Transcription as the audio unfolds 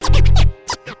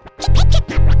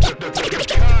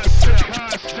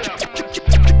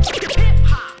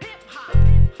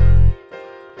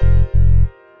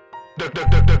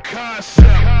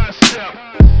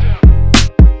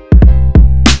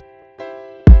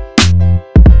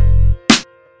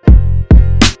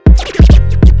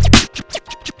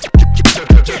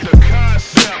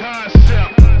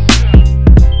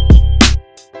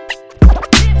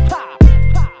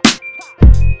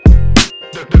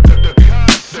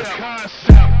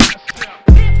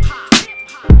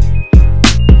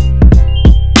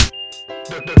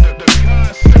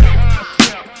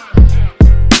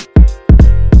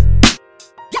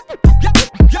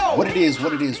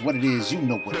what it is. You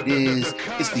know what it is.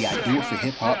 It's the I Do It for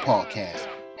Hip Hop podcast.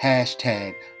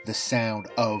 Hashtag the sound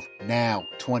of now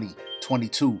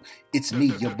 2022. It's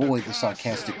me, your boy, the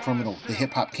sarcastic criminal, the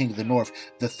hip hop king of the north,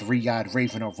 the three-eyed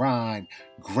raven of rhyme,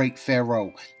 Great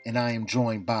Pharaoh, and I am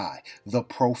joined by the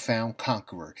profound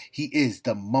conqueror. He is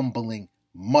the mumbling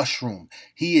mushroom.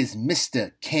 He is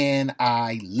Mr. Can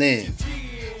I Live?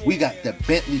 We got the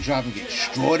Bentley driving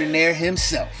extraordinaire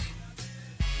himself.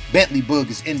 Bentley Boog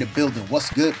is in the building.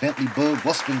 What's good, Bentley Boog?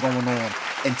 What's been going on?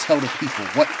 And tell the people,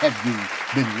 what have you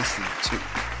been listening to?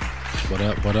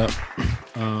 What up?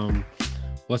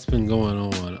 What's been going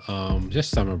on?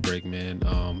 Just summer break, man.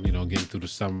 Getting through the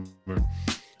summer.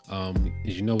 As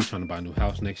you know, we're trying to buy a new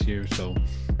house next year, so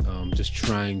just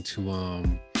trying to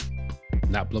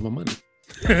not blow my money.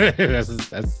 that's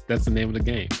the name of the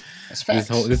game. That's facts.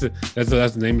 That's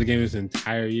the name of the game this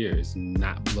entire year. Is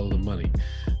not blow the money.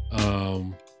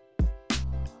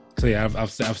 So yeah, I've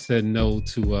said no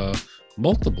to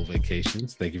multiple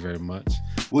vacations. Thank you very much.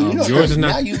 Well, you know, yours is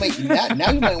now you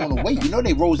might want to wait. You know,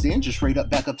 they rose the interest rate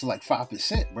back up to like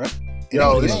 5%, bro.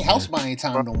 It ain't house buying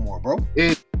time no more, bro.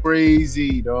 It's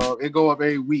crazy, dog. It go up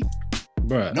every week,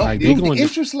 bro. No, the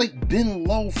interest rate been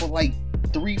low for like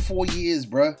 3-4 years,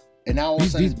 bro. And now all of a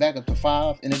sudden it's back up to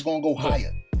 5, and it's gonna go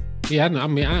higher. Yeah, I know. I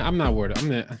mean, I'm not worried.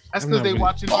 That's because they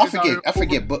watching. I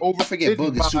forget.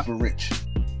 Boog is super rich.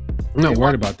 I'm not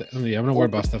worried about that. Yeah, I'm not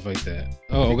worried about stuff like that.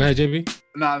 Oh, go ahead, JB.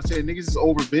 Nah, I'm saying niggas is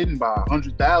overbidding by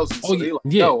 100,000. So they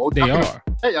are.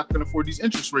 Hey, I can afford these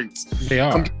interest rates. They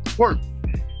are. Come get to work.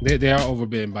 They are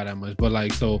overbidding by that much. But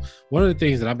like, so one of the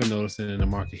things that I've been noticing in the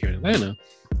market here in Atlanta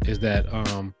is that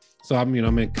so I'm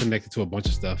connected to a bunch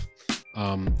of stuff.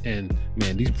 And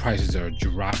man, these prices are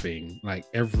dropping like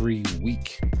every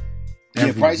week.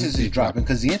 Prices is dropping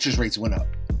because the interest rates went up.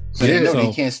 So they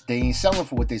know they ain't selling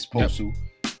for what they supposed to.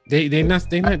 They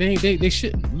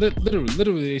shouldn't.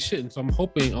 Literally they shouldn't. So I'm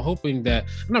hoping that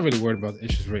I'm not really worried about the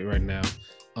interest rate right now.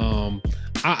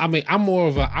 I'm more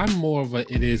of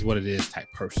a it is what it is type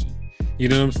person. You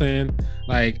know what I'm saying?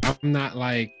 Like I'm not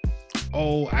like,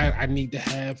 oh, I need to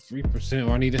have 3%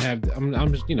 or I need to have.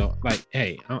 I'm just like,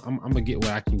 hey, I'm gonna get what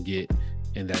I can get,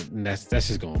 and that's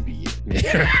just gonna be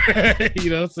it. You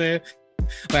know what I'm saying?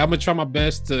 Like I'm gonna try my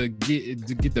best to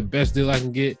get the best deal I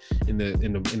can get in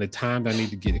the time that I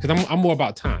need to get it, because I'm more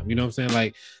about time. You know what I'm saying?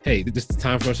 Like, hey, this is the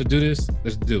time for us to do this.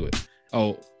 Let's do it.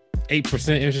 Oh,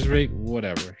 8% interest rate,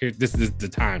 whatever. Here, this is the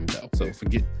time though. So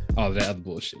forget all of that other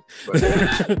bullshit.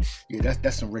 Yeah,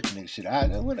 that's some rich nigga shit.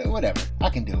 Whatever. I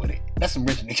can deal with it. That's some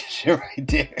rich nigga shit right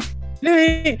there.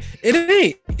 It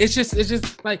ain't. It's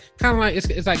just like kind of like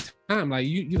it's like time. Like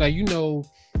you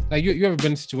ever been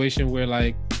in a situation where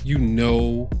like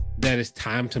that it's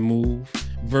time to move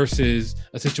versus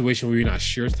a situation where you're not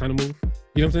sure it's time to move.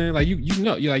 You know what I'm saying? Like you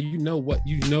know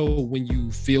when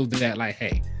you feel that, like,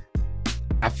 hey,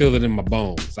 I feel it in my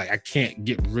bones. Like I can't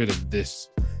get rid of this.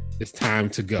 It's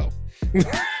time to go.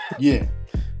 Yeah.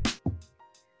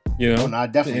 You know, no, I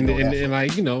definitely and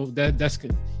like that's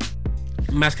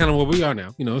kind of where we are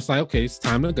now. You know, it's like, okay, it's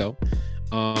time to go.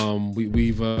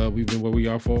 We've been where we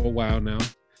are for a while now.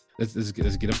 Let's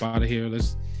get up out of here.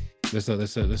 Let's do some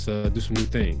new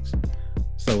things.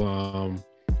 So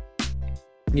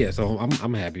so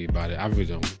I'm happy about it. I really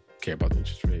don't care about the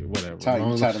interest rate, whatever. Tired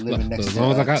of living next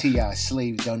to T.I.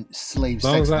 slave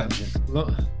sex dungeon.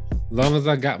 Long as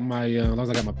I got my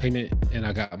payment and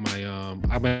I got my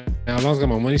as long as I got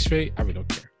my money straight, I really don't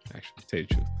care. Actually, to tell you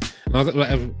the truth. As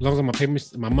long as I got my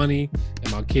payments, my money,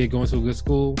 and my kid going to a good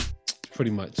school, that's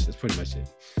pretty much it.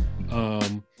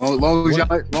 Long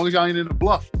as y'all ain't in the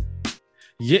bluff.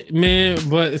 Yeah, man.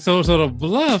 But so the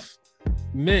bluff,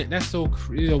 man, that's so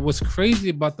what's crazy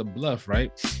about the bluff,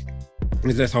 right?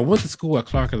 Is that so I went to school at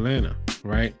Clark Atlanta,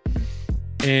 right?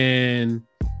 And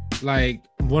like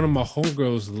one of my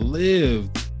homegirls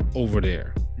lived over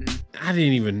there. I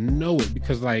didn't even know it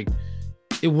because like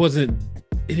it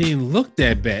didn't look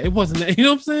that bad. It wasn't that, you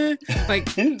know what I'm saying? Like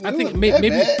I think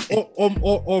maybe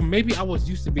or maybe I was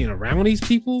used to being around these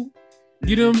people.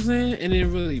 You know what I'm saying? And it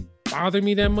didn't really bother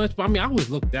me that much. But I mean, I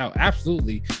was looked out.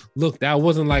 Absolutely looked out. It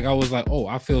wasn't like I was like, oh,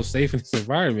 I feel safe in this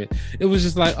environment. It was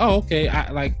just like, oh, okay.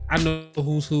 I know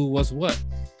who's who, what's what.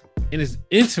 And it's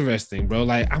interesting, bro.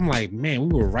 Like, I'm like, man,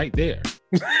 we were right there.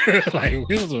 Like,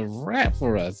 it was a wrap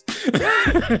for us.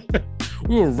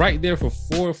 We were right there for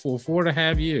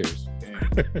 4.5 years.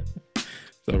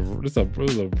 So it's a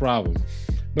problem.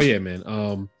 But yeah, man.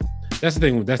 That's the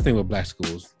thing. That's the thing with black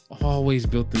schools. Always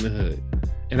built in the hood.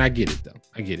 And I get it though.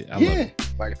 I get it. I love it.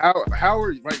 Like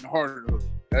Howard right in the heart of the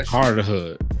hood. Heart of the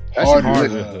hood. Heart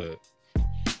of the hood.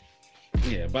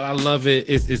 Yeah, but I love it.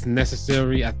 It's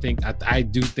necessary. I think I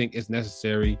do think it's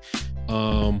necessary.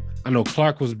 I know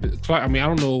Clark. I mean, I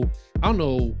don't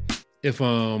know if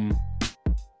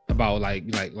about like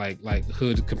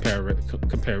hood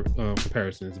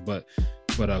comparisons, but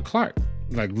Clark,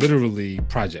 like literally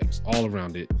projects all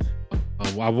around it.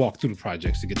 I walk through the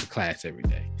projects to get to class every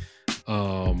day.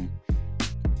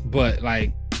 But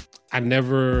like I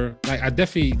never like I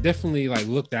definitely like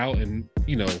looked out and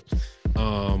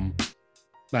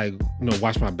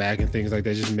watch my back and things like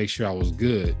that just to make sure I was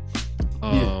good.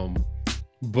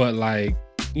 But like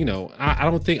I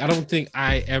don't think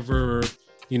I ever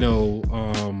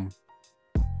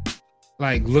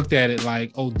like looked at it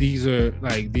like, oh, these are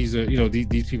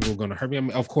these people are gonna hurt me. I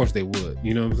mean, of course they would,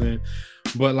 you know what I'm saying?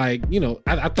 But like,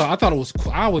 I thought it was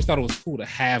cool. I always thought it was cool to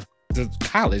have the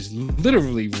college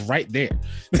literally right there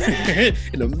in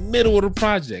the middle of the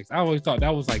projects. I always thought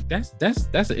that was like that's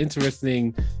an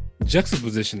interesting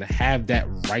juxtaposition to have that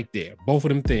right there, both of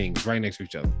them things right next to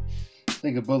each other.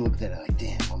 Nigga, but looked at it like,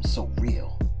 damn, I'm so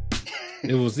real.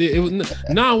 It was just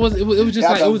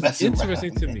like, it was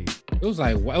interesting to me. It was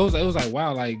like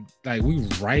wow, like we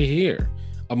right here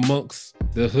amongst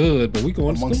the hood, but we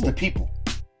going amongst to school. The people.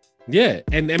 Yeah,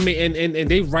 and I mean, and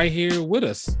they right here with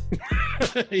us.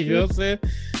 You know what I'm saying?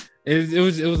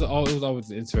 It was always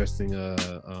an interesting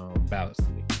balance to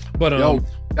me. But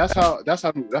that's how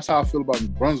I feel about New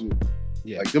Brunswick.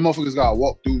 Yeah, like them motherfuckers gotta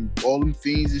walk through all them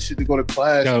fiends and shit to go to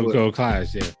class. Go to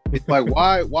class, yeah. Like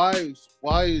why is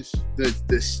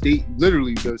the state,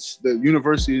 literally the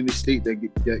university in the state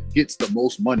that gets the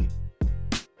most money?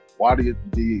 Why do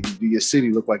your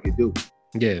city look like it do?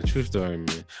 Yeah, true story,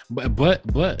 man.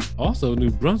 But also New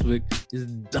Brunswick is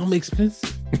dumb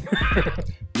expensive.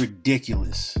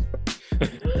 Ridiculous.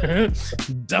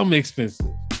 Dumb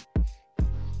expensive.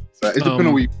 So it depends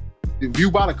on if you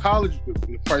buy the college,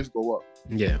 the price go up.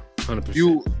 Yeah, 100%.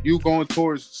 You going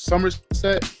towards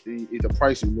Somerset, the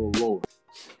price is a little lower.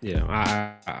 Yeah,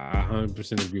 I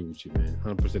 100% agree with you, man.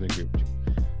 100% agree with you.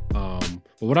 But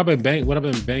what I've been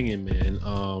banging, man.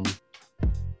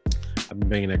 I've been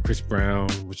banging at Chris Brown,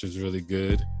 which was really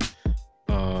good.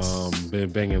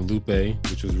 Been banging Lupe,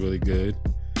 which was really good.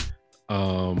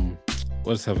 What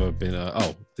else have I been?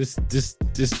 This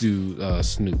dude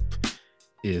Snoop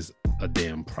is a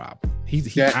damn problem.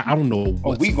 I don't know.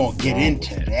 We gonna get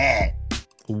into that.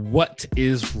 What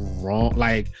is wrong?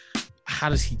 Like, how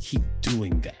does he keep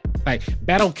doing that? Like,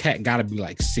 Battle Cat gotta be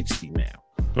like 60 now,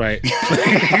 right?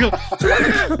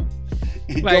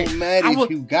 It don't matter if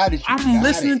you got it. I'm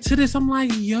listening to this. I'm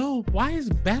like, yo, why is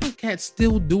Battle Cat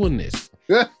still doing this?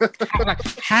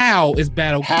 How is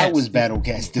Battle Cat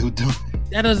still doing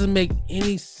it? That doesn't make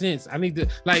any sense. I need to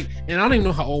and I don't even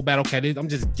know how old Battle Cat is. I'm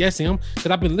just guessing because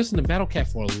I've been listening to Battle Cat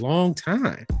for a long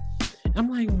time. I'm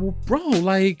like, well, bro,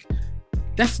 like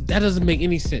that doesn't make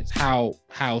any sense. How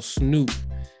Snoop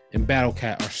and Battle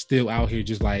Cat are still out here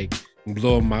just like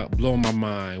blowing my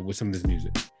mind with some of this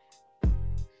music.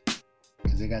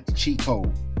 Because they got the cheat code.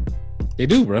 They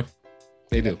do, bro.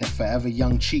 They do. The forever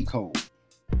young cheat code.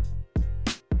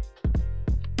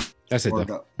 That's it.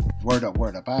 Word up.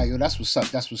 All right, yo, that's what's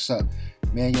up.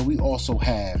 Man, yo, we also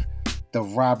have the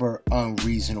Robert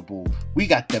Unreasonable. We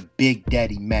got the Big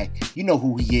Daddy Mac. You know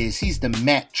who he is. He's the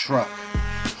Mac truck.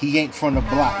 He ain't from the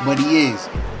block, but he is.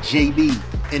 JB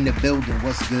in the building.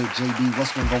 What's good, JB?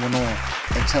 What's been going on?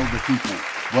 And tell the people,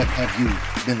 what have you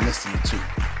been listening to?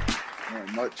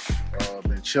 Not much.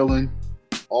 Been chilling.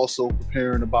 Also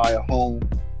preparing to buy a home.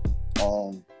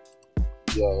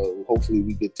 Hopefully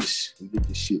we get this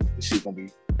shit. This shit gonna be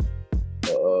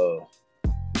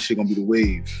the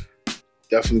wave.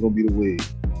 Definitely gonna be the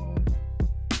wave.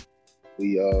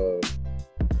 We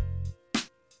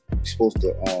supposed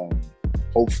to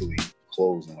hopefully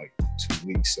close in like 2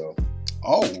 weeks. So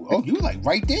you like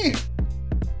right there.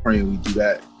 Praying we do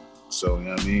that. So you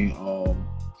know what I mean.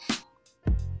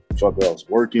 Fuck else.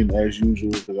 Working as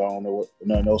usual because I don't know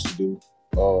nothing else to do.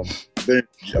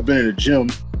 I've been in the gym.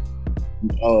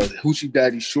 Hoochie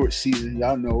Daddy short season,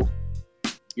 y'all know.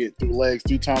 Get through legs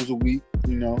 3 times a week,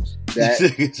 you know. That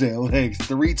legs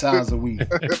 3 times a week.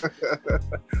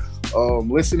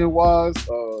 Listening wise,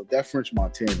 that French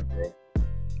Montana, bro.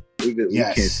 We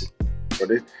yes. can't. But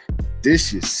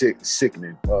this is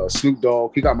sickening. Snoop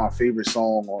Dogg, he got my favorite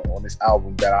song on this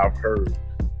album that I've heard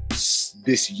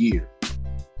this year.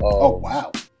 Oh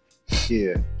wow.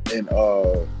 Yeah, and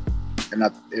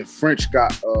French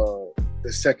got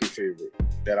the second favorite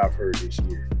that I've heard this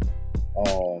year.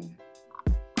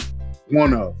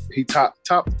 One of he top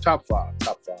 5.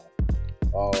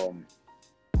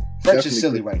 French is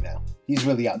silly right now. He's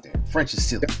really out there. French is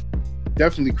silly.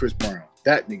 Definitely Chris Brown.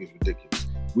 That nigga's ridiculous.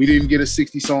 We didn't get a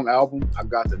 60-song album. I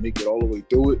got to make it all the way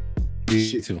through it.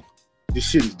 Me too. This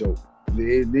shit is dope.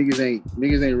 Niggas ain't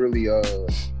really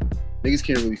niggas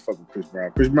can't really fuck with Chris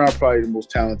Brown. Chris Brown probably the most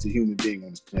talented human being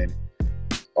on this planet.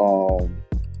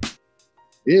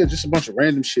 Yeah, just a bunch of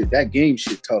random shit. That game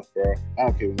shit tough, bro. I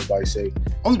don't care what nobody say.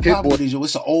 Only problem is,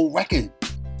 it's an old record.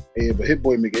 Yeah, but Hit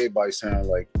Boy make everybody sound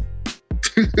like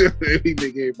he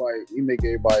make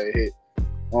everybody a hit.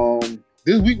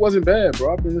 This week wasn't bad,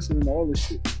 bro. I've been listening to all this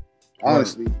shit.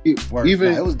 Honestly, it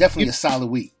was definitely a solid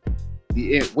week.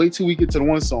 Wait till we get to the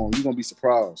one song, you're gonna be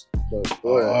surprised. But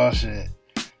go ahead. Oh shit!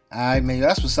 All right, man. Yo,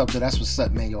 that's what's up, though. That's what's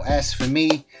up, man. Yo, as for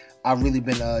me, I've really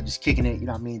been just kicking it. You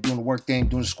know what I mean? Doing the work thing,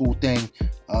 doing the school thing.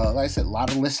 Like I said, a lot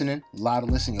of listening. Yo,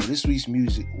 this week's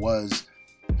music was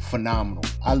phenomenal.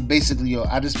 I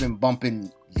just been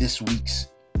bumping this week's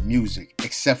music,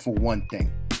 except for one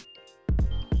thing.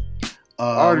 I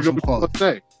already know what you're gonna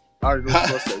say.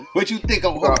 What you think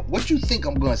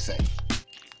I'm gonna say?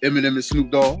 Eminem and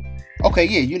Snoop Dogg. Okay,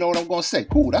 yeah, you know what I'm gonna say.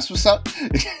 Cool, that's what's up.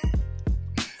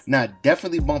 Now,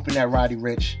 definitely bumping that Roddy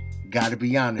Ricch. Gotta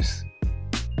be honest.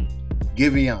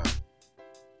 Giveon.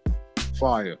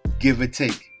 Fire. Give or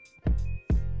take.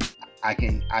 I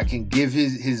can give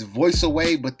his voice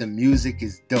away, but the music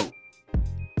is dope.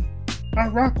 I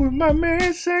rock with my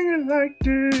man singing like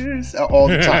this all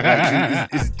the time. Like,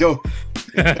 it's dope.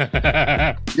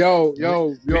 Yo, I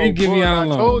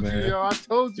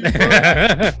told you,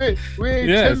 bro. We ain't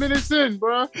 10 minutes in,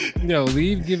 bro. Yo,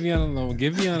 leave Giveon alone.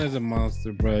 Giveon is a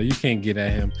monster, bro. You can't get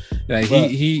at him. Like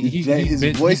his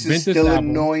voice is still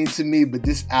annoying to me, but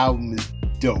this album is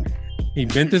dope. He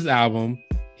bent this album.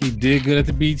 He did good at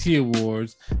the BET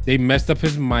Awards. They messed up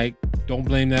his mic. Don't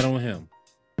blame that on him.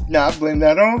 Nah, I blame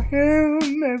that on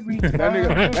him every time.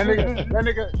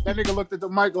 That nigga looked at the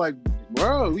mic like,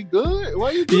 bro, we good?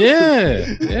 Why you doing? Yeah.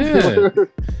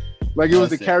 Like it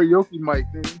was a karaoke mic,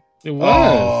 dude. It was.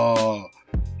 Oh.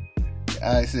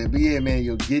 I said, but yeah, man,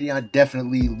 yo, Gideon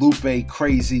definitely, Lupe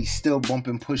crazy, still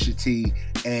bumping Pusha T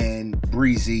and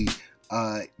Breezy.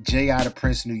 Jay out of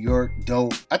Prince, New York,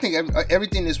 dope. I think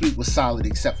everything this week was solid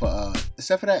except for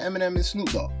that Eminem and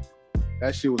Snoop Dogg.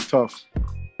 That shit was tough.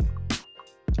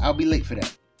 I'll be late for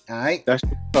that. All right. That shit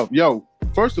was tough. Yo,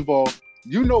 first of all,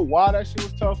 you know why that shit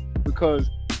was tough? Because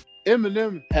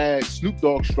Eminem had Snoop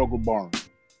Dogg struggle barring.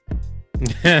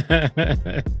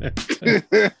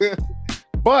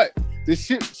 But the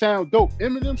shit sound dope.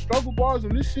 Eminem struggle bars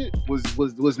on this shit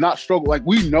was not struggle. Like,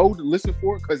 we know to listen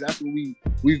for it because that's what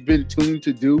we've been tuned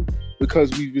to do because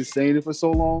we've been saying it for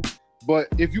so long. But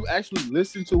if you actually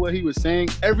listen to what he was saying,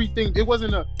 everything, it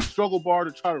wasn't a struggle bar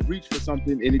to try to reach for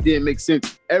something and it didn't make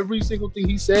sense. Every single thing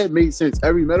he said made sense.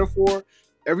 Every metaphor,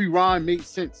 every rhyme made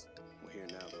sense. We're here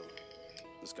now, though.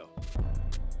 Let's go.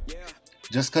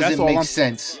 Just because it makes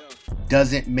sense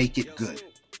doesn't make it good.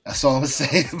 That's all I'm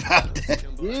saying about that.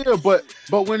 Yeah, but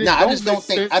when it I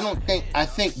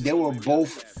think they were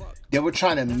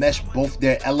trying to mesh both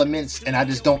their elements, and I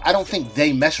don't think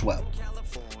they mesh well.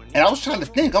 And I was trying to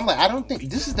think, I'm like, I don't think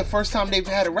this is the first time they've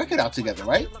had a record out together,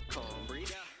 right?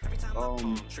 No.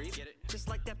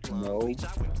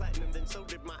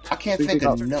 I can't think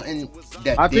of nothing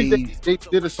that I think they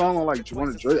did a song on like one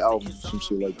of Dre albums, some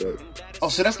shit like that. Oh,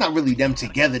 so that's not really them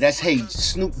together. That's, hey,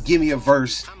 Snoop, give me a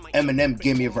verse. Eminem,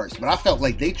 give me a verse. But I felt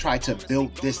like they tried to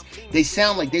build this. They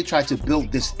sound like they tried to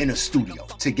build this in a studio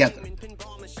together.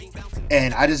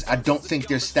 And I don't think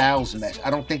their styles mesh. I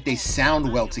don't think they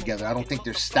sound well together. I don't think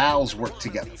their styles work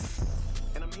together.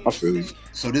 I feel you.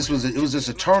 So it was just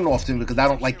a turn off to me because I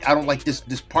don't like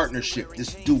this partnership,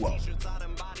 this duo.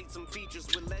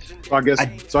 So I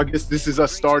guess this is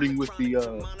us starting with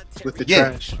the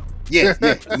trash. Yeah.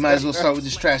 You might as well start with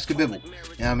this trash kabibble. You know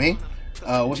what I mean?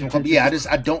 I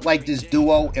don't like this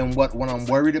duo, and what I'm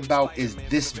worried about is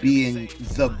this being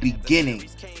the beginning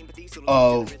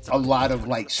of a lot of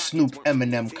like Snoop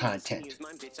Eminem content.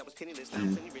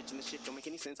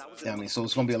 I mean, so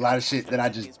it's gonna be a lot of shit that I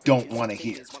just don't want to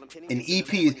hear. An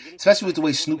EP, especially with the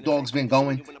way Snoop Dogg's been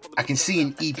going, I can see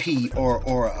an EP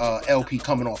or LP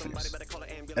coming off of this,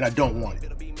 and I don't want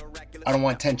it. I don't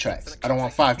want 10 tracks. I don't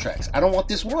want 5 tracks. I don't want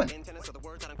this one.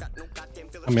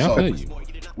 I mean, I feel you.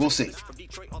 We'll see.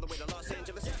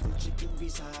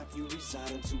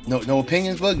 No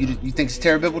opinions, Bug? You think it's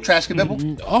terrible, trash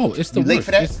kabibble? Oh, it's the you late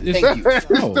for that? Thank you. It's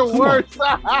the worst.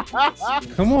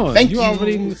 Come on. Thank you.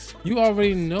 You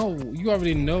already know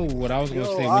what I was gonna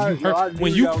say.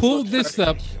 When you pulled this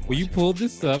up,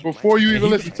 before you even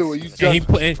listen to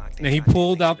it, he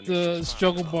pulled out the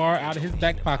struggle bar out of his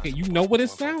back pocket. You know what it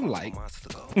sounds like.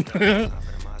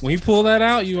 When he pulled that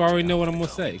out, you already know what I'm gonna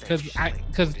say. Cause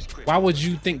why would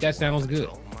you think that sounds good?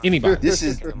 Anybody. This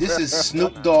is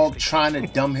Snoop Dogg trying to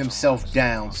dumb himself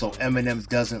down so Eminem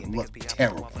doesn't look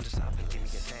terrible.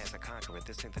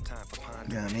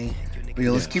 You know what I mean? But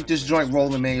yo, let's keep this joint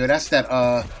rolling, man. Yo, that's that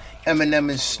Eminem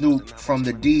and Snoop from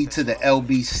the D to the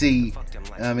LBC. You know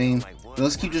what I mean? Yo,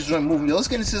 let's keep this joint moving. Yo, let's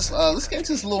get into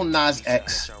this little Nas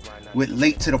X with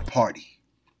Late to the Party.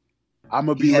 I'm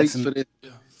gonna be late for this.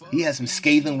 He has some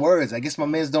scathing words. I guess my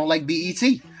mans don't like BET.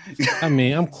 I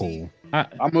mean, I'm cool.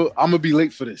 I'm gonna be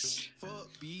late for this.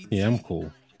 Yeah, I'm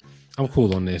cool. I'm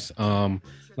cool on this.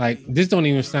 Like this don't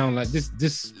even sound like this.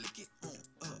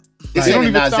 This ain't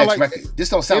a Nas X record. This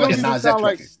don't sound like a Nas X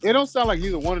record. It don't sound like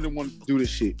neither one of them want to do this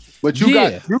shit. But you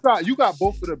got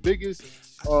both of the biggest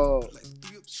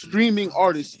streaming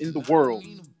artists in the world,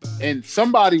 and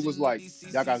somebody was like,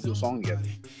 "Y'all gotta do a song together."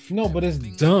 No, but it's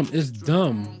dumb. It's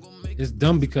dumb. It's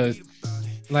dumb because,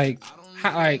 like,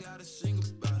 I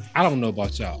don't know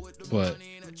about y'all, but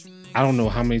I don't know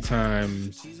how many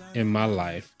times in my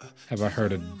life have I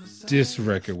heard a diss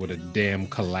record with a damn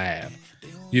collab.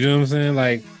 You know what I'm saying?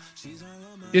 Like,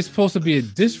 it's supposed to be a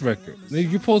diss record.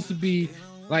 You're supposed to be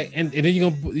like, and then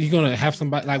you're gonna have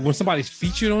somebody like when somebody's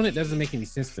featured on it. Doesn't make any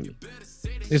sense to me.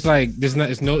 It's like there's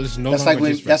no.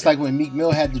 That's like when Meek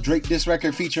Mill had the Drake diss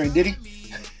record featuring Diddy.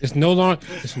 It's no longer.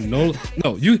 It's no.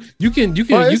 You can.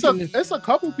 It's a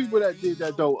couple people that did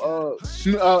that though.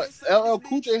 LL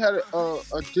Cool J had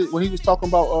when he was talking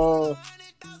about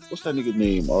what's that nigga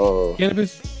name?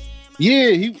 Cannabis.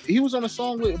 Yeah, he was on a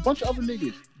song with a bunch of other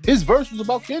niggas. His verse was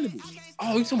about cannabis.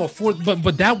 Oh, he's talking about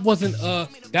but that wasn't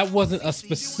a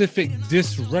specific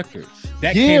diss record.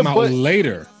 That came out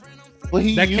later. But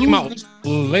came out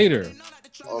later.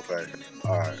 Okay,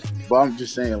 all right. But I'm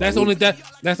just saying. That's the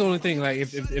only thing. Like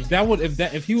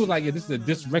if he was like, yeah, this is a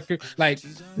diss record. Like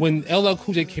when LL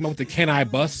Cool J came out with the "Can I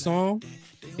Bust" song,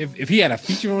 if he had a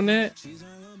feature on that,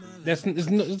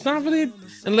 it's not really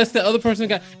unless that other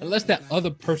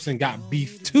person got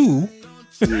beef too.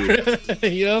 Yeah.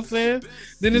 You know what I'm saying?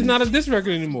 Then it's not a diss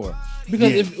record anymore.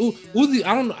 Because if Uzi,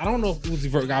 I don't know if Uzi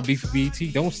Vert got beef with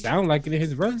BET. Don't sound like it in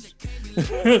his verse.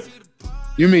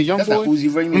 You mean Young Boy?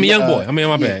 Young Boy. I mean,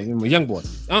 my bad. Young Boy.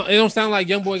 It don't sound like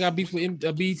Young Boy got beef with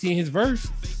BET in his verse.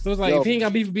 So it's like if he ain't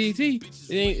got beef with BET,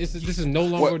 this is no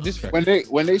longer a diss record.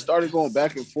 When they started going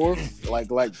back and forth,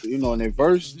 like in their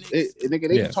verse, they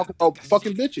talking about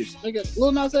fucking bitches. Nigga,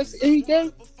 Lil Nas X, he gay?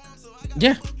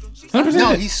 Yeah. 100%.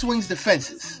 No, he swings the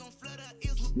fences.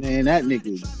 Man, that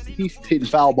nigga, he's hitting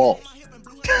foul balls.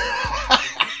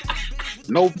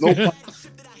 No.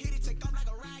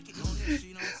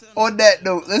 On that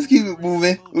note, let's keep it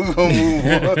moving. We're gonna move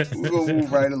on. We're gonna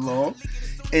move right along.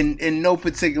 In no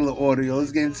particular order, yo.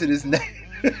 Let's get into this next.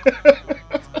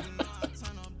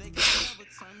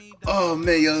 Oh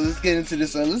man, yo, let's get into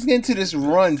this. Let's get into this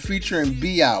run featuring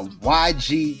B.I.,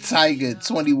 YG, Tyga,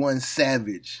 21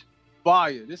 Savage.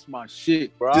 Fire! This is my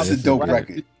shit, bro. This is a dope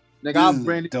record. Nigga, I've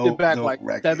branded it back like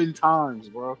record. 7 times,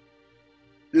 bro.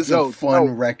 This is a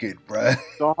fun record, bro.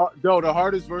 The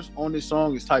hardest verse on this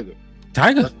song is Tyga.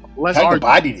 Let's Tyga argue.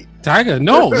 bodied it. That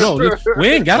no, we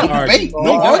ain't gotta argue.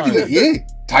 No argument. Yeah,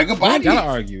 Tyga bodied it. Gotta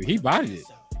argue. He bodied it.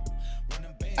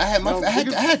 I had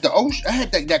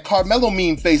that Carmelo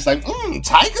meme face like,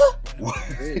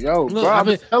 Tyga. Yo, look, bro, I've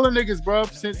been telling niggas, bro,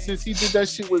 since he did that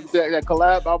shit with that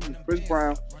collab album with Chris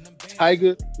Brown.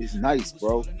 Tyga is nice,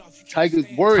 bro. Tiger's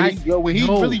word, when he's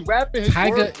really rapping, his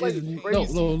Tyga is crazy.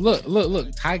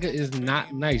 Look. Tyga is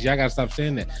not nice. Y'all gotta stop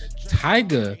saying that.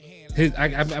 Tyga,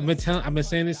 I've been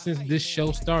saying this since this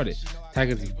show started.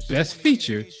 Tyga's best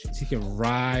feature is he can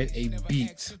ride a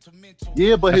beat.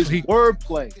 Yeah, but his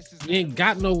wordplay. He ain't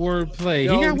got no wordplay. He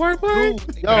got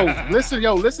wordplay. Listen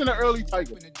to early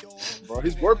Tyga, bro.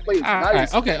 His wordplay is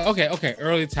nice. Okay.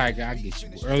 Early Tyga, I get you.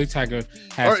 Early Tyga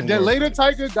has some then later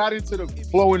Tyga got into the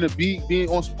flow and the beat, being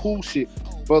on some cool shit.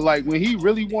 But like when he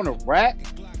really want to rap,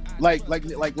 like the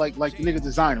nigga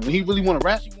Designer, when he really want to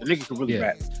rap, the nigga can really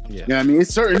rap. Yeah. You know what I mean?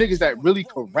 It's certain niggas that really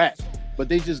can rap, but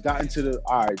they just got into the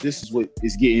this is what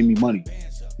is getting me money.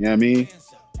 You know what I mean?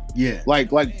 Yeah. Like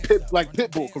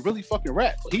Pitbull could really fucking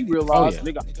rap. He realized,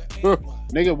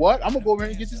 nigga, what? I'm gonna go over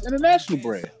here and get this international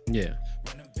bread. Yeah.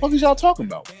 What is y'all talking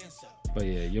about? But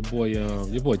yeah, your boy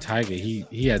Tyga,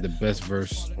 he had the best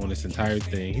verse on this entire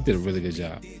thing. He did a really good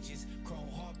job.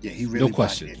 Yeah, he really no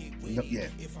question.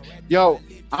 Yo,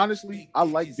 honestly, I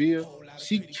like Bia.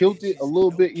 She killed it a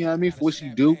little bit, you know what I mean, for what she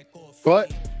do.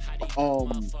 But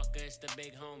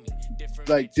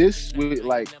like this with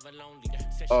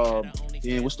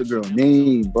what's the girl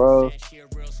name, bro?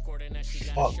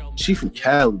 Fuck, she from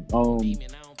Cali.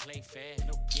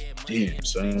 Damn,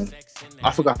 son,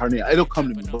 I forgot her name. It'll come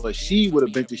to me, but she would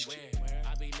have been this shit.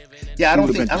 Yeah, I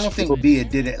don't think Bia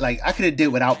did it. Like, I could have did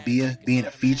without Bia being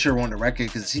a feature on the record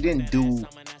because he didn't do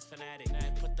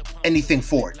anything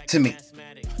for it to me.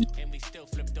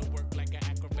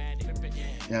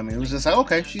 Yeah, I mean, it was just like,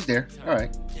 okay, she's there. All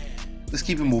right, let's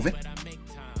keep it moving.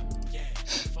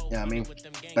 Yeah, I mean,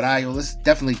 but let's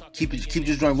definitely keep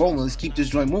this joint rolling. Let's keep this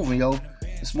joint moving, yo.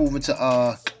 Let's move into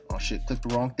oh shit, clicked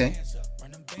the wrong thing.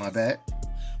 My bad.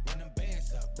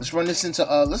 Let's run this into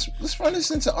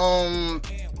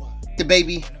the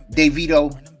baby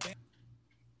Davido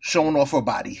showing off her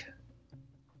body.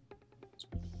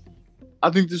 I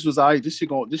think this was alright. This shit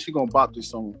gonna bop this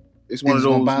song. It's one of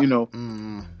those, you know.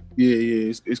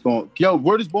 Yeah. It's going. Yo,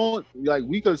 word is born. Like,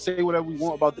 we could say whatever we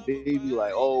want about the baby,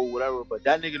 like, oh, whatever. But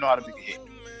that nigga know how to make a hit.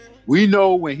 We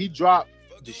know when he dropped,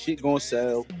 the shit gonna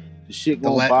sell. The shit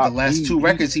gonna bop. The last two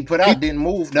records he put out didn't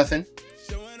move nothing.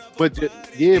 But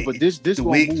this the gonna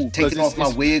wig, move. Taking off my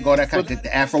wig, all that kind of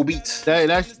the Afro beats.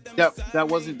 That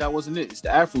wasn't it. It's the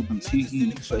Afro beats.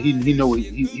 He know it.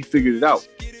 He figured it out.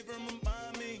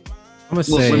 I'm gonna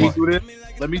say.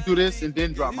 Let me do this and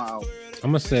then drop my album.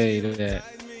 I'm gonna say that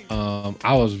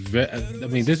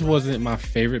this wasn't my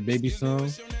favorite baby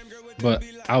song, but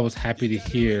I was happy to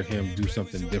hear him do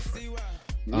something different.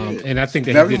 And I think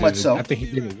that very much so. I think he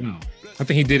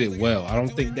did it well. I don't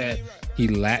think that he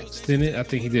laxed in it. I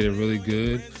think he did it really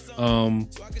good.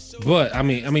 But I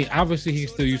mean, obviously he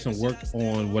can still use some work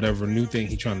on whatever new thing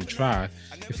he's trying to try.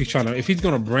 If he's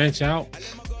gonna branch out,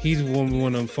 he's one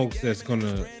of them folks that's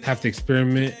gonna have to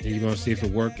experiment, and you're gonna see if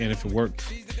it works. And if it works,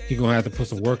 he's gonna have to put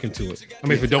some work into it. I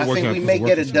mean, if it don't work, I think we may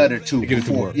get a dud or two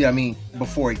before. Yeah, I mean,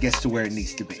 before it gets to where it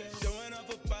needs to be.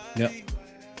 Yep.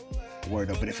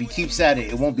 Word up. But if he keeps at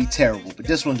it, it won't be terrible. But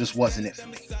this one just wasn't it for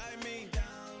me.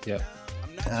 Yep.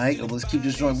 All right, let's keep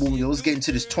this joint moving. Let's get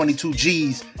into this 22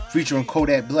 G's featuring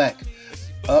Kodak Black,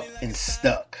 Up and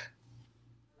Stuck.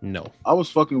 No, I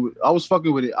was fucking with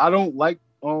it. I don't like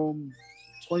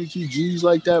 22 G's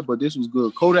like that, but this was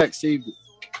good. Kodak saved it.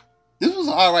 This was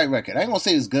an all right record. I ain't gonna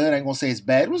say it's good. I ain't gonna say it's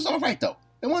bad. It was all right though.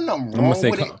 There wasn't nothing wrong with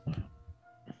it. I'm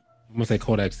gonna say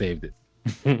Kodak saved it.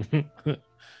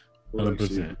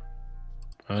 100%.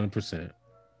 100%.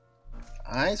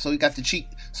 All right, so you got the cheat.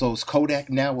 So is Kodak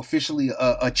now officially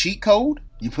a cheat code?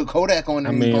 You put Kodak on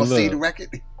there, you gonna save the record?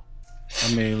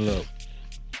 I mean, look.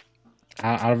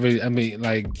 I really,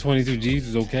 like 22 G's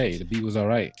was okay. The beat was all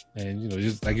right, and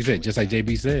just like you said, just like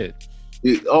JB said.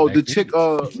 The chick,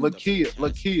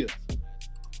 Lakia.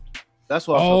 That's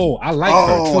what. I like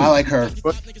her too. I like her.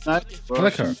 I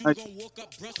like her.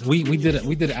 We did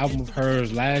an album of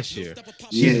hers last year.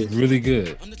 She's really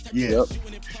good. Yeah.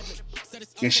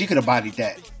 Yeah, she could have bodied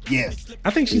that. Yeah.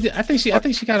 I think she did. I think she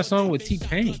got a song with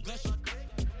T-Pain.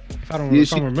 If I'm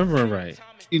remembering right.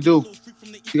 She do.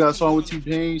 She got a song with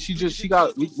T-Pain.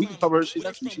 We can cover her shit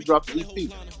next week. She dropped the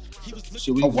EP.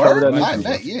 So we can cover that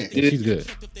next week. Yeah, she's good.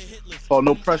 Oh,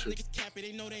 no pressure.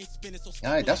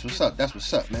 All right, that's what's up,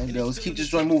 man. Yo, let's keep this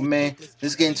joint moving, man.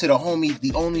 Let's get into the homie.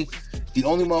 The only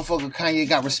motherfucker Kanye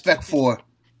got respect for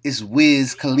is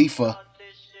Wiz Khalifa.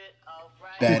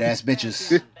 Badass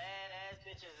bitches.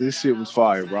 This shit was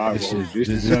fire, bro. This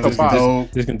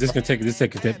can take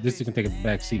a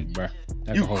back seat, bro.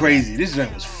 You crazy? This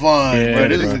joint was fun, bro.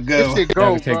 This is a good one. This shit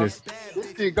go, bro. This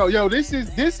shit go. Yo, this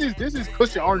is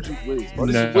Cushion Orange Juice Wiz, bro.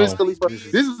 This is Wiz Khalifa.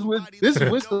 This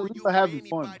is Wiz Khalifa having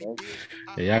fun, bro.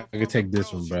 Yeah, y'all can take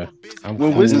this one, bro.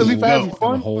 When Wiz Khalifa having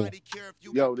fun, bro.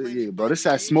 This is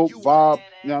that smoke vibe.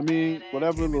 You know what I mean?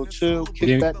 Whatever, a little chill,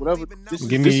 kickback, whatever.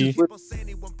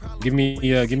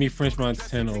 Give me French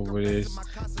Montana over this.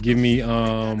 Give me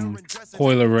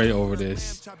Coi Leray over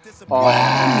this.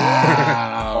 Wow.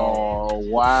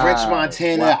 French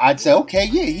Montana, I'd say, okay,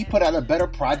 yeah, he put out a better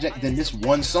project than this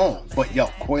one song. But yo,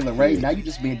 Coi Leray, now you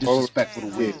just being disrespectful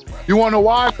to Wiz, bro. You wanna know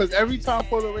why? Because every time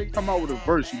Coi Leray come out with a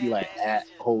verse, you be like,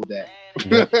 hold that.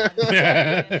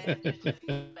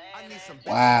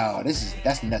 Wow,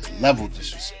 that's next level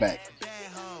disrespect.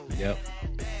 Yep.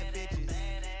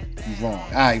 You wrong.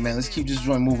 All right, man. Let's keep this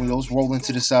joint moving. Let's roll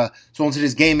into this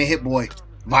game and Hit Boy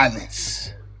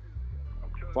Violence.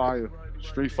 Fire,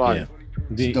 straight fire.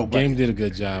 Yeah. The game did a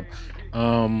good job.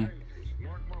 I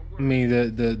mean,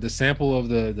 the sample of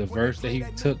the verse that he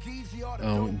took,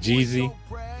 Jeezy.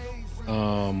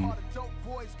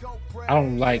 I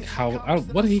don't like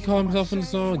what did he call himself in the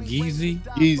song? Geezy.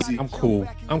 I'm cool.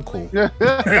 I'm cool.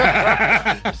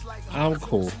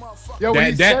 Yo,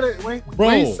 when he said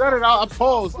it, I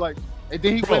paused like, and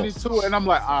then he went into it, and I'm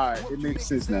like, all right, it makes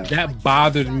sense now. That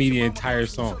bothered me the entire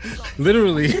song.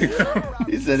 Literally,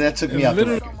 he said that took me out.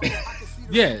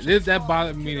 Yeah, that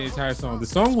bothered me the entire song. The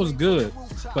song was good,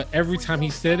 but every time he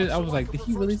said it, I was like, did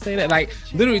he really say that? Like,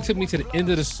 literally took me to the end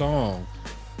of the song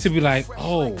to be like,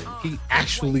 oh, he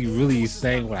actually really is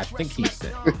saying what I think he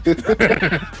said.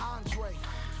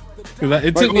 Like,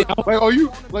 it took me. Like, are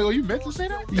you meant to say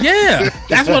that? Yeah,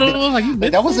 that's what it was like. You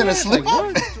That wasn't a slip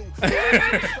up.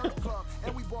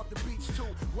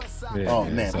 Yeah, Oh,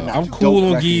 man, so nah, I'm dope cool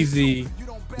on record. Geezy.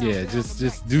 Yeah, just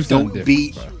do something Dope different.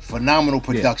 beat, Bro. phenomenal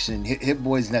production. Hit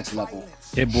Boy's next level.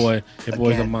 Hit boy's a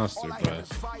Again. monster, bro.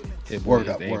 Hit Word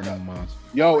Boy up, is word a up. monster.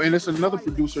 Yo, and it's another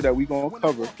producer that we gonna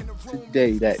cover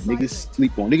today that niggas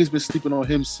sleep on. Niggas been sleeping on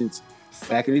him since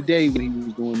back in the day when he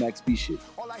was doing Max B shit.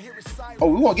 Oh,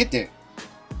 we won't get there.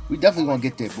 We definitely gonna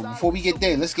get there. But before we get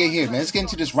there, let's get here, man. Let's get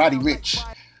into this Roddy Ricch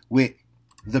with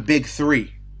the Big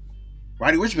Three.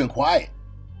 Roddy Ricch been quiet.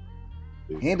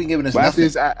 He ain't been giving us But nothing.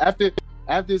 after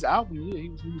this album, yeah, he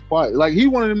was quiet. Like he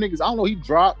one of them niggas. I don't know. He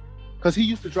dropped because he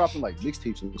used to drop in like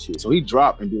mixtapes and shit. So he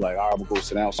dropped and be like, "All right, I'm gonna go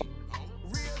sit down."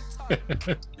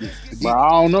 But I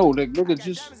don't know. Like nigga,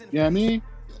 just you know what I mean.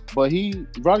 But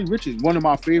Roddy Ricch is one of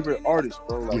my favorite artists,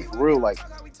 bro. Like for real, like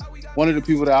one of the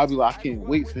people that I'll be like, I can't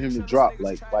wait for him to drop.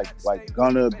 Like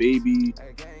Gunna, Baby,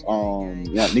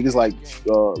 yeah, niggas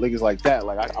like that.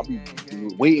 Like I'll be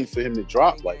waiting for him to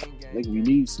drop. Like, nigga, we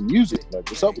need some music. Like,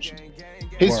 what's up with you?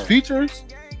 His Word. features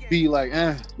be like,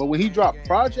 but when he drop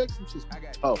projects, it's just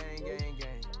tough.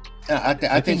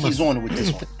 I think he's on it with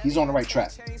this one. He's on the right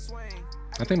track.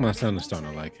 I think my son is starting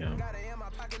to like him.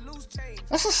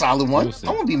 That's a solid one. We'll see.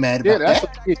 I won't be mad Yeah, about that's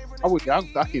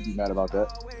that. I can't be mad about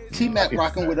that. T-Mac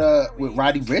rocking with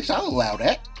Roddy Ricch. I'll allow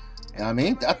that. You know what I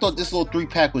mean? I thought this little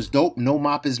 3-pack was dope. No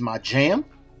Mop is my jam.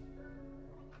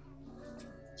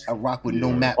 I rock with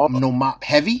No Mop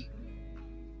Heavy.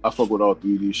 I fuck with all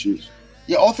three of these shits.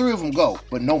 Yeah, all three of them go,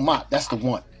 but No Mop, that's the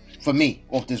one for me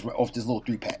off this little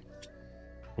 3-pack.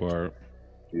 Or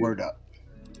Yeah. Word up.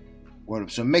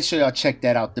 So make sure y'all check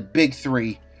that out. The Big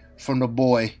Three from the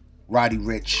boy Roddy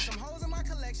Ricch.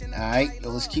 All right, yo,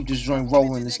 let's keep this joint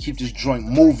rolling. Let's keep this joint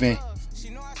moving.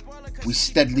 We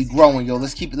steadily growing, yo.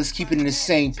 Let's keep it in the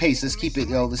same pace. Let's keep it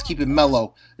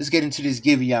mellow. Let's get into this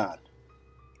Giveon.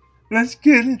 Let's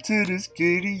get into this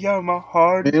Giveon. My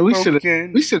heart is Man, we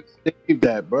broken. should have saved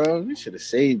that, bro. We should have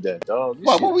saved that, dog. This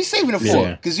What shit- are we saving it for?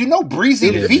 Yeah. Because you know Breezy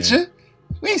Yeah, the feature.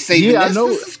 We ain't saving Yeah, I this. know.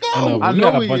 Let's go. I know, I we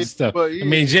know got a he bunch is, of stuff. but I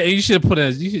mean, Jay, you should have put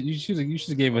you should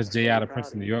have gave us Jay out of Prince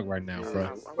of New York right now, bro.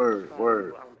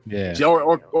 Word. Yeah,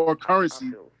 Or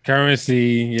currency.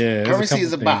 Currency. Yeah, there's Currency couple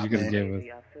is a things bop, you could man. have given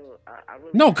us.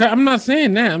 No, I'm not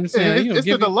saying that. I'm just saying It's, you know, it's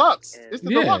the give it- deluxe. It's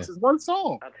the Yeah. deluxe. It's one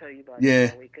song.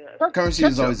 Yeah. Currency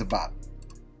is always a bop.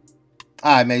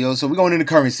 All right, man, yo. So we're going into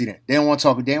Currency then. They don't want to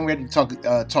talk. They ain't ready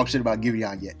to talk shit about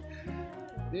Giveon yet.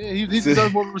 Yeah, he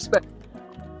deserves more respect.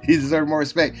 He deserves more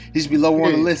respect. He should be lower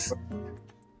on the Yeah. list.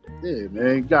 Yeah,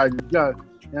 man. You got. You know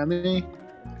what I mean?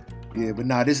 Yeah, but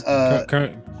nah, this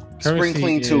Spring Spring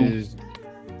Clean 2. is,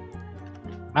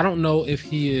 I don't know if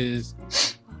he is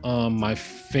my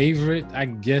favorite. I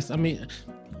guess. I mean,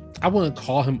 I wouldn't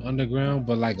call him underground,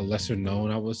 but like a lesser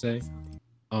known, I would say.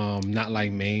 Not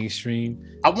like mainstream.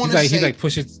 I want He's to like say he's like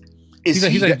Pusha. is He's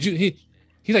he like the-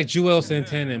 he's like Joel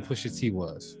Santana and Pusha T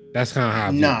was. That's kind of how.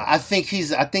 I view Nah, him. I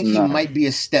think he Nah. might be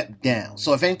a step down.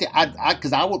 So if anything,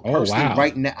 because I would Oh, personally wow.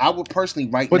 right now, But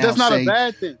now that's not say a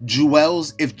bad thing.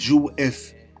 Joel's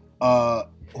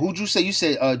who'd you say? You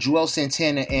said Joel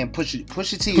Santana and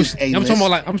Pusha T is A I'm list. talking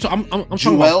about like I'm talking about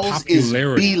Joel's is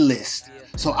popularity. B list.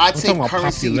 So I'd I'm say talking about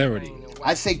Currency. popularity.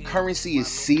 I'd say Currency is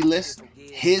C list.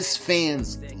 His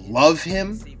fans love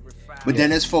him, but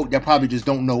then there's folk that probably just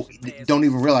don't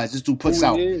even realize this dude puts Who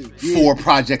out he is, yeah. 4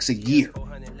 projects a year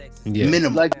Yeah.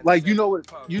 minimum. Like you know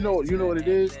what it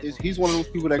is he's one of those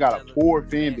people that got a poor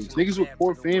fan base. Niggas with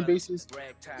poor fan bases,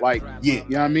 like Yeah. you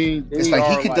know what I mean? It's They like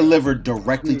he are, could deliver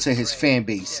directly to his fan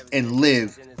base and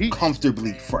live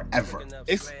comfortably forever.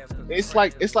 It's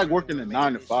like working a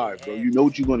 9 to 5, bro. You know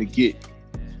what you're gonna get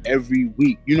every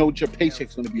week. You know what your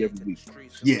paycheck's gonna be every week.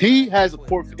 Yeah. He has a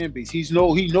poor fan base. He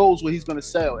knows what he's gonna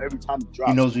sell every time he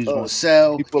drops. He knows what he's going to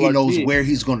sell. people He are knows kids. where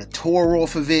he's going to tour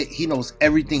off of it. He knows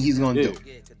everything he's going to Yeah.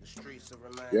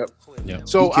 do. Yep. Yeah.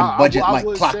 So He can budget I like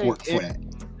would clockwork say for that.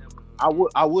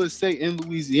 I would say in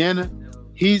Louisiana,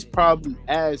 he's probably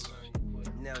as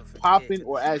popping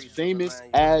or as famous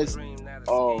as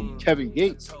Kevin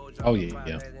Gates. Oh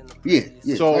yeah.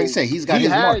 Yeah. So like I say, he's got his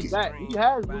market. He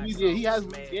has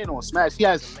Louisiana on Smash. He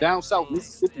has down south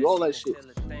Mississippi, all that shit.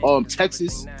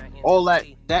 Texas, all that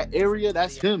area.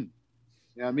 That's him.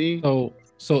 You know what I mean?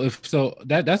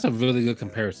 That's a really good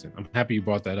comparison. I'm happy you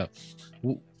brought that up.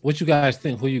 What you guys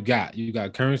think? Who you got? You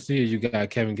got Currency or you got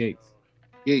Kevin Gates?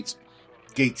 Gates.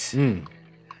 Gates. Mm.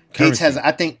 Gates has.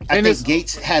 Currency. I think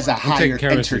Gates has a higher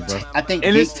currency, bro. I think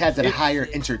And Gates it's- has a higher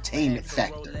entertainment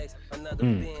factor.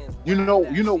 Mm. You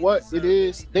know what it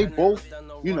is? They both,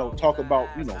 talk about,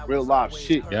 real life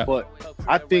shit. Yeah. But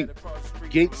I think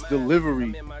Gates'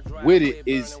 delivery with it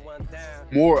is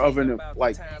more of an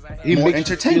he More makes you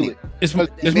entertaining. feel it. It's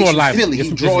Makes more you lively. feel it. He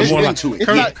It's draws more you li- into it. It's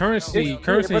not- Currency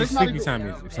but is it's not sleepy even- time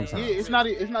music sometimes. Yeah,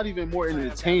 it's not even more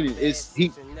entertaining.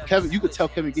 You could tell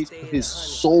Kevin Gates put his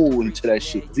soul into that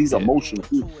shit. 'Cause he's Yeah. emotional.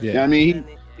 You know what I mean?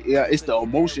 It's the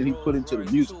emotion he put into the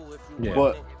music. Yeah.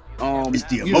 But It's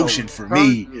the emotion for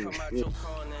me. Yeah.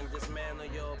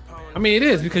 I mean, it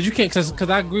is because you can't because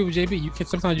I agree with JB.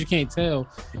 Sometimes you can't tell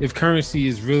if Currency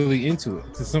is really into it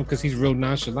because he's real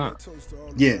nonchalant.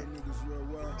 Yeah.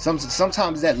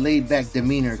 Sometimes that laid back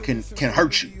demeanor can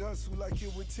hurt you.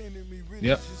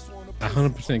 Yep, I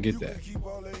 100% get that.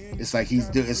 It's like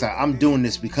it's like I'm doing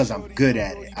this because I'm good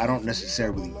at it. I don't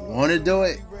necessarily want to do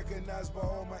it.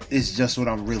 It's just what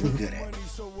I'm really good at.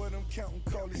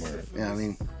 Yeah, I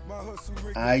mean,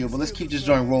 all right, but let's keep this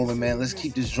joint rolling, man. Let's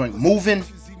keep this joint moving.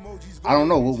 I don't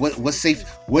know what's safe.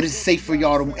 What is safe for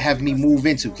y'all to have me move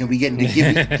into? Can we get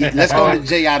into let's go to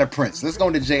Jay out of Prince. Let's go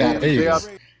to Jay out of There you Prince.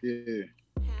 go. Yeah.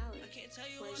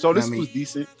 So this I mean- was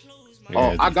decent.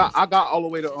 Yeah, I got all the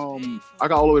way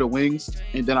to Wings,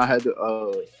 and then I had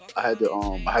to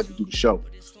do the show,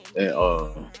 and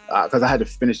because I had to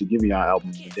finish the Giveon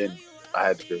album, and then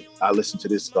I listened to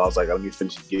this, so I was like, let me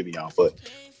finish the Giveon. But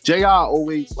J.I.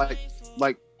 always like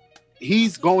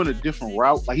he's going a different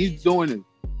route, like he's doing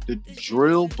the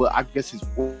drill, but I guess his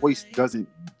voice doesn't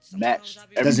match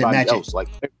everybody match it. else. Like,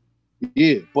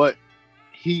 yeah, but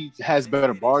he has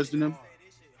better bars than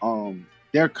them.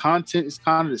 Their content is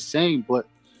kind of the same, but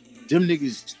them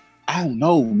niggas, I don't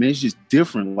know, man. It's just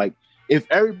different. Like, if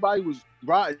everybody was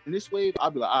riding this wave,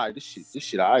 I'd be like, all right, this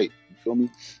shit, all right. You feel me?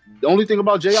 The only thing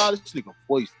about JR, this nigga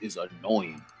voice is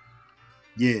annoying.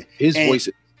 Yeah, His And voice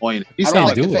is annoying. He I don't sounds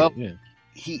like like the do fact-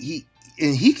 it.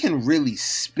 Yeah. he can really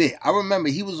spit. I remember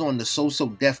he was on the So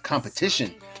Def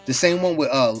competition, the same one with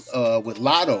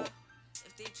Lotto.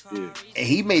 Yeah. And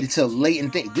he made it to a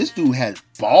latent thing. This dude has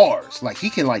bars. Like he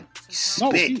can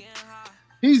spit.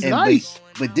 He's And nice.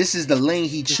 But this is the lane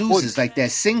he His chooses. voice. Like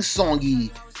that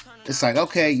sing-songy. It's like,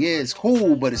 okay, yeah, it's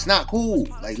cool, but it's not cool.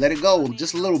 Like let it go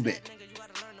just a little bit.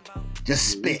 Just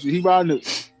spit. He riding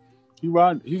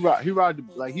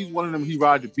like he's one of them. He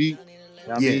ride the beat. You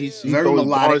know what I Yeah, mean? He very throws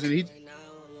melodic. bars and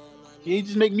he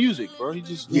just make music, bro. He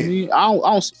just Yeah. I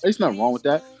don't. There's nothing wrong with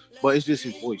that, but it's just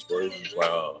his voice, bro. It's just like,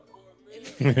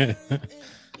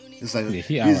 It's like Yeah,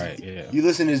 he all right. Yeah. You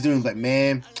listen to this dude, like,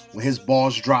 man, when his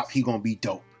balls drop, he gonna be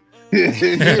dope. yeah, but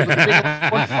the nigga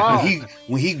 25.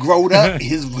 When he growed up,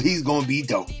 he's gonna be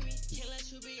dope.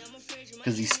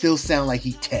 Cause he still sound like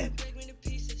he 10.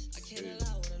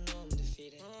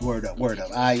 Word up. All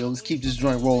right, yo, let's keep this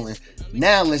joint rolling.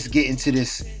 Now let's get into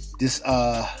this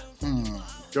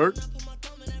Dirt.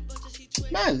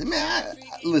 man.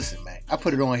 Listen, man. I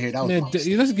put it on here. That was Man, my let's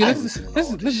mistake. get I ain't listening to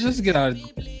all this let's get out.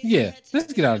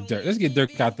 Let's get out of Dirk. Let's get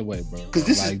Dirk out the way, bro. Cause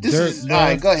this Like, is Dirk, all bro.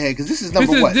 right. Go ahead. Cause this is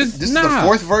number is- what? this- This is nah, the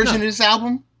fourth version nah. of this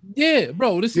album. Yeah,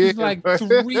 bro. This is Yeah.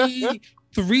 like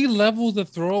three levels of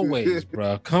throwaways,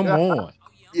 bro. Come on.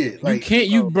 Yeah, like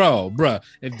Bro.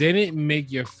 If they didn't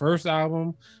make your first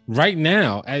album right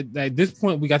now, at this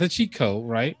point, we got the cheat code,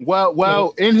 right?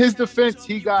 Well, in his defense,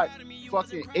 he got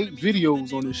fucking 8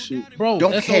 videos on this shit. Bro,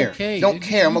 don't that's care. okay. Don't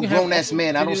care. I'm a You can have grown ass all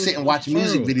man. the I don't videos sit and in watch the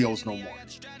music world. videos no more.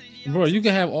 Bro, you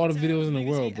can have all the videos in the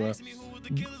world, bro.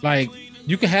 Like,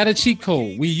 you can have a cheat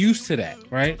code. We used to that,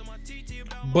 right?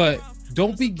 But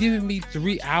don't be giving me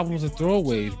 3 albums of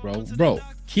throwaways, bro. Bro,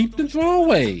 keep them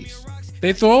throwaways.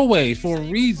 They throwaways for a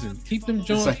reason. Keep them It's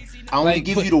joints. like, I only like,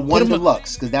 give put- you the put one 'em up-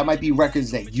 deluxe because that might be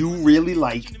records that you really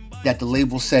like that the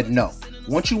label said no.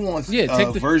 Once you want take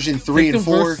the- version 3 take and the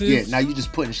 4, verses. yeah, now you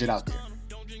just putting shit out there.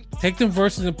 Take them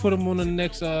verses and put them on the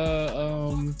next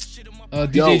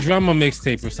DJ Yo. Drama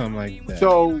mixtape or something like that.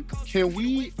 So can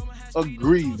we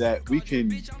agree that we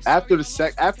can after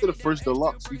the first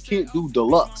deluxe, we can't do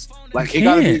deluxe? Like You it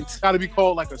can't. gotta be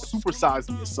called like a supersize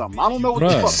me or something. I don't know what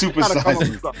Bruh. the fuck. We gotta come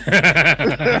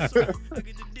up with something.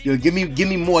 Yo, give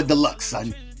me more deluxe,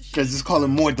 son, because it's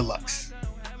calling more deluxe.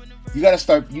 You gotta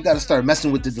start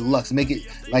messing with the deluxe, making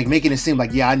it seem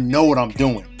like I know what I'm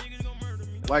doing.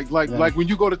 Like when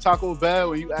you go to Taco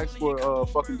Bell and you ask for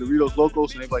fucking Doritos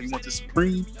Locos and they like, you want the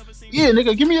Supreme? Yeah,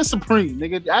 nigga, give me a Supreme,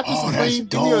 nigga. After Oh, that's Supreme,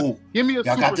 dope. give me a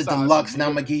Y'all got the supersize, deluxe, nigga. now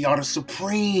I'm gonna give y'all the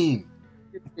Supreme.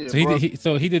 Yeah, So he bro.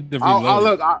 did the I'll reload.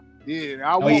 look. I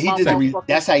Oh, want yeah, my motherfucking-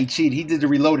 that's how he cheated. He did the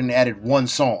reload and added one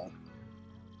song.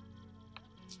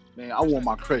 Man, I want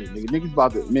my credit, nigga. Niggas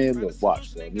about to, man, look,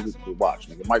 watch, bro. Niggas, watch,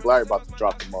 nigga. Mike Lowry about to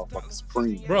drop the motherfucking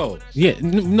Supreme. Bro, yeah,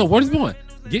 no, where's he going?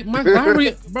 Get Mike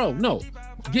Lowry, bro, no.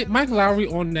 Get Mike Lowry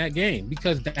on that game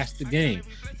because that's the game.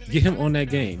 Get him on that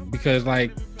game because,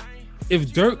 like,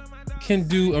 if Dirk can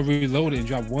do a reload and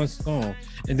drop one song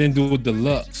and then do a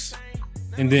deluxe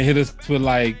and then hit us with,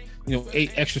 like,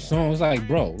 8 extra songs, like,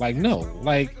 bro, like, no,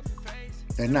 like,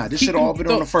 they're not. This should all been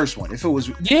on the first one. If it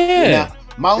was, yeah.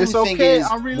 My only thing is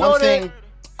one thing.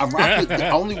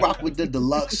 I only rock with the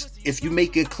deluxe if you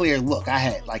make it clear. Look, I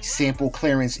had like sample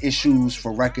clearance issues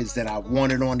for records that I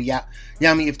wanted on the app.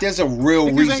 Yeah, I mean, if there's a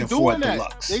real reason for a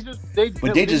deluxe,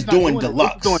 they're just doing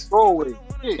deluxe.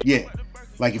 Yeah,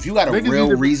 like if you got a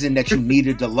real reason that you need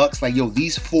a deluxe, like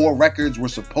these 4 records were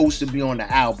supposed to be on the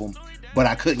album, but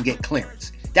I couldn't get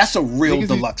clearance. That's a real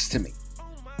deluxe to me.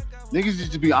 Niggas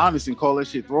need to be honest and call that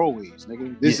shit throwaways,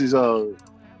 nigga. This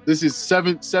is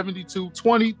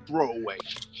 72-20 throwaway.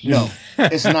 No,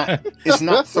 it's not. It's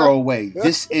not throwaway.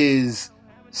 This is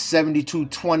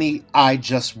 72-20. I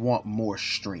just want more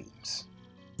streams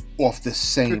off the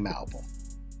same album.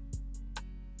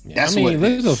 Yeah, That's what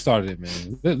Lizzo started it,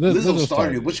 man. Lizzo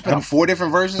started it. Which put out 4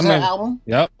 different versions of that album.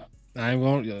 Yep. I'm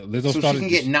going. Lizzo so started. She can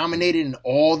get nominated in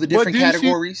all the different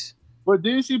categories. But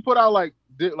didn't she put out like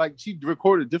she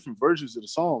recorded different versions of the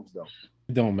songs though?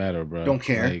 It don't matter, bro. Don't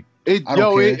care. Like,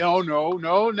 no.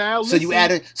 Now listen.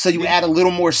 So you add a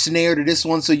little more snare to this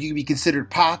one, so you can be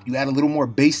considered pop. You add a little more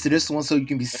bass to this one, so you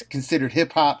can be considered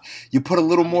hip hop. You put a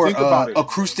little more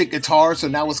acoustic guitar, so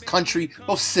now it's country.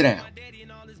 Go sit down.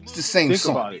 It's the same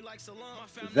song. About it.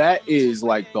 That is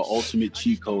like the ultimate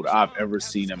cheat code I've ever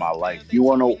seen in my life. You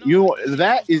want to?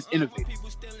 That is innovative.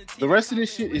 The rest of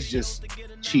this shit is just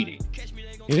cheating.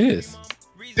 It is.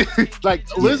 Like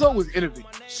Lizzo was innovative.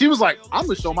 She was like, "I'm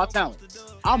gonna show my talent.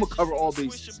 I'm gonna cover all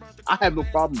bases. I have no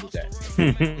problem with that."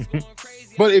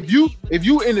 But if you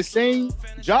in the same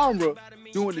genre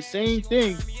doing the same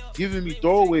thing, giving me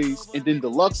throwaways and then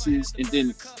deluxes and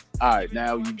then all right,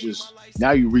 now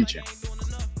you reaching.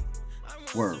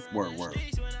 Word. All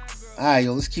right,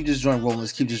 let's keep this joint rolling.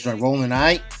 All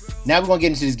right, now we're gonna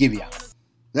get into this give out.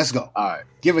 Let's go. All right,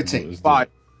 give or take. Fire.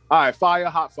 All right, fire,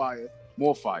 hot fire,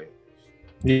 more fire.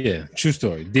 Yeah, true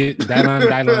story. Dylan.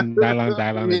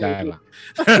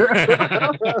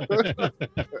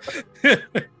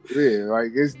 Yeah,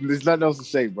 like there's nothing else to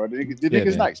say, bro. The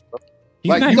nigga's nice, bro.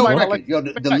 Like nice,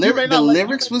 the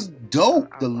lyrics was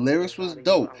dope. The lyrics was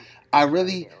dope. I would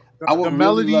the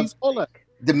melodies, all that.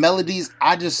 The melodies.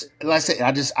 I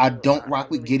don't rock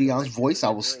with Gideon's voice. I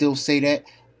will still say that.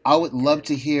 I would love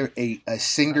to hear a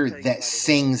singer that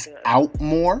sings out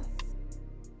more.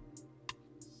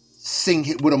 Sing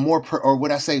it with a more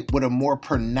with a more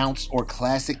pronounced or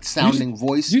classic sounding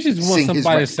voice. You just want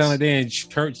somebody to sound like they're in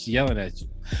church yelling at you.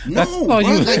 No, bro,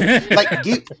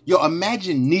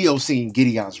 imagine Neo singing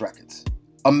Gideon's records.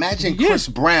 Imagine Chris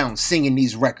Brown singing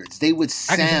these records. They would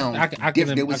sound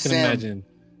different. They would sound. Imagine.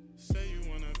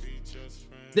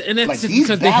 And that's like these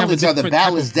ballads are the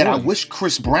ballads that I wish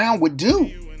Chris Brown would do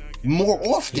more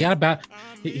often. He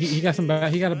got a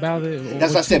ballad.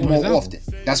 That's why I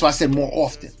said more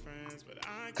often.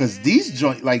 Because these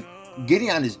joint, like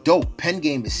Gideon is dope. Pen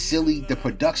game is silly. The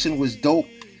production was dope.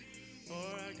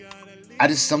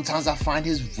 Sometimes I find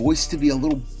his voice to be a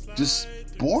little just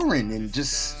boring and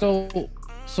just. So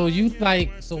you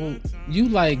like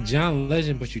John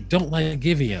Legend, but you don't like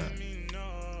Giveon.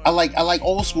 I like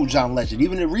old school John Legend.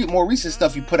 Even the more recent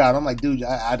stuff you put out, I'm like, dude,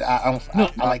 I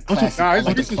like classic. I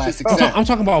like the classic sound. I'm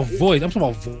talking about voice. I'm talking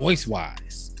about voice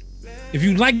wise. If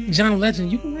you like John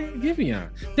Legend, you can like Giveon.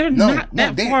 They're not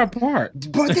that far apart.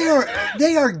 But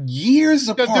they are years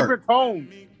apart. Different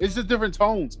tones. It's just different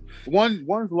tones.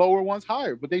 One's lower, one's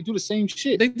higher, but they do the same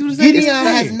shit. Gideon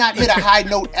has not hit a high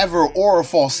note ever or a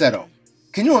falsetto.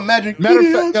 Can you imagine?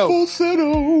 Gideon's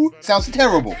falsetto sounds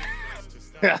terrible.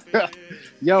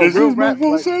 Yo, this real rap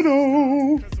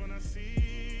falsetto.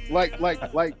 Like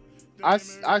I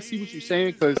see what you're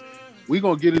saying because we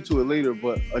gonna get into it later.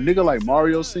 But a nigga like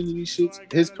Mario singing these shits,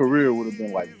 his career would have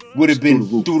been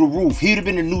through the roof. He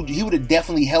would have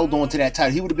definitely held on to that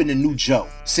title. He would have been the new Joe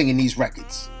singing these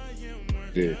records.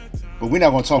 Yeah. But we're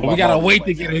not gonna talk about. We gotta wait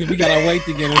to get into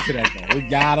that though. We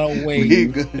gotta wait to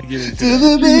get into till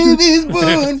the baby's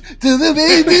born. Till the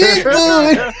baby's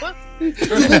born.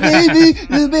 Till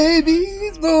the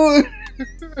baby's born.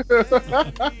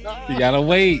 You gotta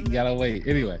wait.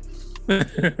 Anyway.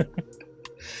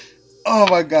 Oh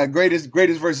my God, greatest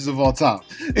verses of all time.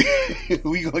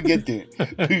 We gonna get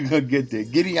there.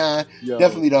 Gideon,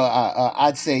 definitely though.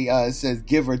 I'd say says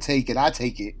give or take, and I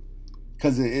take it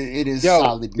because it is Yo,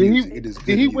 solid did music. he, It is good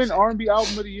did he music. win R&B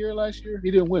album of the year last year? He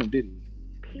didn't win, did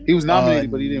he? He was nominated,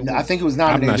 but he didn't no, win. I think it was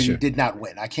nominated, not but sure. he did not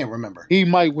win. I can't remember. He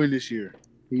might win this year.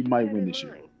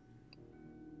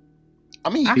 I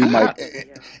mean, I- He might.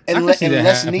 unless see that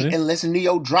happening. unless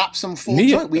Neo drops some full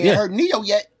Neo, joint. We ain't yeah. heard Neo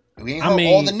yet. We ain't I heard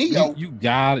mean, all the Neo. you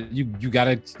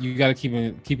gotta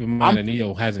keep in mind that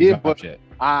Neo hasn't Yeah, dropped yet.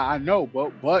 I know,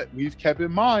 but we've kept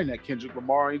in mind that Kendrick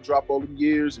Lamar ain't dropped all them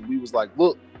years, and we was like,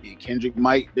 look, yeah, Kendrick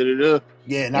might da-da-da.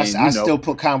 Yeah, and And, I you know. still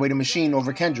put Conway the Machine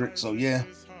over Kendrick. So yeah,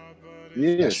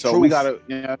 Yeah, That's so truth. we gotta,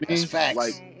 you know what I mean? That's facts.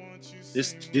 Like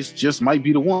this just might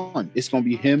be the one. It's gonna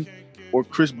be him or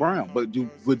Chris Brown. But do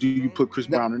you put Chris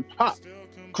Brown in pop?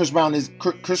 Chris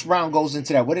Brown goes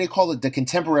into that. What do they call it? The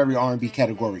contemporary R&B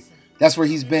category. That's where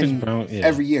he's been Chris Brown, yeah.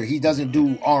 every year. He doesn't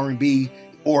do R&B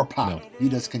or pop. No. He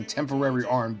does contemporary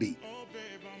R&B.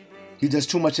 He does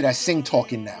too much of that sing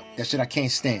talking now. That shit I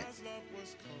can't stand.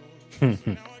 All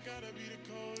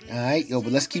right, yo,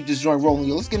 but let's keep this joint rolling.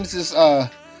 Yo, let's get into this. Man,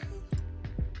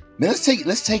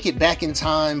 let's take it back in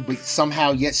time, but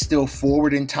somehow yet still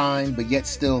forward in time, but yet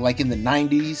still like in the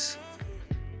 90s.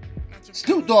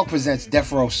 Snoop Dogg presents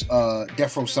Death Row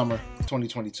Summer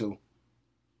 2022.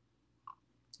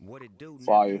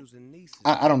 Fire.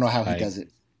 I don't know how he Like- does it.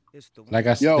 Like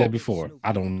I Yo. said before,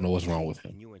 I don't know what's wrong with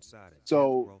him.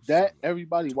 So that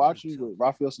everybody watching with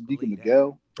Raphael Sadiq and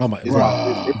Miguel Oh my, is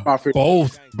Bruh. it's my favorite.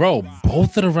 both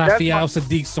of the Raphael That's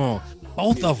Sadiq songs,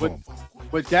 both of them.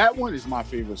 But that one is my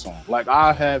favorite song. Like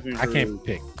I haven't. I can't heard-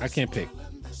 pick.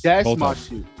 That's both my of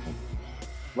shit.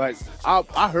 Like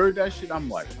I heard that shit. I'm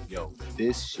like, yo,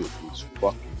 this shit is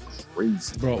fucking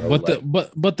crazy, Bro,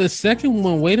 Like, but the second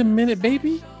one, wait a minute,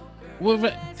 baby. but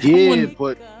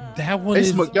that one it's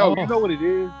is Miguel. off. You know what it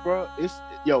is, bro? It's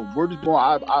word is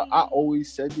born. I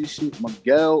always said this shit.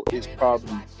 Miguel is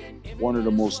probably one of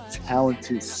the most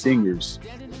talented singers,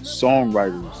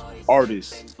 songwriters,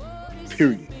 artists.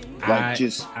 Period. Like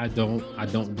I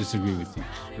don't disagree with you.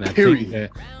 And I Period. think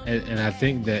that and I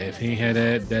think that if he had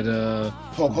that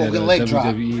Hulk Hogan leg drop.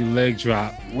 WWE leg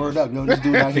drop, Word up, yo, this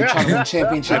dude out here trying to win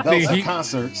championship I think belts at he-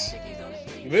 concerts.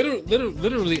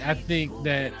 literally, I think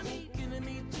that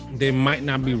there might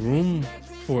not be room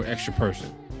for an extra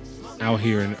person out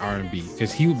here in R&B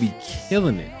because he would be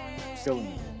killing it. Killing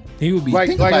it. He would be. Like-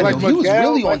 Think about it, yo, he was Miguel,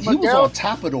 really like on. He was Miguel. on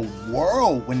top of the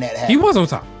world when that happened. he was on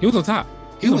top. He was on top.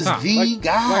 He was on top. the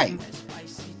guy.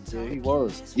 Yeah, he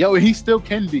was. Yo, he still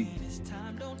can be.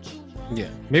 Yeah,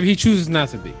 maybe he chooses not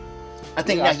to be. I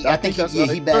think Yeah, that I I think think that's yeah,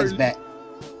 what he I bags heard. back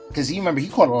because he remember he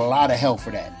caught a lot of hell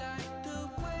for that.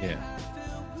 Yeah.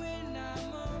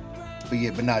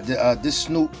 But nah, this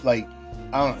Snoop, like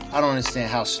I don't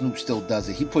understand how Snoop still does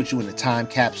it. He puts you in a time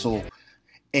capsule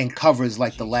and covers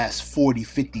like the last 40,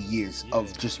 50 years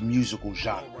of just musical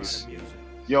genres.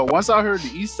 Yo, once I heard the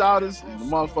East Siders and the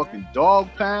motherfucking Dog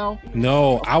Pound,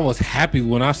 No, I was happy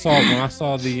when I saw the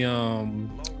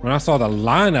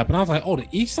lineup, and I was like, "Oh, the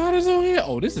East Side is on here.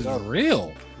 Oh, this is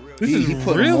real. This is He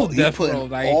put real he Death put Row."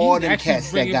 Like, all he them actually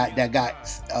cats bringing- that got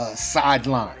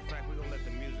sidelined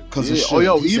because of Yeah. shit. Oh,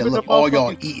 yo, he said, even "Look, the all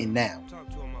y'all motherfucking- eating now."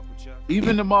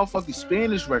 even the motherfucking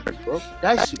Spanish record, bro.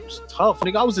 That shit was tough.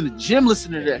 Nigga, I was in the gym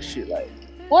listening to that shit. Like,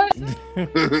 what?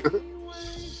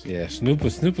 Yeah, Snoop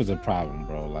is a problem,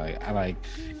 bro. Like, I like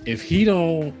if he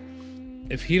don't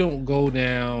go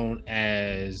down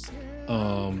as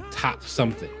top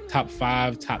something, top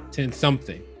 5, top 10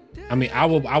 something. I mean, I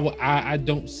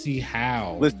don't see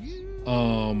how.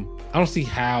 I don't see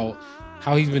how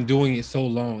he's been doing it so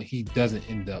long. He doesn't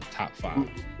end up top 5.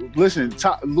 Listen,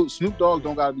 look, Snoop Dogg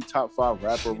don't gotta be top 5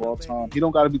 rapper of all time. He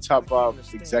don't gotta be top 5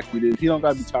 executive. He don't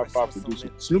gotta be top 5 producer.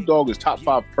 Snoop Dogg is top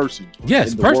 5 person.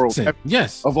 Yes, in the world. person.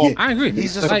 Yes, Of all, Yeah, I agree.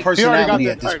 He's just Like, a personality he already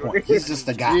at got this that point. title. He's just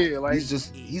a guy. Yeah, like-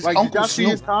 he's like, Uncle y'all see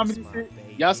his Snoop. comedy shit?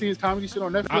 Y'all see his comedy shit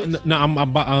on Netflix? No, I'm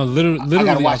literally. I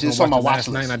gotta watch it. I It's on my watched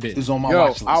it watch last night list. and I did. It's on my Yo,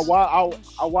 watch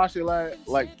list. I watched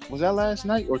it was that last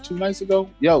night or 2 nights ago?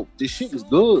 Yo, this shit was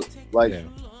good. Like, Yeah.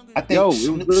 I think Yo, it was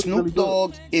Snoop, really, Snoop really good.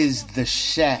 Dogg is the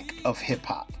Shaq of hip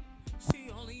hop.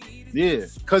 yeah,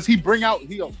 cause he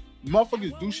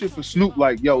motherfuckers do shit for Snoop.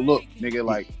 Like, yo, look, nigga,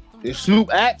 like if Snoop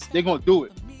acts, they gonna do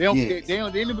it. They don't. Yeah. They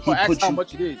ain't even He gonna put ask how you-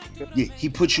 much it is. Yeah, he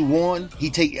put you on. He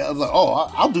take like,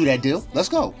 oh, I'll do that deal. Let's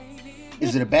go.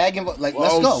 Is it a bag involved? Like,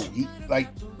 let's Well, go.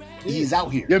 He's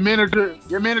out here. Your manager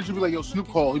be like, yo, Snoop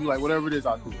call. He be like, whatever it is,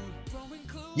 I'll do it.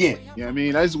 Yeah, You know what I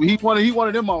mean? That's he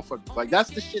wanted them motherfuckers. Like, that's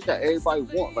the shit that everybody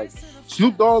want. Like,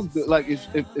 Snoop Dogg, like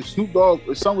if Snoop Dogg,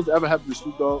 if something was to ever happen to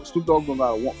Snoop Dogg don't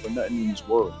gotta want for nothing in this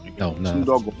world. Nigga. No. Snoop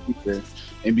Dogg gonna be there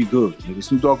and be good. Nigga.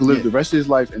 Snoop Dogg can live Yeah. the rest of his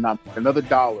life and not another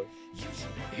dollar.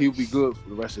 He'll be good for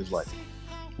the rest of his life.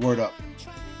 word up.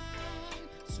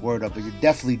 Word up. But you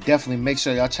definitely make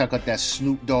sure y'all check out that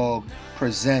Snoop Dogg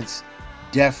Presents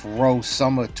Death Row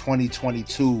Summer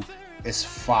 2022. It's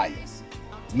fire.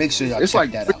 Make sure y'all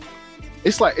check that out.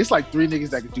 It's like three niggas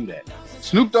that could do that.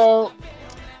 Snoop Dogg,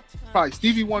 probably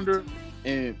Stevie Wonder,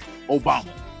 and Obama.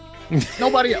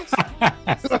 Nobody else.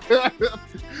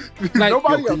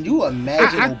 Nobody else. Can you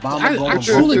imagine Obama going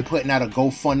broke and putting out a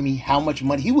GoFundMe? How much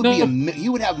money he would he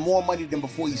would have more money than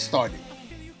before he started.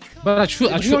 But I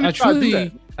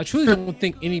truly don't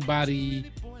think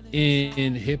anybody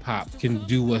in hip hop can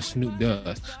do what Snoop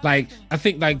does. Like, I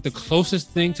think like the closest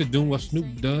thing to doing what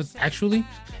Snoop does actually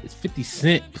is 50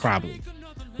 Cent, probably.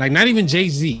 Like, not even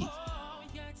Jay-Z.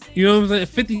 You know what I'm saying?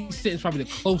 50 Cent is probably the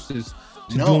closest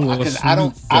to doing what Snoop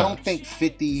does. I don't think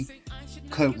 50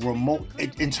 could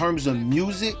in terms of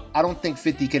music. I don't think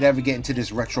 50 could ever get into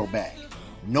this retro bag.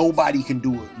 Nobody can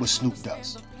do it what Snoop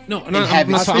does. Okay,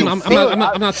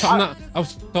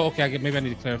 maybe I need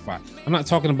to clarify. I'm not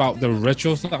talking about the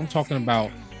retro stuff. I'm talking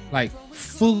about like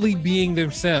fully being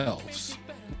themselves.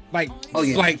 Like, 50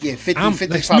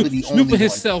 is probably the only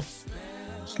one.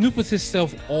 Snoop is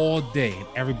himself all day, and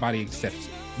everybody accepts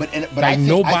it. But like,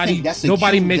 nobody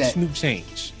makes Snoop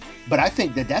change. But I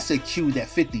think that's a cue that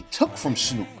 50 took from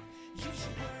Snoop.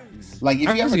 Like,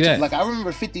 if you ever like, I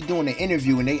remember 50 doing an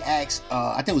interview and they asked,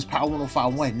 I think it was Power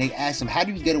 105.1, and they asked him, how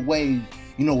do you get away,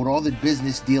 you know, with all the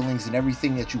business dealings and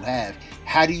everything that you have?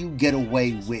 How do you get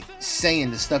away with saying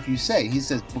the stuff you say? He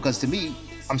says, because to me,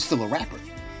 I'm still a rapper.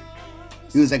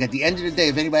 He was like, at the end of the day,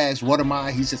 if anybody asks, what am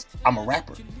I? He says, I'm a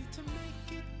rapper.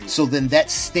 So then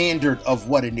that standard of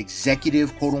what an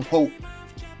executive, quote unquote,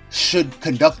 should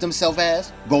conduct himself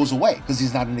as goes away because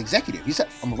he's not an executive. He said,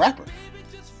 I'm a rapper.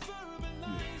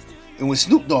 And with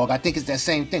Snoop Dogg, I think it's that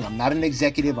same thing. I'm not an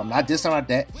executive. I'm not this, I'm not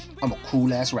that. I'm a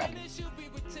cool ass rapper.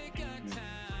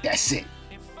 That's it.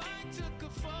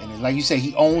 And like you say,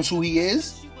 he owns who he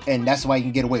is, and that's why he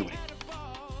can get away with it.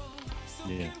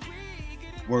 Yeah.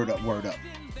 Word up.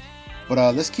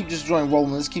 But let's keep this joint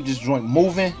rolling. Let's keep this joint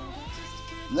moving.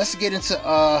 Let's get into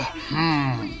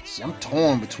see, I'm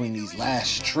torn between these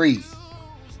last three.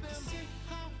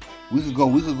 We could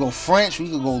go French, we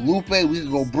could go Lupe, we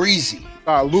could go Breezy.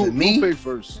 Lupe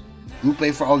first.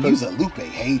 Lupe for you's a Lupe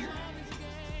hater.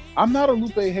 I'm not a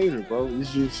Lupe hater, bro.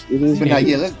 It is. But now,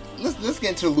 let's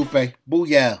get into Lupe.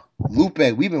 Booyah.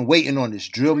 Lupe, we've been waiting on this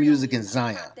drill music in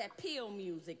Zion. That kill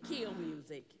music.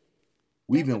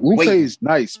 We've been Lupe waiting. Is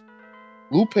nice.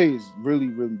 Lupe is really,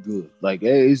 really good. Like,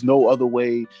 there's no other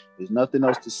way. There's nothing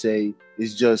else to say.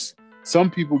 It's just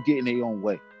some people getting their own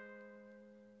way.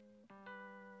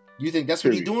 You think that's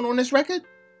what he's doing on this record?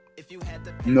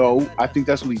 No, I think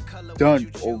that's what he's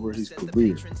done over his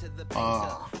career.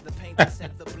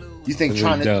 You think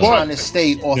trying to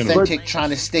stay authentic, trying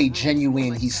to stay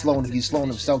genuine, he's slowing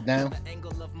himself down?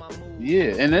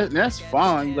 Yeah, and that's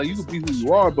fine. Like, you can be who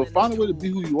you are, but find a way to be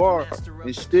who you are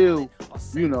and still,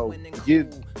 you know, give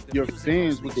your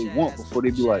fans what they want before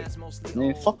they be like,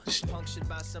 man, fuck this shit.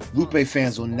 Lupe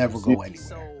fans will never go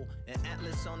anywhere.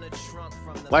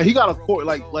 Like, he got a core,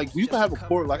 like you can have a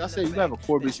core, like I said, you can have a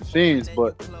core base of fans,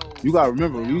 but you gotta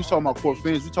remember, when you talking about core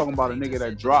fans, we talking about a nigga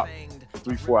that dropped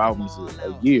 3-4 albums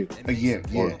a year.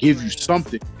 Or give you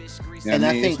something. You know, and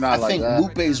I think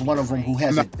Lupe is one of them who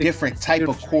has a different type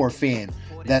of core fan,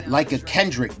 that like a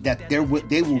Kendrick, that they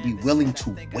will be willing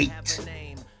to wait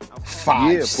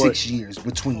 5-6 years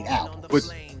between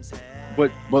albums.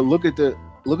 But look at the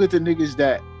niggas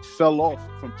that fell off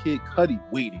from Kid Cudi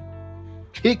waiting.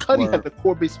 Kid Cudi had the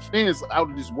core base of fans out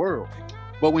of this world.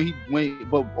 But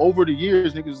but over the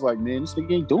years, niggas was like, man, this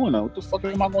nigga ain't doing that. What the fuck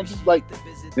am I gonna do? Like,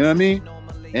 you know what I mean?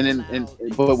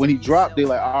 But when he dropped, they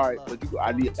like, all right, but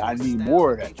I need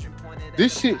more of that.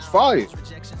 This shit's fire. You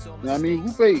know what I mean?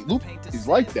 Lupe is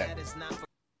like that.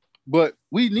 But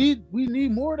we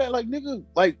need more of that. Like, nigga,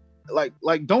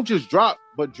 like don't just drop,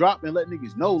 but drop and let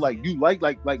niggas know, like, you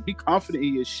like be confident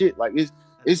in your shit. Like,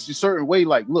 it's a certain way,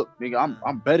 like, look, nigga,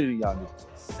 I'm better than y'all niggas.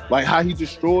 Like how he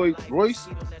destroyed Royce,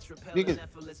 nigga.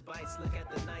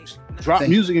 Drop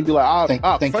music and be like,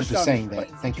 thank you for saying that.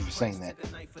 Thank you for saying that.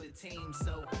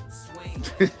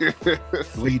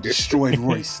 The way he destroyed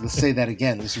Royce. Let's say that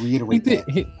again. Let's reiterate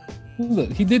that.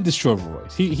 He did destroy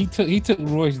Royce. He took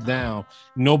Royce down.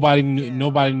 Nobody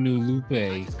knew Lupe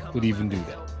would even do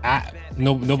that.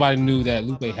 Nobody knew that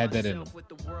Lupe had that in him.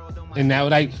 And now,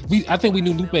 like, I think we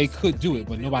knew Lupe could do it,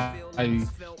 but nobody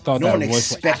thought that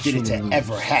Royce expected it to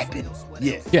ever happen.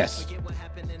 Yeah. Yes.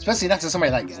 Especially not to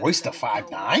somebody like Royce the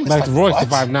 5'9". Like Royce the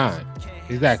 5'9".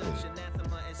 Exactly.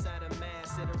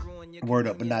 Word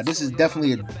up. But nah, this is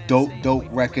definitely a dope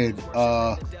record.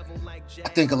 I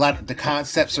think a lot of the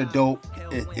concepts are dope.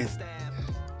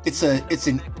 it's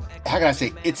an how can I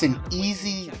say, it's an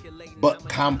easy but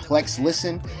complex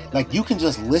listen. Like you can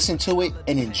just listen to it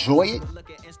and enjoy it,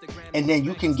 and then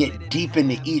you can get deep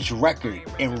into each record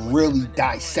and really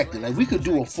dissect it. Like we could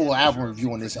do a full album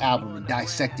review on this album and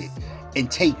dissect it and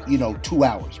take 2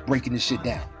 hours breaking this shit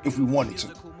down if we wanted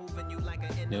to.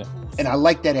 Yeah. And I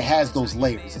like that it has those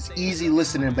layers. It's easy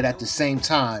listening, but at the same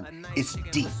time, it's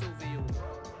deep.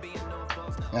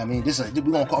 I mean, I'm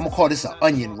gonna call this an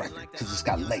onion record because it's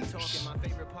got layers.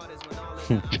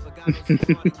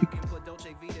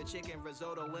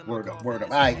 Word up. All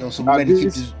right, so we're ready to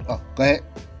keep this. Oh, go ahead.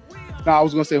 No, I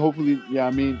was gonna say hopefully,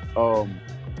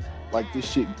 like this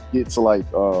shit gets like,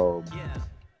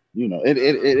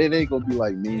 it ain't gonna be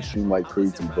like mainstream like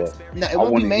crazy, but no, it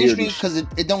won't be mainstream because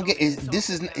it don't get.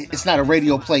 It's not a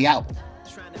radio play album.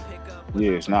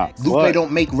 Yeah, it's not. Lupe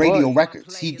don't make radio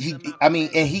records. He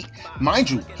mind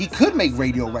you, he could make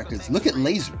radio records. Look at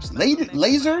Lasers.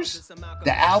 Lasers,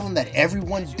 the album that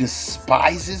everyone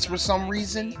despises for some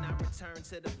reason,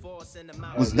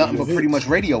 was nothing but pretty much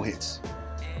radio hits.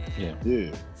 Yeah.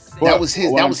 That was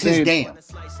his damn.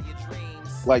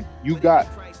 Like you got,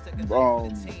 but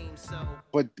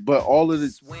all of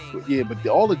this, but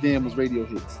all the damn was radio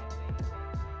hits.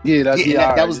 Yeah,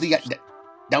 that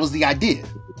was the idea.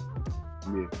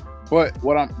 Yeah, but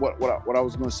what I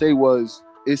was gonna say was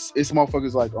it's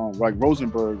motherfuckers like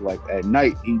Rosenberg, like at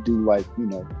night he do like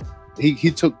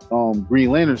he took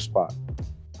Green Lantern's spot,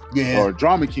 or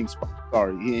Drama King's spot,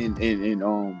 sorry, and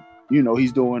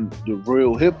he's doing the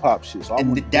real hip hop shit. So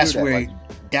and that's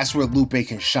where Lupe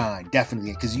can shine,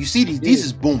 definitely, because you see these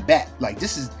is boom bap. Like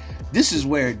this is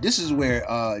where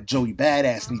Joey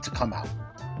Badass needs to come out.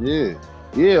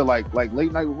 Yeah, like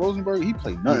Late Night with Rosenberg, he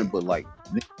played nothing but like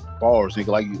bars,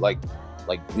 nigga. Like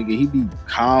nigga, he be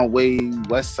Conway,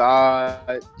 West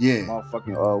Side,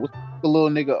 motherfucking what's the little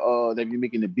nigga that be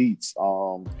making the beats,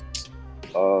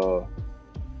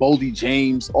 Boldy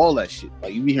James, all that shit.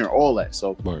 Like you be hearing all that.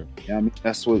 So I mean,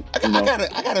 that's what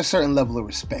I got a certain level of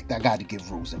respect I got to give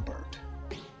Rosenberg.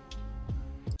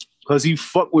 Cause he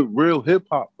fuck with real hip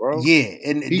hop, bro. Yeah,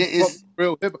 and it's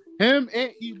real hip hop. Him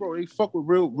and Ebro, they fuck with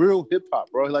real hip hop,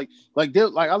 bro. Like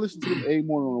I listen to them every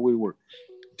morning on the way to work.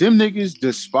 Them niggas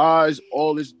despise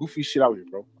all this goofy shit out here,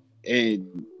 bro.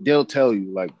 And they'll tell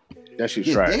you like that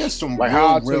shit's trash. There's some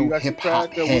like real hip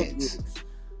hop heads.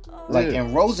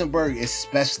 And Rosenberg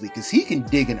especially, because he can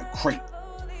dig in a crate.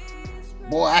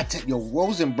 Boy, I tell you,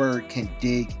 Rosenberg can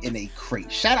dig in a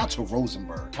crate. Shout out to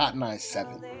Rosenberg, Hot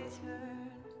 97.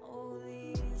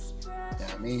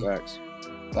 I mean, facts.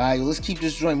 All right, let's keep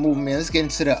this joint moving, man. Let's get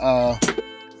into the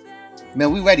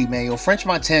man, we ready, man. Yo, French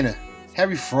Montana,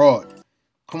 Harry Fraud.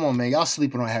 Come on, man. Y'all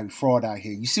sleeping on Harry Fraud out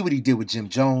here. You see what he did with Jim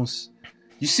Jones.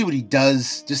 You see what he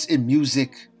does just in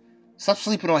music. Stop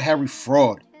sleeping on Harry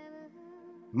Fraud.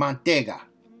 Montega.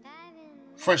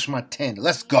 French Montana.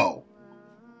 Let's go.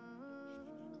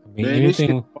 I mean, man, this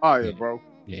shit fire, bro.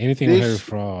 Yeah, anything with Harry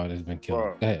Fraud has been killed.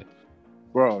 Go ahead.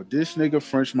 Bro, this nigga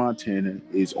French Montana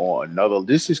is on another.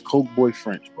 This is Coke Boy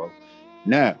French, bro.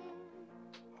 Now,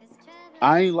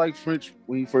 I ain't like French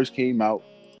when he first came out,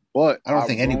 but I don't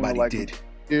think anybody did.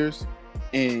 Years,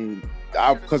 and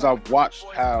because I've watched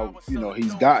how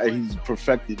he's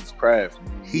perfected his craft.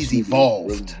 He's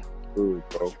evolved. Really good,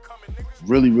 bro.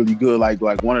 Really, really good. Like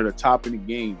one of the top in the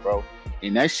game, bro.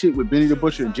 And that shit with Benny the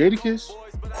Butcher and Jadakiss.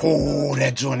 Oh,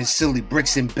 that joint is silly.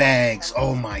 Bricks and Bags.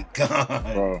 Oh my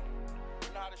god, bro.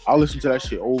 I listened to that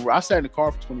shit over. I sat in the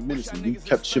car for 20 minutes and we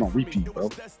kept shit on repeat, bro.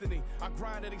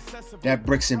 That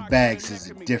Bricks and Bags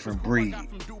is a different breed.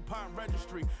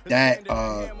 That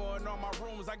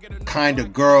Kind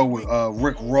of Girl with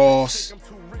Rick Ross,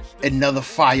 another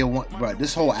fire one, bro.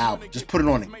 This whole album, just put it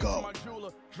on and go.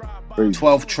 Crazy.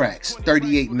 12 tracks,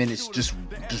 38 minutes, just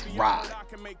ride.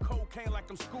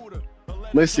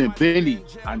 Listen, Benny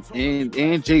and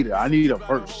Jada, I need a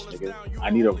verse, nigga. I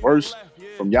need a verse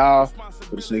from y'all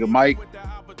for this nigga Mike.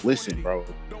 Listen, bro,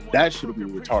 that should be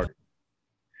retarded.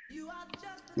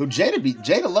 Yo,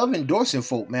 Jada love endorsing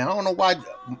folk, man. I don't know why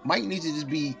Mike needs to just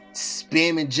be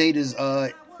spamming Jada's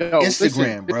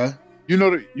Instagram, bro. You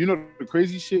know the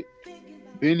crazy shit.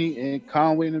 Benny and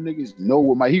Conway and them niggas know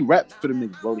what Mike. He rapped for them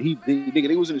niggas, bro.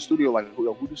 They was in the studio like,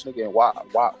 who this nigga and why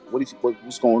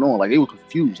what's going on? Like they were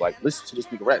confused. Like, listen to this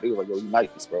nigga rap. They were like, yo, you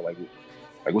like this, bro? Like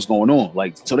what's going on?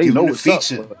 Like, so they know what's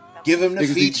feature. Up. Give him the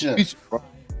feature.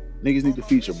 Niggas need the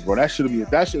feature, bro. That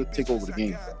should take over the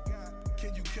game, bro.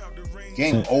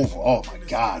 Game over. Oh my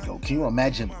god, yo. Can you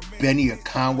imagine Benny or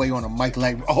Conway on a mic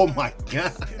like, oh my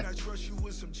god.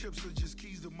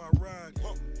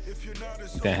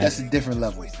 That's a different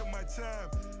level.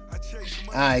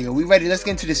 All right, we ready? Let's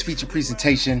get into this feature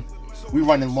presentation. We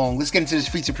running long. Let's get into this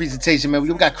feature presentation, man.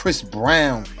 We got Chris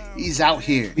Brown. He's out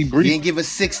here. He didn't give us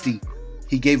 60.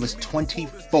 He gave us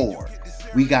 24.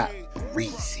 We got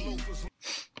Breezy.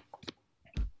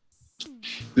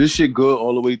 This shit good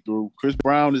all the way through. Chris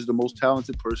Brown is the most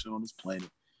talented person on this planet.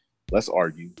 Let's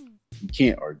argue. You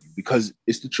can't argue because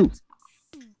it's the truth.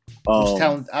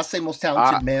 I'll say most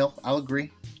talented male. I'll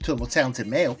agree. To the most talented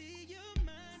male.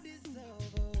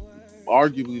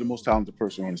 Arguably the most talented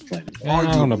person on this planet. Yeah, I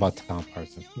don't know about talented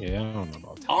person. Yeah, I don't know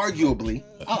about talented. Arguably.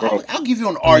 I'll give you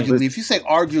an arguably. If you say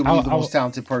arguably the most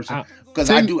talented person, because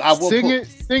I will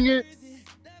sing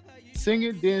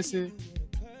it, dancing,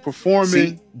 performing.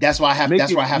 See, that's why I have to.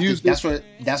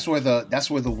 That's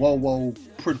where the whoa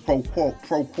pro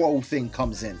quo thing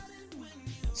comes in.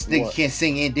 This nigga can't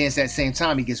sing and dance at the same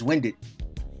time. He gets winded.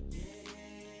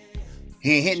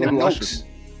 He ain't hitting the notes,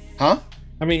 huh?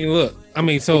 I mean, look. I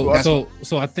mean, so I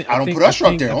think I don't put Usher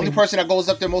up there. The only person that goes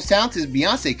up there most talented is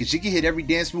Beyonce because she can hit every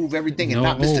dance move, everything, and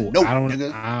not miss the note. I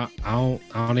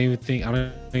don't even think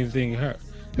her.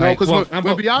 No, because when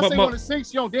Beyonce want to sing,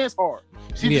 she don't dance hard.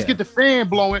 She just get the fan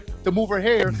blowing to move her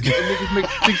hair, and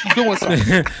niggas think she's doing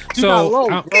something. She's not low,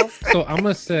 bro. So I'm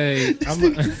gonna say,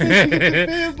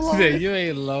 you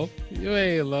ain't low. You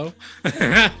ain't low.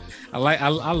 I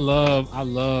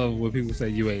love when people say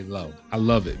you ain't low. I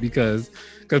love it because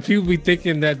people be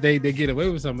thinking that they get away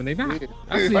with something, they not.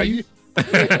 I see you.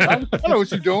 I know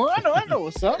what you're doing. I know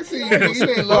what's up. See, you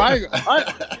ain't low. I ain't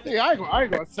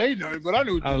gonna say nothing, but I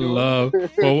know what you're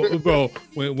doing. Bro,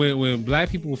 when black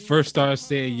people first start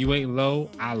saying you ain't low,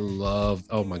 I love.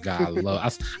 Oh my god,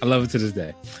 I love it to this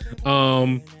day.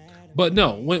 But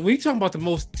no, when we talking about the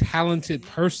most talented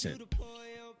person,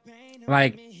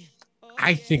 like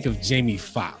I think of Jamie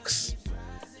Foxx.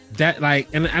 That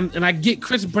and I get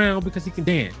Chris Brown because he can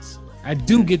dance. I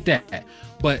do get that,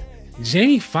 but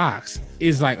Jamie Foxx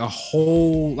is like a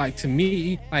whole, like to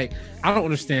me, like I don't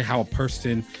understand how a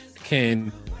person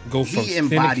can go from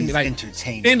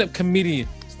stand-up comedian.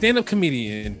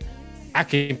 I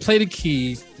can play the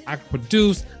keys, I can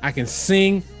produce, I can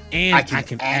sing, and I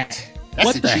can act. That's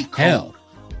what a the cheat hell? code.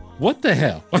 What the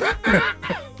hell?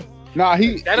 Nah,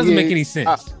 that doesn't make any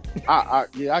sense. I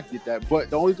get that. But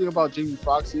the only thing about Jamie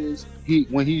Foxx is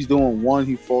when he's doing one,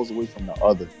 he falls away from the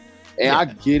other. And I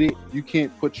get it. You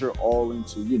can't put your all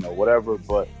into, whatever.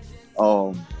 But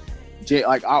for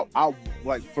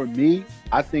me,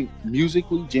 I think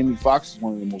musically, Jamie Foxx is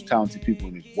one of the most talented people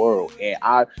in this world. And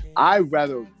I'd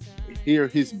rather hear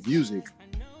his music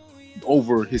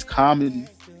over his comedy.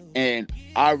 And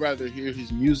I'd rather hear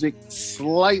his music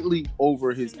slightly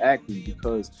over his acting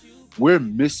because we're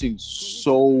missing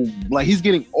he's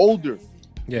getting older.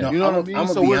 Yeah, you know what I mean? I'm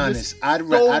gonna be honest.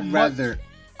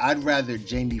 I'd rather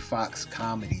Jamie Foxx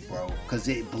comedy, bro, because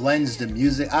it blends the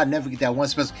music. I never get that one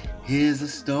special. Here's a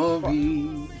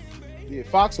story. Yeah,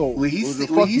 Foxhole. When he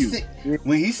sings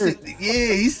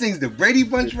the Brady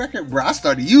Bunch record, bro. I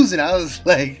started using it. I was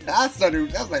like,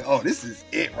 oh, this is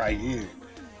it right here,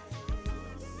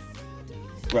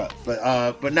 bro.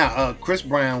 But now, Chris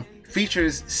Brown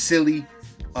features Silly,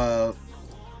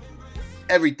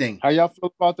 everything. How y'all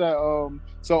feel about that?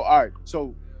 So all right,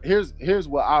 so. Here's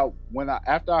what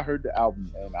after I heard the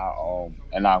album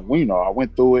and I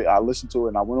went through it, I listened to it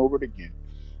and I went over it again,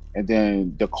 and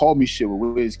then the Call Me shit with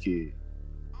Wizkid,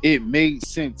 it made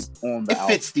sense on the album.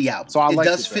 It fits the album. So it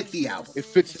does fit the album. It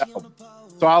fits the album.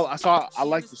 So I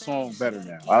like the song better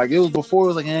now. Like it was before, it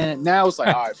was like, now it's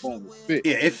like, all right, boom, it fits.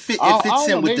 Yeah, it fits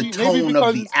in with the tone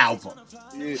of the album.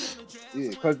 Yeah,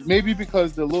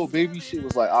 because the Lil Baby shit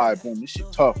was like, all right, boom, this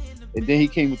shit tough, and then he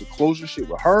came with the Closure shit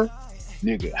with her.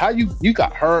 Nigga, how you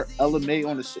got her LMA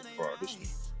on the shit, bro? This shit.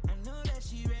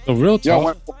 The real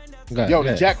talk.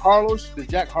 The Jack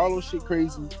Harlow shit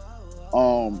crazy.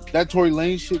 That Tory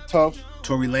Lanez shit tough.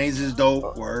 Tory Lanez is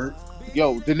dope. Word.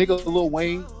 Yo, the nigga Lil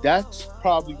Wayne, that's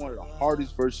probably one of the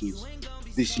hardest verses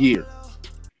this year.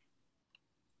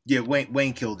 Yeah,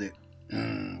 Wayne killed it.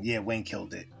 Wayne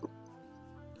killed it.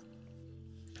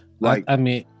 Like, I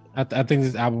think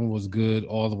this album was good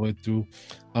all the way through.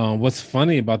 What's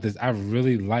funny about this, I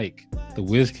really like the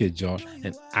Wizkid joint,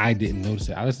 and I didn't notice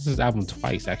it. I listened to this album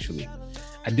twice, actually.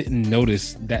 I didn't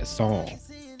notice that song.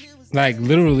 Like,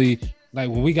 literally, like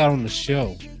when we got on the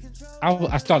show,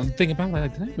 I started thinking about,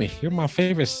 like, did I even hear my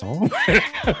favorite song?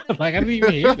 Like, I didn't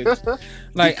even hear it.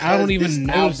 Like, because I don't even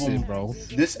notice it, bro.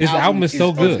 This album is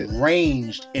so good.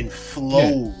 Arranged and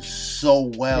flows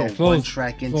so well, one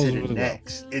track into the really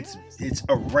next. Well. It's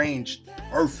arranged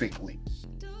perfectly.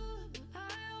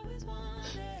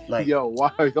 Like, yo, why?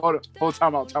 Hold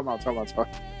time out.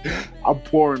 I'm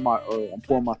pouring my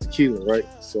tequila, right?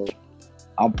 So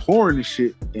I'm pouring the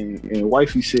shit, and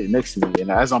wifey sitting next to me, and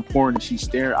as I'm pouring it, she's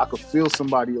staring. I could feel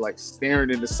somebody like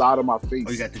staring in the side of my face.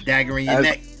 Oh, you got the dagger in your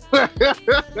neck.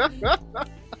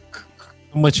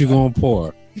 How much you gonna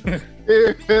pour?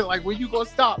 Like, when you gonna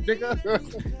stop, nigga?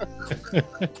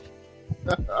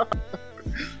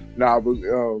 Nah, but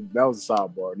that was a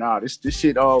sidebar. Nah, this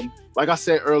shit. Like I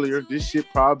said earlier, this shit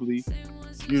probably,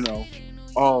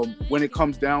 when it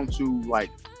comes down to like,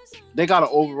 they got an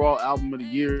overall album of the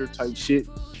year type shit.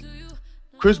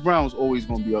 Chris Brown's always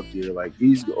gonna be up there. Like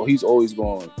he's always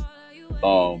going.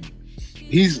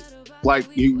 He's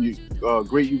like you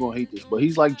great. You gonna hate this, but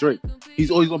he's like Drake.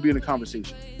 He's always gonna be in the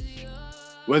conversation.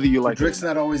 Whether you like Drake's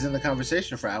not always in the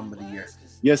conversation for album of the year.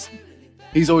 Yes,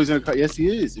 he's always in. Yes, he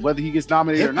is. Whether he gets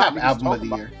nominated or not. Album of the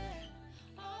year.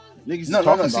 Niggas No.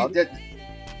 about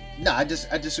See, I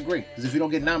disagree. Because if you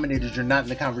don't get nominated, you're not in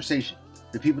the conversation.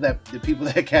 The people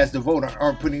that cast the vote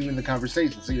aren't putting you in the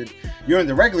conversation. So you're in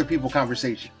the regular people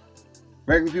conversation.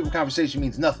 Regular people conversation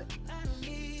means nothing.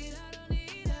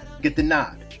 Get the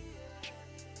nod.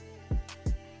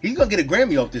 He's gonna get a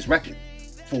Grammy off this record.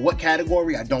 For what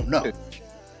category, I don't know.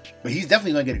 But he's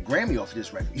definitely gonna get a Grammy off of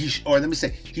this record. He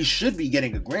should be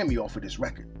getting a Grammy off of this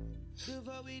record.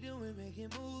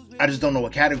 I just don't know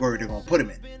what category they're gonna put him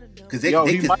in. Because they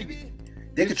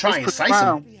could try and size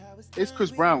him. It's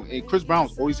Chris Brown, and Chris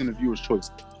Brown's always in the viewer's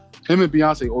choice. Him and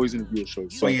Beyonce always in the viewer's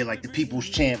choice. So yeah, like the People's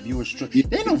Champ, viewer's choice.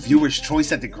 There ain't no viewer's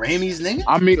choice at the Grammys, nigga.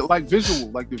 I mean, like visual,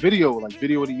 like the video, like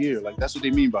video of the year. Like that's what they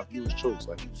mean by viewer's choice.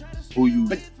 Like who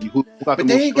got the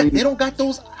most streams. They don't got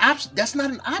those options. That's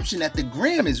not an option at the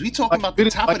Grammys. We talking about the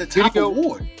top of the top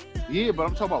award. Yeah, but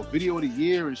I'm talking about video of the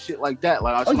year and shit like that.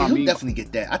 Like he'll definitely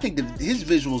get that. I think his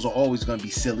visuals are always gonna be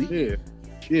silly.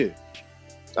 Yeah.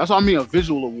 That's what I mean, a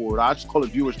visual award. I just call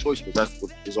it viewer's choice because that's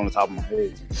what is on the top of my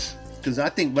head. Because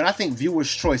when I think viewer's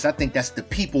choice, I think that's the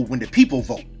people when the people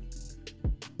vote.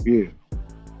 Yeah. You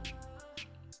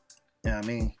know what I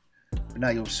mean? But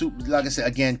now, like I said,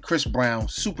 again, Chris Brown,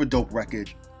 super dope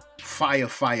record. Fire.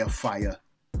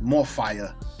 More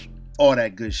fire. All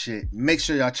that good shit. Make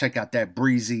sure y'all check out that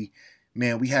Breezy.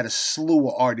 Man, we had a slew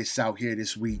of artists out here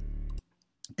this week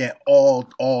that all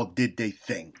did their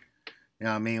thing. You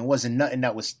know what I mean? It wasn't nothing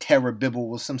that was terrible. It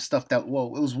was some stuff it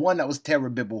was one that was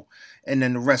terrible, and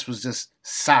then the rest was just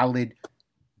solid,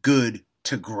 good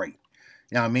to great.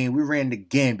 You know what I mean? We ran the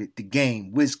gambit, the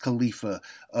game, Wiz Khalifa,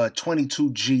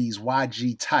 22 G's,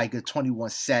 YG Tiger,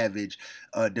 21 Savage,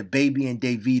 the Baby and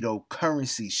Davido,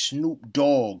 Currency, Snoop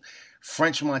Dogg,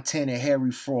 French Montana,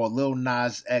 Harry Fraud, Lil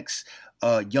Nas X,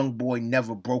 Young Boy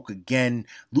Never Broke Again,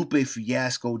 Lupe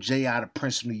Fiasco, J.I. the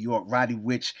Prince of New York, Roddy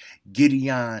Ricch,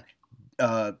 Gideon,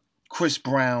 Chris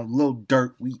Brown, Lil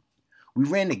Durk. We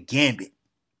ran the gambit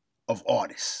of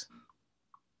artists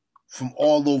from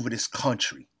all over this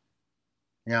country.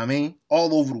 You know what I mean?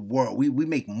 All over the world. We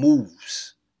make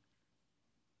moves.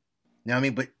 You know what I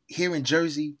mean? But here in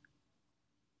Jersey,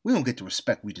 we don't get the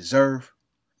respect we deserve.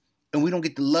 And we don't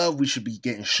get the love we should be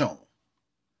getting shown.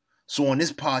 So on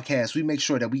this podcast, we make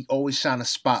sure that we always shine a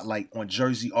spotlight on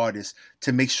Jersey artists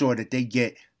to make sure that they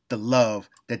get the love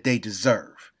that they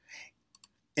deserve.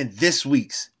 And this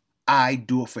week's I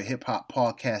Do It For Hip Hop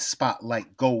podcast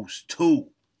spotlight goes to.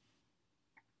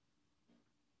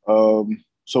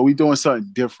 So we doing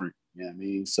something different. You know what I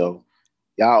mean? So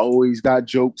y'all always got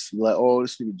jokes like, oh,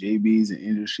 this nigga JB's an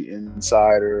industry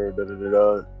insider.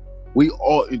 We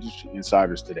all industry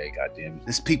insiders today. Goddamn it!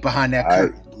 Let's peek behind that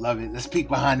curtain, beloved. Let's peek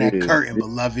behind that curtain,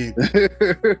 beloved.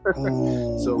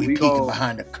 Ooh, so we peeking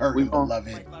behind the curtain,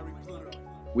 beloved.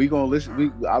 We gonna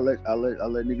listen. I let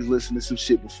niggas listen to some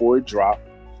shit before it drop.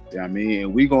 You know what I mean?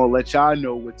 And we gonna let y'all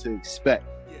know what to expect.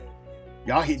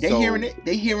 Y'all hearing it?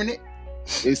 They hearing it.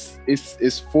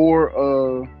 It's four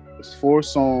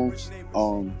songs.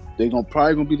 They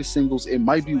probably gonna be the singles. It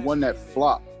might be one that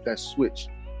flop, that switch.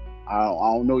 I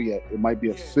don't know yet. It might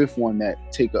be a fifth one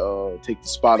that take the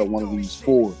spot of one of these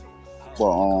four.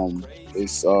 But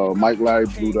it's Mike Larry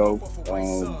Bluto,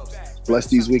 Bless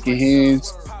These Wicked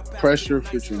Hands, Pressure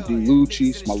featuring D.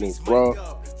 Lucci, my little bro,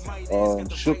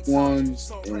 Shook Ones,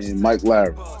 and Mike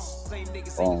Larry.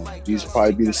 These will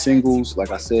probably be the singles.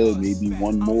 Like I said, maybe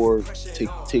one more.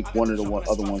 Take one of the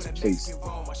other one's place.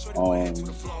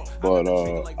 But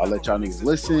I'll let y'all niggas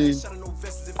listen.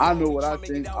 I know what I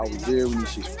think. I was there when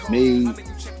this shit was made,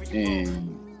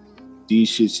 and this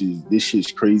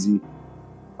shit's crazy.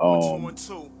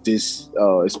 This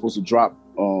is supposed to drop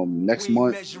next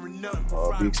month.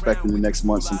 Be expecting the next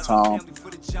month sometime.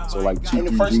 So like Ain't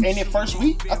it first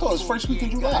week? I thought it was first week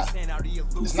in July.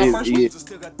 It's not first week?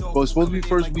 Well, it's supposed to be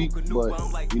first week,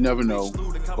 but you never know.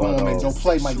 Come on, man. Don't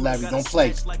play, Mike Larry. Don't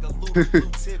play.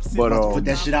 But put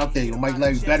that shit out there. Yo, Mike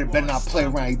Larry better not play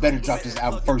around. He better drop this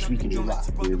album first week in July.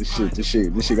 Yeah, this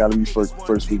shit gotta be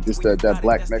first week. That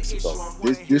Black Mexico.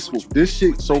 This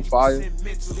shit so fire.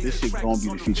 This shit gonna be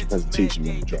the feature presentation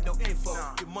when it drop.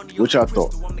 What y'all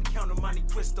thought?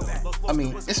 I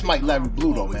mean, it's Mike Larry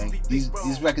Blue though, man. These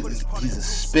records, he's a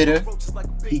spitter.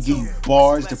 He give you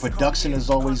bars. The production is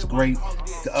always great.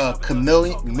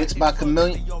 Chameleon, mixed by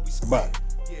Chameleon, but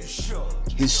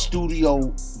the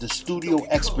studio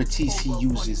expertise he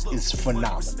uses is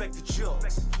phenomenal.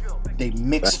 They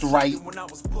mixed right.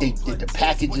 The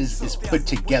packages is put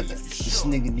together. This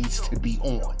nigga needs to be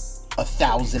on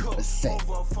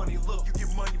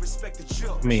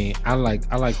 1,000%. I mean, I like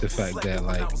the fact that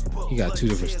like he got two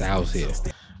different styles here.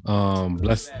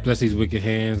 Bless These Wicked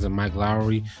Hands and Mike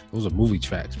Lowry. Those are movie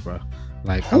tracks, bro.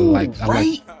 Like I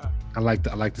like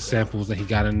the samples that he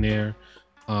got in there.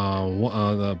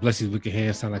 The Bless These Wicked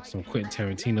Hands sound like some Quentin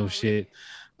Tarantino shit.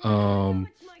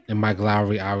 And Mike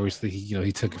Lowry, obviously,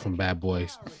 he took it from Bad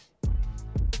Boys.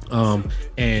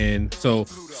 And so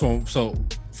from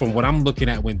what I'm looking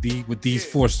at with these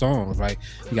four songs, right?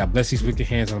 You got Bless These Wicked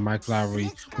Hands on Mike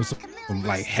Lowry with some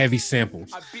like heavy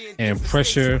samples, and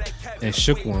Pressure and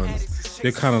Shook Ones.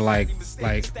 They're kind of like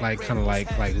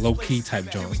low key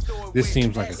type joints. This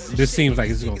seems like it's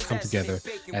gonna come together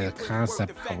as a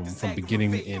concept album from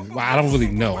beginning to end. Well, I don't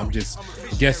really know. I'm just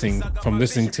guessing from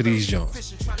listening to these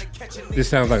joints. This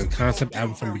sounds like a concept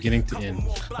album from beginning to end.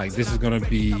 Like this is gonna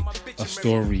be a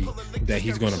story that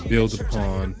he's gonna build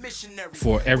upon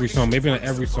for every song, maybe not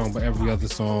every song, but every other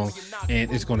song,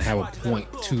 and it's gonna have a point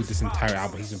to this entire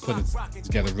album. He's been putting it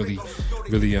together really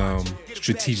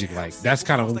strategic. Like that's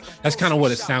kind of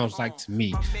what it sounds like to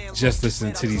me. Just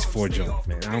listening to these four joints,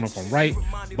 man. I don't know if I'm right,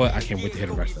 but I can't wait to hear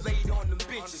the rest of it.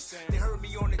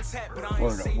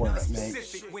 Word up, man.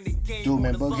 Dude,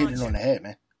 man, Bug hit it on the head,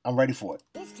 man. I'm ready for it.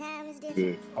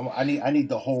 Good. I need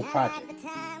the whole project.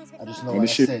 I just know, like I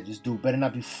said, this dude better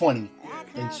not be funny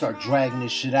and start dragging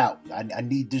this shit out. I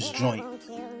need this joint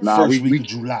first week of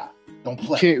July. Don't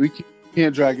play. We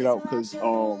can't drag it out because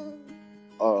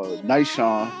Night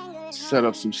Sean set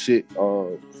up some shit.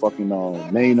 Fucking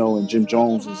Mano and Jim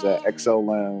Jones is at XL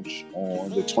Lounge on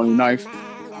the 29th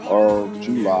of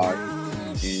July.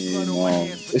 And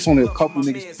it's only a couple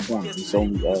niggas performing. It's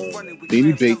only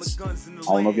Beanie Bates. I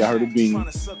don't know if y'all heard of Beanie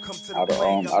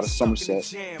out of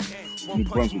Somerset, New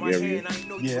Brunswick area.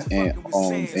 Yeah.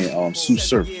 And Sue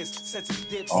Surf.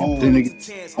 Only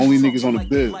niggas on the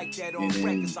bill. And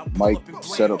then Mike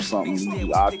set up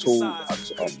something. I told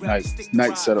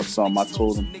Night set up something. I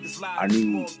told him I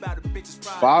need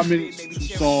 5 minutes, 2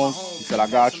 songs. He said I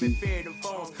got you. You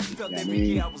know what I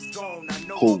mean?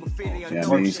 Cool. You know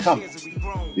what I mean?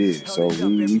 Yeah, so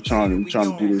we trying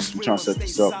to do this. We trying to set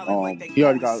this up. He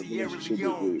already got a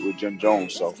relationship with Jim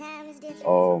Jones, so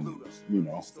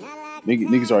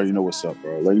niggas already know what's up,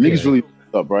 bro. Like niggas really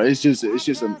up, bro. It's just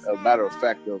a matter of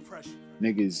fact of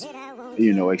niggas,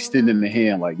 extending the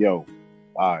hand, like, yo,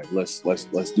 all right, let's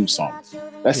do something.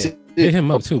 That's it. Hit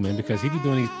him up too, man, because he be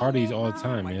doing these parties all the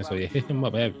time, man. So yeah, hit him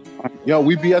up heavy. Yo,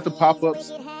 we be at the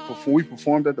pop-ups before we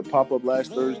performed at the pop-up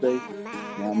last Thursday. You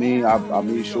know what I mean? I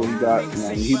made sure he got,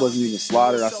 he wasn't even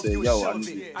slotted. I said, yo,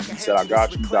 he said, I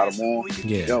got you, got him on.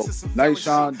 Yeah. Yo, Night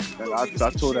Sean, I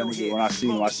told that nigga when I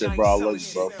seen him, I said, bro, I love you,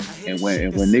 bro. And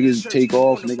when niggas take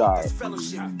off, nigga,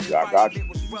 I got you.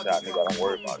 Nigga, don't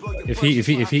worry about it. Like, if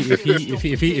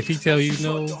he tell you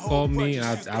no, call me, and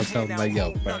I'll tell him like,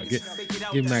 yo, bro, get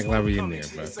Mac Larry in there,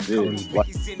 bro.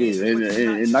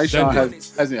 And Night Sean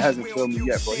hasn't filmed me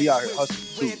yet, bro. He out here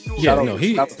hustling too. Yeah, no,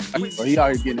 he out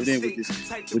here getting it in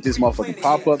with this motherfucking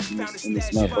pop-ups and this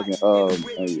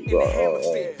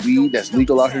motherfucking weed that's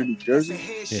legal out here in New Jersey.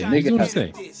 Yeah, he's doing his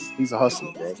thing. He's a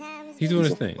hustler, bro. He's doing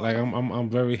his thing. Like I'm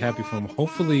very happy for him.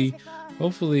 Hopefully,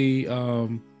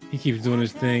 he keeps doing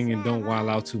his thing and don't wild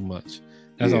out too much.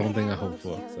 That's the only thing I hope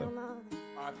for. So.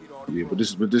 Yeah, but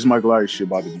this Mike Larry shit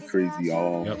about to be crazy.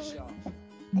 Yep.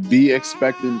 Be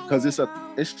expecting, because it's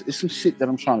some shit that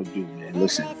I'm trying to do, man.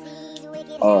 Listen,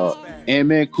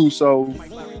 Ant-Man Kuso,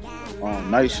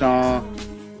 Night Sean,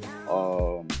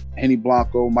 Henny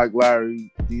Blanco, Mike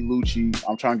Larry, D. Lucci.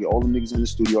 I'm trying to get all the niggas in the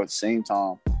studio at the same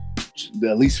time,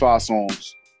 at least 5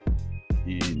 songs,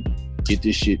 and get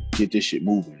this shit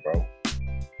moving, bro.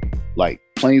 Like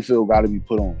Plainfield got to be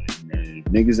put on. And if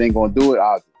niggas ain't gonna do it,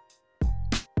 I'll do it.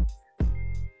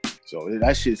 So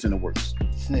that shit's in the works.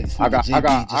 I got.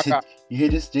 You hear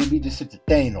this? JB just hit the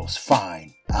Thanos.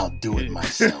 Fine. I'll do it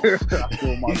myself. I'll do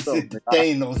it myself.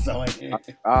 They ain't no son.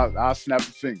 I'll snap a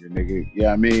finger, nigga.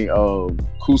 Yeah, I mean,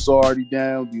 Kusa already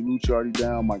down, DeLucia already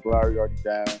down, Mike Lowry already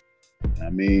down. I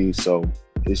mean, so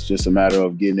it's just a matter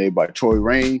of getting everybody. Troy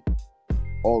Rain,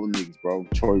 all the niggas, bro.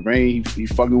 Troy Rain, he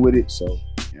fucking with it. So,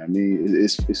 I mean,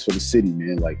 it's for the city,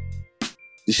 man. Like,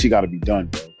 this shit got to be done,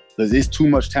 bro. Because there's too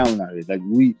much talent out here.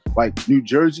 Like New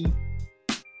Jersey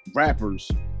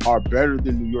rappers are better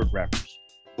than New York rappers.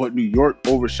 But New York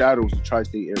overshadows the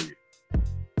tri-state area.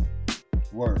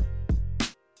 Word.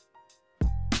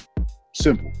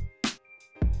 Simple.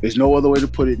 There's no other way to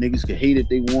put it. Niggas can hate it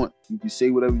they want. You can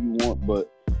say whatever you want, but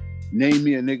name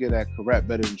me a nigga that could rap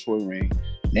better than Troy Rain.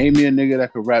 Name me a nigga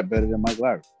that could rap better than Mike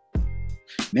Lowry.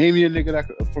 Name me a nigga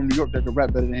from New York that could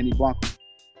rap better than Henny Blanco.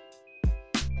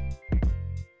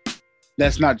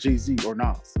 That's not Jay-Z or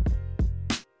Nas.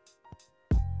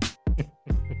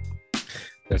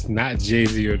 That's not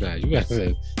Jay-Z or not. You guys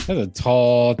said that's a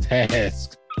tall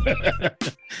task.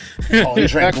 Oh, he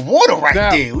drank water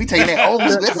right there. We taking that. Oh,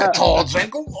 that's a tall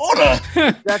drink of water.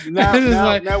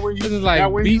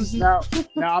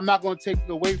 Now I'm not going to take it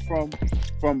away from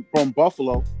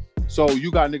Buffalo. So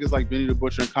you got niggas like Benny the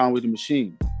Butcher and Conway the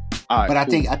Machine. Right, but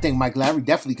cool. I think Mike Lowry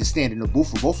definitely could stand in the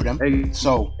booth for both of them.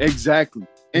 So exactly,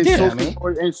 and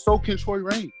so can Troy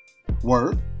Rain.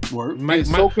 Word. I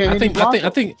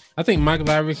think Mike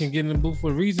Lowry can get in the booth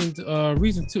for reason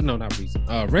too. No, not reason.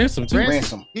 Ransom too.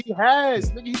 Ransom. He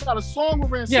has, nigga. He got a song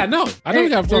with Ransom. Yeah, no, I know he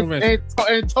got a song with Ransom.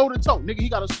 And toe to toe, nigga. He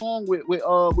got a song with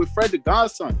Fred the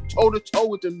Godson. Toe to toe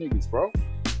with them niggas, bro.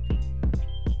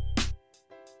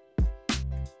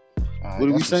 What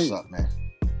are we saying, up, man?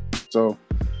 So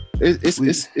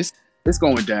it's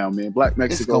going down, man. Black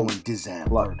Mexico. It's going down.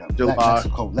 Black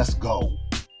Mexico. Let's go.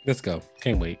 Let's go.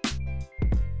 Can't wait.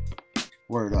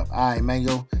 Word up. All right, man,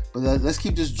 yo. But let's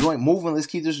keep this joint moving. Let's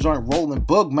keep this joint rolling.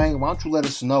 Bug, man, why don't you let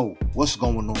us know what's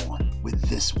going on with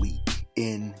this week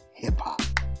in hip hop?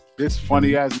 This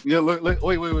funny ass. Yeah, look,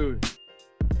 wait.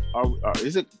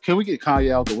 Is it? Can we get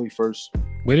Kanye out the way first?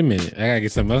 Wait a minute. I gotta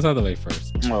get something else out of the way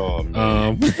first. Oh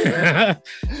man.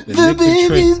 the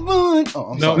baby's born.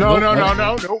 Oh,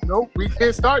 No. We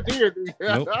can't start there.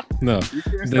 No. We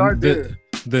can't start there.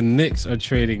 The Knicks are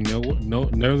trading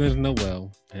Nerlens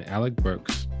Noel and Alec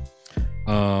Burks,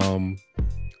 a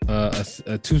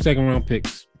 2 second-round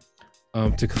picks,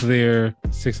 to clear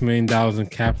 $6 million in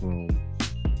cap room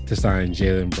to sign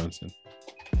Jalen Brunson.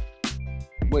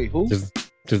 Wait, who? Just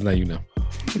let you know.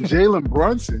 Jalen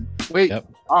Brunson. Wait.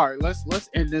 Yep. All right. Let's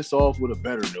end this off with a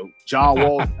better note. John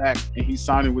Wall's back and he's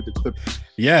signing with the Clippers.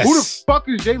 Yes. Who the fuck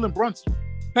is Jalen Brunson?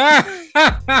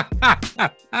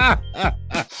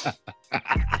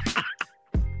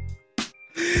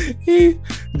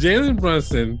 Jalen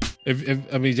Brunson.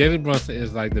 Jalen Brunson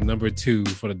is like the number 2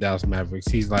 for the Dallas Mavericks.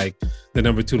 He's like the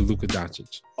number 2 to Luka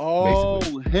Doncic. Oh,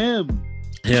 basically. Him.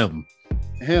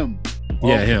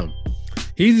 Yeah, him.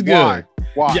 He's good.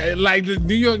 Why? Yeah, like the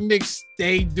New York Knicks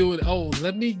stay doing. Oh,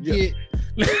 let me get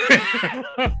this.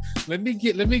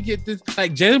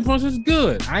 Like Jalen Brunson's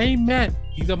good. I ain't mad.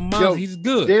 He's a monster. He's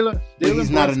good. He's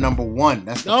not a number 1.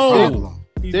 That's the problem.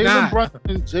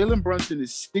 Jalen Brunson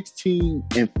is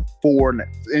 16-4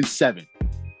 and 7.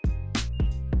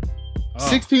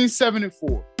 16, 7 and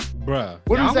 4. Bruh.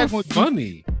 What is that going to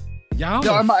funny? Y'all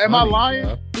am I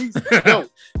lying?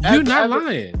 You're not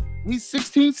lying. He's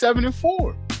 16, 7 and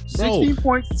 4. 16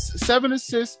 points, 7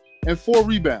 assists, and 4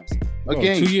 rebounds a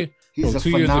game. He's a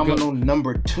phenomenal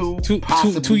number 2,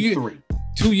 possibly 3.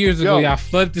 2 years ago, y'all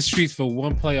flooded the streets for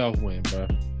 1 playoff win, bro.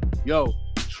 Yo,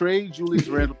 trade Julius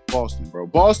Randle to Boston, bro.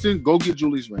 Boston, go get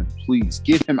Julius Randle, please.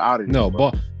 Get him out of here. No,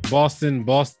 Boston,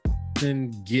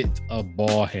 get a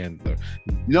ball handler.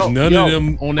 None of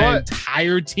them on that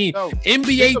entire team.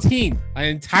 NBA team, an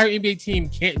entire NBA team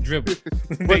can't dribble.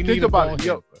 But think about it,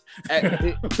 yo.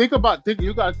 You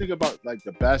gotta think about like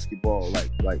the basketball.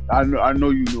 Like I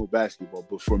know you know basketball,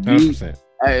 but for me,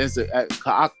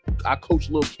 100%. I coach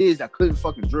little kids that couldn't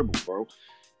fucking dribble, bro.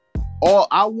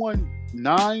 I went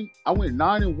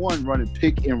 9-1 running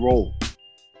pick and roll.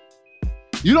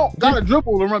 You don't gotta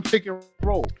dribble to run pick and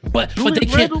roll. But they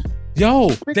can't.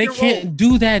 They can't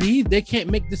do that either. They can't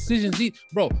make decisions either.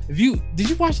 Bro, did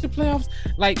you watch the playoffs?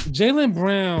 Like Jaylen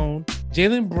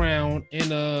Brown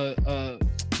and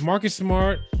Marcus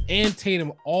Smart and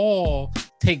Tatum all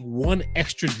take 1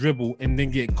 extra dribble and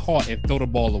then get caught and throw the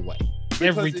ball away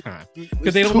every time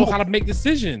because they don't know how to make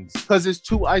decisions. Because it's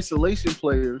 2 isolation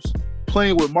players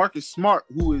playing with Marcus Smart,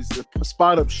 who is a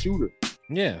spot up shooter.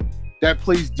 Yeah, that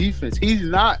plays defense. He's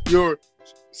not your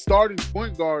starting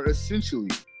point guard, essentially.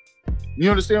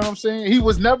 You understand what I'm saying? He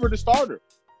was never the starter.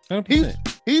 100%.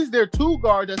 He's their two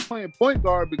guard that's playing point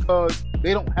guard because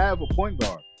they don't have a point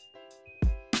guard.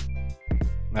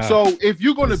 So if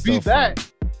you're gonna be that,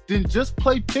 then just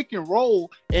play pick and roll.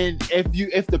 And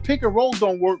if the pick and roll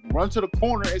don't work, run to the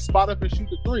corner and spot up and shoot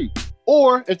the three.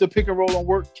 Or if the pick and roll don't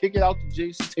work, kick it out to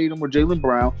Jason Tatum or Jaylen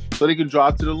Brown so they can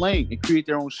drive to the lane and create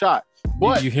their own shot.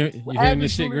 But you hearing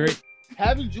this shit, Greg?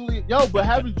 Having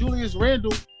Julius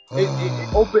Randle,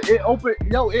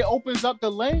 it opens up the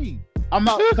lane. I'm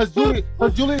not because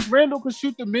Julius Randle could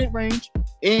shoot the mid range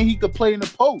and he could play in the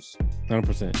post.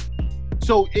 100%.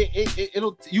 So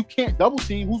it'll you can't double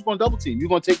team. Who's going to double team? You're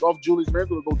going to take off Julius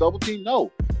Randle to go double team?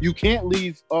 No, you can't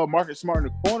leave Marcus Smart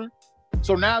in the corner.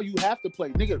 So now you have to play.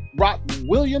 Nigga, Rock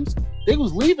Williams, they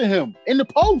was leaving him in the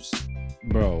post.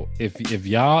 Bro, if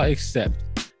y'all accept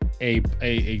a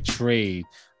trade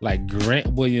like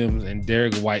Grant Williams and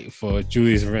Derek White for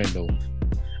Julius Randle,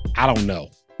 I don't know.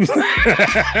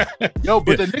 Yo,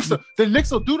 but the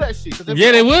Knicks will do that shit.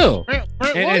 Yeah, they will. Grant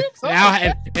And Williams,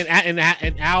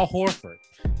 Al Horford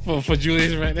for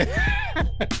Julius Randle.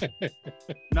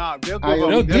 Nah, they'll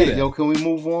They'll do that. Yo, can we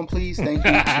move on, please? Thank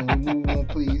you. Can we move on,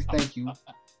 please? Thank you.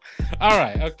 All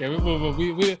right, okay, we move on.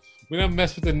 We don't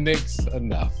mess with the Knicks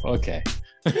enough. Okay.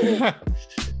 All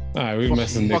right, we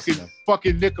mess with the Knicks enough.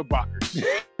 Fucking Knickerbockers.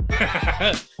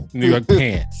 New York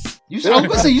Pants. You should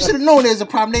have known there's a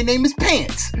problem. Their name is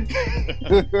Pants.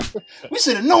 We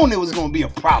should have known there was going to be a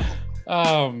problem.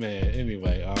 Oh man.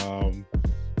 Anyway,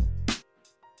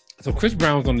 so Chris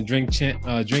Brown was on the Drink Champs.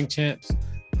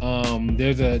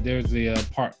 There's a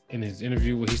part in his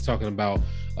interview where he's talking about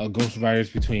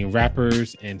ghostwriters between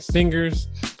rappers and singers,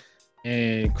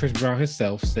 and Chris Brown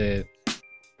himself said,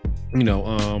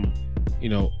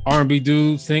 R&B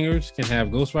dudes, singers can have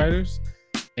ghostwriters,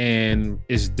 and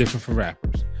it's different for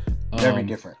rappers. Very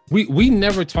different. We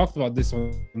never talked about this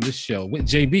on this show with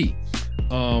JB.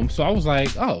 So I was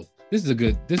like, oh, this is a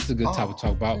good topic to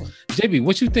talk about. JB,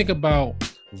 what you think about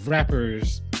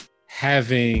rappers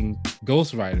having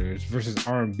ghostwriters versus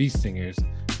R&B singers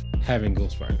having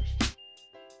ghostwriters?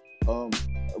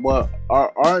 Well,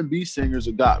 our R&B singers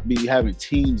have be having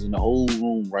teams in the whole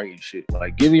room writing shit.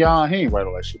 Like Giveon, he ain't write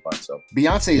all that shit by himself.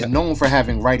 Beyonce is known for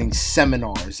having writing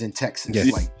seminars in Texas,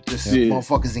 Yes. like just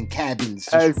motherfuckers in cabins.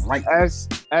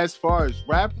 Just As far as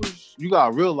rappers, you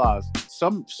gotta realize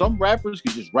some rappers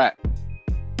can just rap.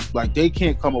 Like they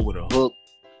can't come up with a hook,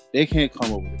 they can't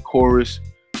come up with a chorus.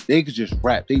 They could just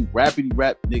rap. They rappity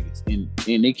rap niggas, and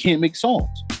they can't make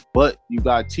songs. But you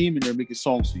got a team in there making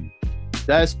songs for you.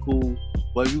 That's cool.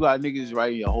 But you got niggas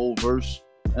writing a whole verse.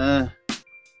 Some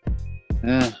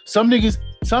niggas.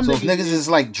 So if niggas is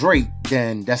like Drake,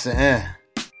 then that's an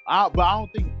But I don't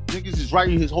think niggas is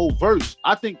writing his whole verse.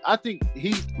 I think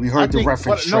he. We heard the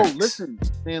reference. No, listen,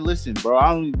 bro.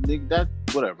 I don't even think that.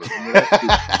 Whatever.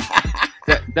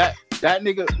 That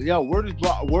nigga, yo, word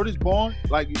is born.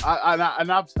 Like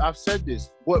I've said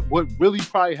this. What really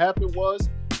probably happened was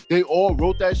they all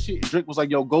wrote that shit. And Drake was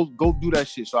like, yo, go do that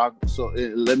shit. So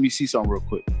let me see something real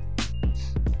quick.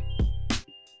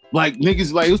 Like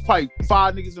niggas, like it was probably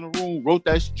 5 niggas in the room wrote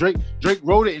that shit. Drake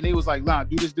wrote it and they was like, nah,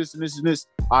 do this and this and this.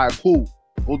 All right, cool.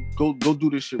 Go do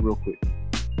this shit real quick.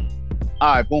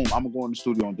 All right, boom. I'm gonna go in the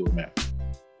studio and do it now.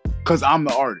 Cause I'm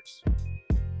the artist.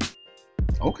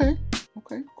 Okay,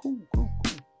 cool.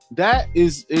 That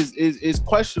is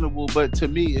questionable, but to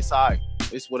me, it's all right.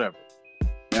 It's whatever. You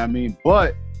know what I mean?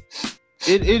 But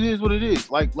it is what it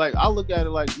is. Like I look at it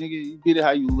like, nigga, you get it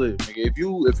how you live, nigga.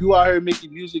 If you out here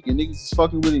making music and niggas is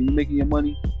fucking with it and you making your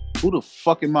money, who the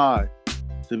fuck am I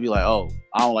to be like, oh,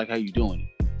 I don't like how you doing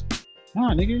it?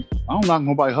 Nah, nigga, I don't knock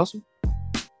nobody hustle.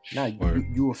 Nah,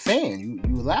 you a fan. You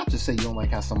allowed to say you don't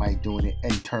like how somebody doing it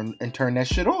and turn that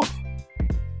shit off.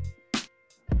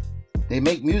 They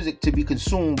make music to be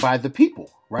consumed by the people,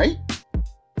 right?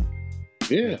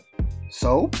 Yeah.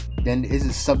 So then is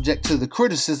it subject to the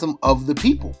criticism of the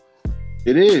people?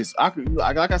 It is.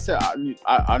 Like I said,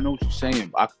 I know what you're saying.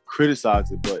 I could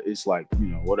criticize it, but it's like,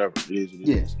 whatever. It is what it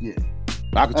is. Yeah.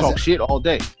 I could talk shit all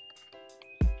day.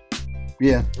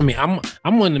 Yeah. I mean, I'm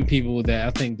one of them people that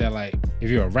I think that, like, if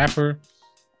you're a rapper,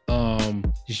 you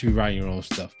should be writing your own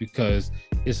stuff because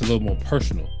it's a little more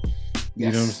personal. You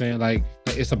know what I'm saying? Like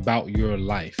it's about your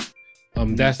life.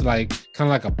 That's like kind of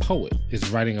like a poet is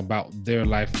writing about their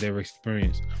life, their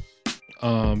experience.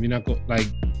 You're not like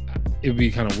it'd be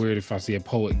kind of weird if I see a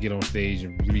poet get on stage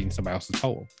and reading somebody else's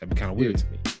poem. That'd be kind of weird to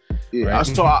me. Yeah,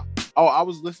 right? I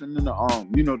was listening to the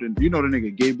the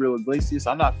nigga Gabriel Iglesias.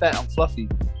 I'm not fat, I'm fluffy.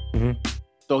 Mm-hmm.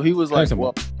 So he was like,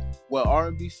 well,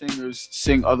 R&B singers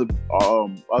sing other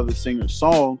singers'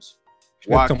 songs.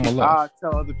 Why can't I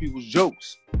tell other people's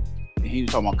jokes? And he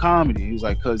was talking about comedy. He was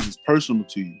like, because it's personal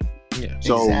to you. Yeah.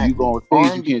 So Exactly. you go on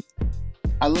stage, you can't.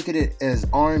 I look at it as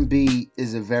R&B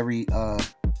is a very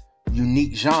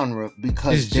unique genre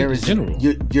because It's there is general.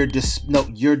 you're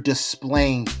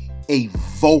displaying a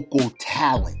vocal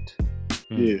talent.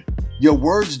 Yeah. Your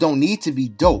words don't need to be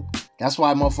dope. That's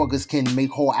why motherfuckers can make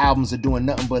whole albums of doing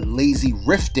nothing but lazy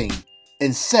riffing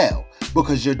and sell,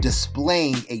 because you're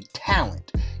displaying a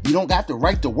talent. You don't got to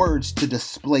write the words to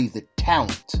display the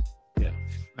talent. Yeah,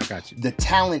 I got you. The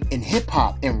talent in hip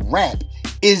hop and rap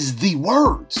is the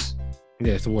words.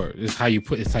 Yeah, it's the word. It's how you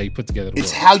put together the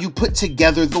It's word. how you put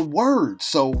together the words.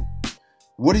 So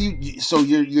what are you? So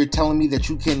you're telling me that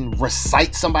you can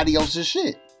recite somebody else's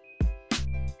shit?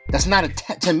 That's not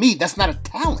to me. That's not a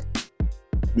talent.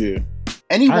 Yeah.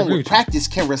 I Anyone agree with with you. practice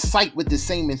can recite with the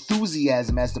same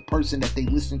enthusiasm as the person that they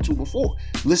listened to before.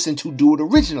 Listen to do it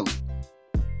originally.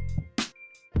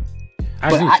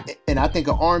 I think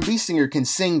an R&B singer can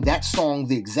sing that song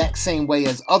the exact same way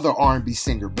as other R&B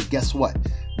singer, but guess what?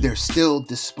 They're still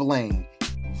displaying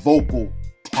vocal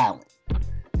talent.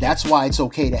 That's why it's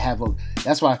okay to have and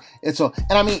I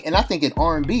think in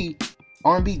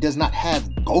R&B does not have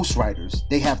ghostwriters.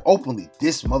 They have openly,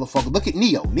 this motherfucker. Look at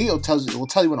Neo. Neo will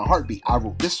tell you in a heartbeat, I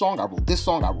wrote this song, I wrote this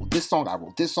song, I wrote this song, I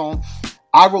wrote this song,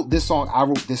 I wrote this song, I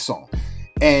wrote this song.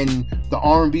 And the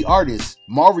R&B artist,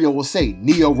 Mario will say,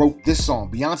 Neo wrote this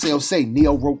song. Beyonce will say,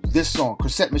 Neo wrote this song.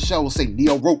 Chrisette Michele will say,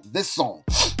 Neo wrote this song.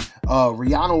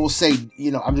 Rihanna will say,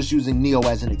 I'm just using Neo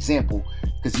as an example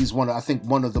because he's one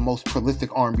of the most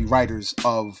prolific R&B writers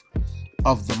of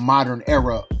the modern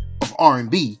era of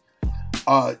R&B.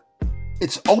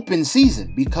 It's open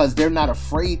season because they're not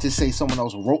afraid to say someone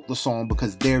else wrote the song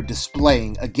because they're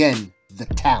displaying, again, the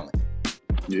talent.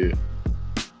 Yeah.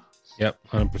 Yep,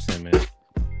 100%, man.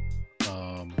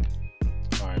 All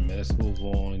right, man. Let's move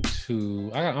on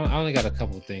to. I only got a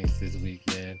couple of things this week,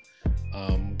 man.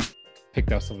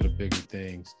 Picked out some of the bigger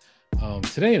things.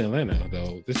 Today in Atlanta,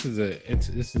 though, this is a.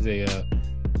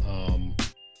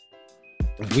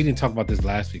 We didn't talk about this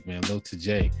last week, man. Lil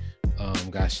Tjay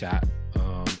got shot.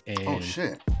 And Oh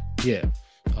shit! yeah.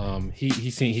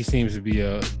 He seems to be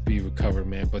recovered,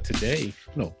 man. But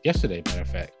yesterday, matter of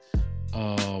fact.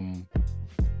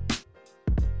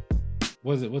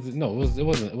 Was it? No,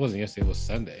 it wasn't yesterday. It was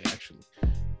Sunday, actually.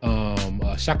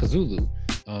 Shaka Zulu,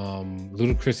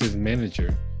 Ludacris's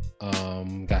manager,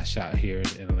 got shot here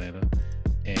in Atlanta,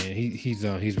 and he's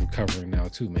recovering now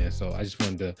too, man. So I just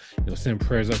wanted to send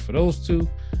prayers up for those two.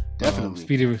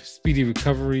 Definitely. Speedy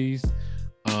recoveries.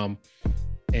 And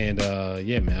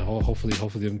yeah, man. Hopefully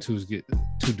them two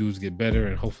dudes get better,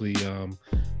 and hopefully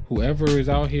whoever is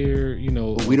out here,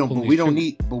 But we don't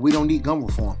need gun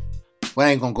reform. But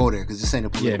I ain't gonna go there because this ain't a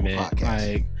political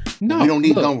podcast. We don't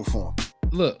need gun reform.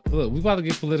 Look, we about to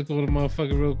get political with a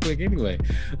motherfucker real quick anyway.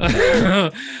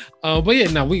 But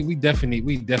yeah, no, we definitely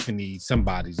need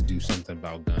somebody to do something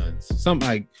about guns.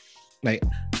 Something like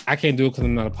I can't do it because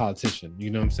I'm not a politician. You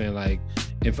know what I'm saying? Like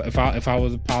if I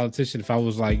was a politician, if I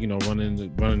was like, running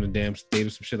the damn state or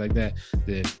some shit like that,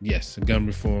 then yes, gun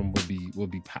reform would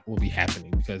be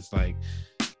happening, because like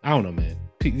I don't know, man.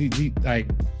 Like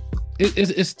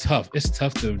it's tough. It's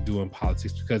tough to do in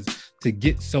politics because to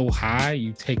get so high,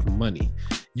 you take money.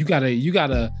 You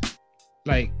gotta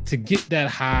like, to get that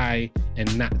high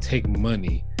and not take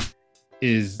money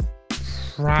is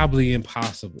probably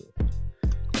impossible.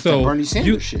 So Bernie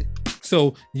Sanders shit.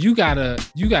 So you gotta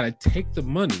take the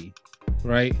money,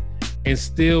 right, and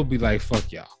still be like,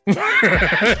 fuck y'all.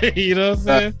 You know what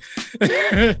I'm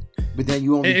saying? But then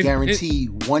you only guarantee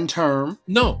one term.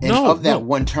 Of that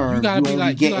one term, you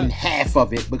only getting half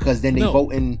of it because then they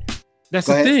vote in. That's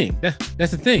the thing.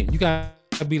 That's the thing. You gotta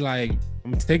be like,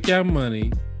 I'm gonna take y'all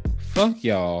money. Fuck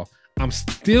y'all. I'm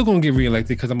still gonna get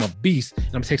reelected because I'm a beast, and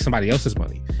I'm gonna take somebody else's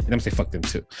money, and I'm gonna say fuck them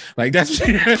too. Like that's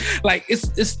like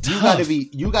it's tough. You gotta be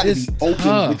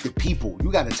open with the people.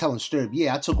 You gotta tell them straight.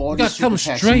 Yeah, I took all this super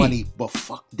tax money, but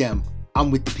fuck them.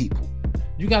 I'm with the people.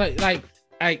 You gotta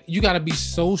you gotta be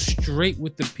so straight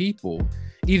with the people.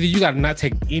 Either you gotta not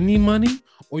take any money,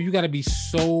 or you gotta be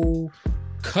so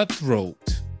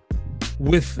cutthroat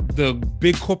with the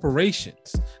big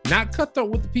corporations. Not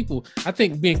cutthroat with the people. I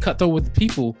think being cutthroat with the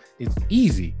people is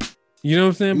easy. You know what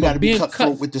I'm saying? You got to be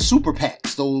cutthroat with the super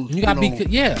PACs. Those you got to be the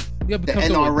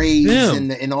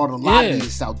NRAs and all the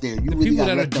lobbyists out there. You the really people got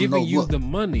to that are let them giving know, you the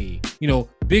money.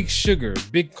 Big sugar,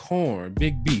 big corn,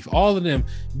 big beef. All of them.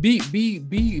 Be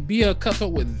a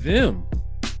cutthroat with them.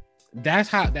 That's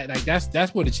how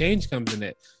that's where the change comes in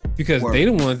at, because they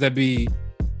the ones that be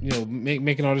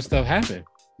making all this stuff happen.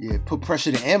 Yeah, put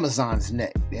pressure to Amazon's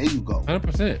neck. There you go.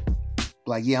 100%.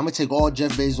 Like, yeah, I'm gonna take all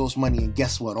Jeff Bezos' money, and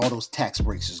guess what? All those tax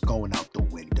breaks is going out the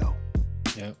window.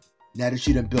 Yep. Now that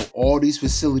you done built all these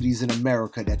facilities in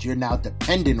America that you're now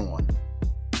dependent on,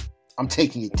 I'm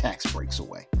taking your tax breaks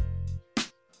away.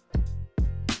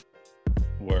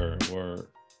 Word.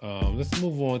 Let's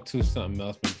move on to something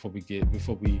else before we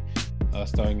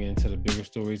start getting into the bigger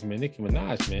stories, man. Nicki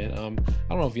Minaj, man. I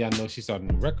don't know if y'all know she started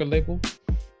a new record label.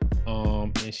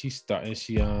 And she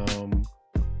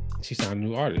signed a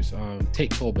new artist.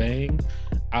 Tate Cobain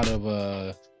out of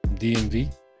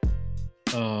DMV.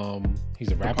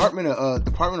 He's a rapper.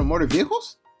 Department of Motor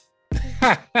Vehicles?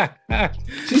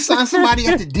 She signed somebody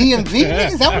at the DMV?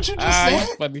 Is that what you just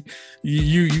said? Funny.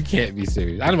 You can't be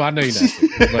serious. I know you're not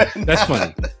serious, but that's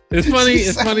funny. It's funny.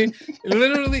 It's funny.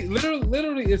 Literally,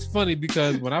 it's funny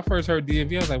because when I first heard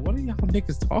DMV, I was like, "What are y'all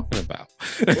niggas talking about?"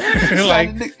 She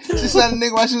signed a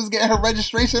nigga while she was getting her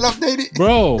registration updated.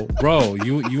 Bro,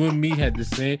 you and me had the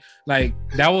same. Like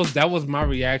that was my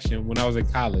reaction when I was in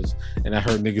college and I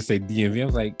heard niggas say DMV. I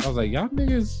was like, y'all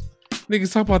niggas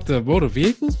talk about the motor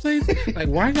vehicles place. Like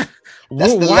why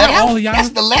all y'all? That's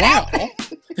the layout.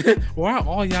 Why are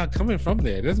all y'all coming from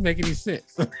there? It doesn't make any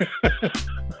sense.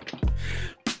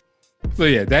 So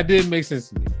yeah, that didn't make sense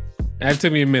to me. That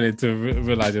took me a minute to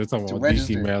realize they were talking about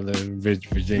DC, Maryland,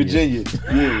 Virginia.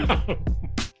 Yeah.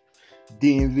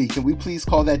 DMV. Can we please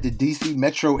call that the DC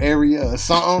metro area or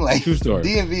something? Like True story.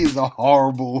 DMV is a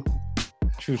horrible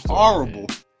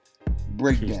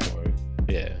breakdown.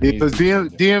 Yeah, because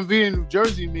DMV in New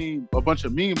Jersey mean a bunch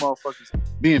of mean motherfuckers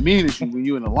being mean at you when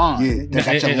you in the line. Yeah,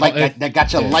 that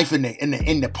got your life in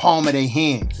the palm of their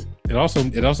hands. It also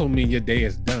means your day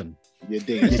is done. Your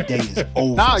day is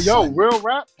over. Nah, yo, real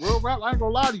rap. I ain't gonna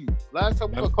lie to you. Last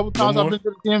time, a couple times I've been to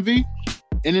the DMV,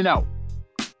 in and out.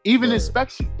 Even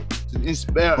inspection.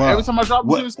 Every time I drop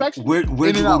an inspection. Where'd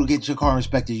you go to get your car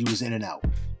inspected? You was in and out.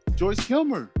 Joyce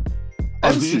Kilmer.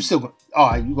 You still?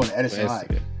 Oh, you going to Edison? All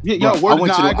right. Yeah, bro,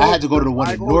 I had to go to the one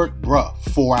in Newark, bruh.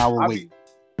 4-hour wait.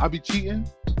 I be cheating.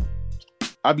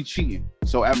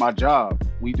 So at my job,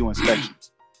 we do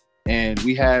inspections, and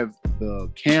we have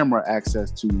the camera access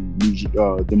to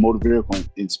the motor vehicle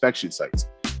inspection sites,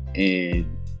 and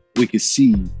we can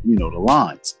see, the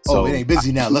lines. So it ain't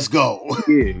busy now. Let's go.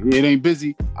 Yeah, it ain't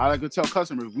busy. I like to tell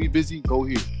customers, we busy, go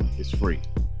here. It's free,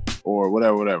 or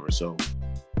whatever. So,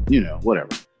 whatever.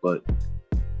 But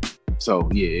so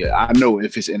yeah, I know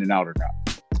if it's in and out or not.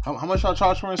 How much y'all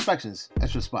charge for inspections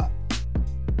at your spot?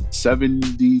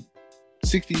 70,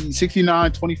 60,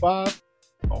 69, 25.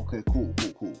 Okay, cool.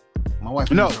 My wife.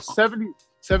 70,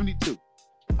 72.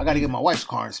 I got to get my wife's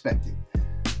car inspected.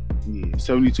 Yeah,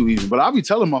 72 even. But I'll be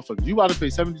telling motherfuckers, you got to pay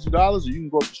 $72, or you can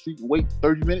go up the street and wait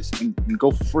 30 minutes and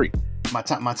go for free. My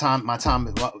time.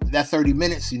 That 30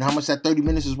 minutes. You know how much that 30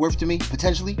 minutes is worth to me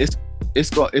potentially? It's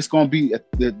gonna be a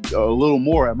little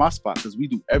more at my spot because we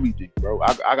do everything, bro.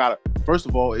 I gotta. First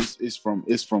of all, it's from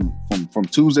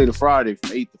Tuesday to Friday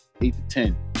from 8 to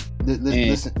 10.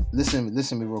 Listen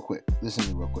to me real quick.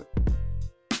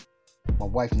 My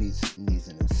wife needs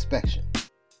an inspection.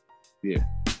 Yeah.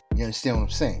 You understand what I'm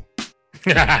saying?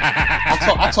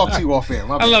 I talk to you off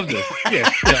air. I love this. Yeah,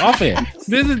 off air.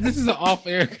 This is an off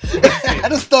air. I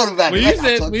just thought about it. He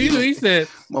said,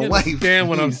 my wife understand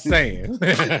what I'm saying.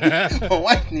 My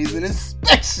wife needs an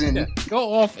inspection. Yeah,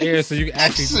 go off air so you can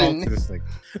actually talk to this thing.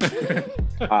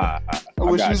 I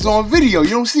wish it was on video. You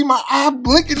don't see my eye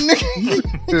blinking, nigga.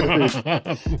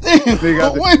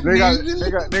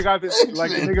 They got this like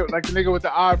the nigga with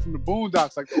the eye from the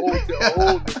Boondocks, like the old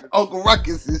nigga. Uncle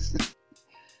Ruckus is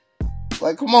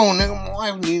like, come on, nigga, my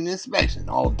wife needs an inspection.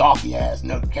 All darky ass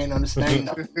nigga can't understand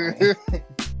nothing.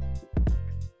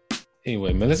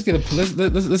 Anyway, man, let's get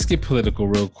political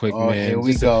real quick, man. Here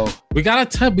we go. We gotta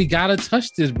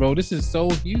touch this, bro. This is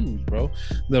so huge, bro.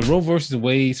 The Roe versus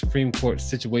Wade Supreme Court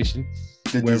situation,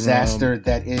 disaster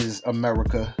that is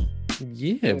America.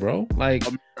 Yeah, bro. Like,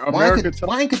 why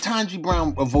ain't Ketanji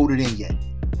Brown voted in yet?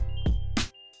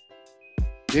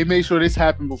 They made sure this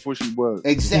happened before she was.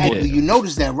 Exactly. Yeah. You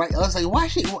noticed that, right? I was like, why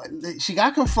she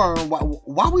got confirmed?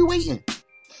 Why we waiting?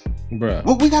 Bruh.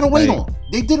 What we gotta wait on?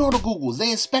 They did all the Googles. They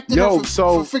inspected her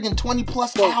for freaking 20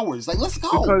 plus hours. Like, let's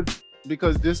go.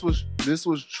 Because this was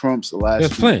Trump's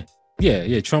last plan.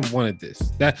 Yeah. Trump wanted this.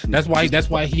 That's why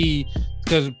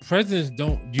because presidents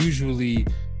don't usually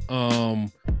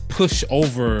push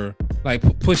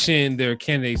in their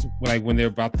candidates like when they're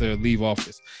about to leave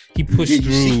office. He pushed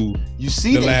through. You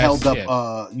see they held up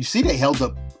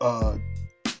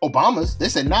Obama's. They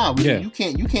said, nah, you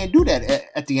can't do that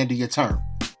at the end of your term.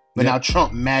 But now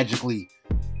Trump magically,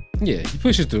 he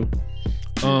pushes through.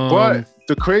 But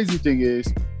the crazy thing is,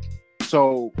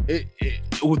 So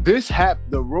this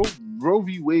happened. The Roe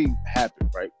v. Wade happened,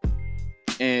 right?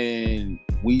 And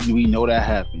we know that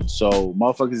happened. So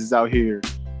motherfuckers is out here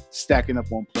stacking up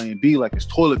on Plan B like it's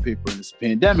toilet paper, and it's a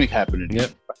pandemic happening.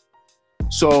 Yep.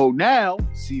 So now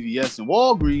CVS and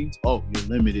Walgreens, you're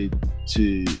limited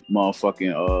to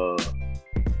motherfucking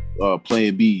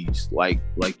Plan Bs,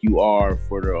 like you are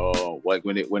for the like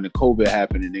when the COVID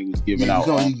happened and they was giving out.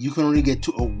 You can only get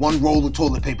one roll of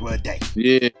toilet paper a day.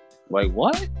 Yeah, like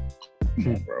what?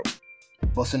 Come on, bro.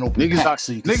 Busting open packs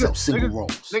so you can sell single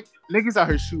rolls. Niggas out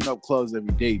here shooting up clubs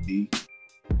every day, B.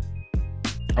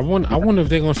 I wonder if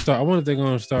they're gonna start. I wonder if they're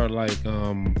gonna start like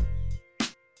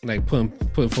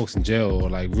putting folks in jail, or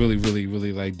like really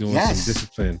like doing some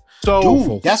discipline. So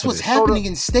dude, that's what's happening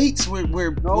in states where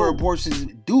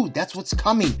abortions. Dude, that's what's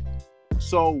coming.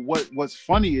 So what's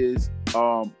funny is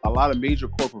a lot of major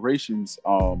corporations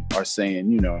are saying,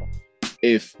 you know,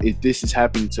 if this is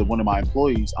happening to one of my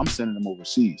employees, I'm sending them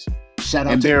overseas. Shout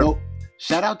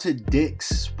out to Dick's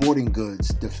Sporting Goods.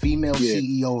 The female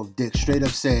CEO of Dick's straight up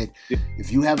said,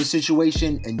 if you have a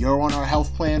situation and you're on our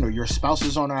health plan or your spouse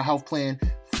is on our health plan,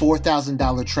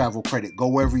 $4,000 travel credit. Go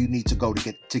wherever you need to go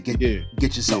to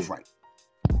get yourself right.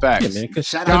 Facts. Yeah, man,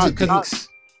 shout out to Dick's.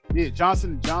 Yeah,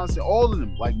 Johnson, all of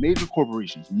them, like major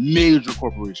corporations.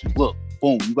 Look,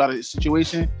 boom, you got a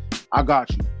situation, I got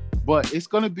you. But it's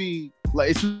gonna be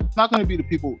like, it's not gonna be the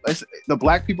people. The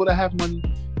black people that have money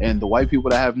and the white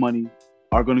people that have money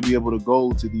are going to be able to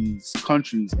go to these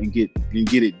countries and get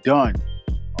it done.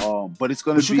 But it's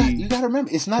going to be. You got to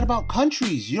remember, it's not about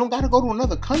countries. You don't got to go to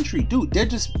another country, dude. They're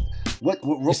just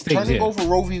turning over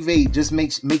Roe v. Wade just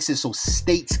makes it so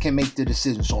states can make the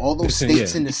decision. So all those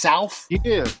states in the South,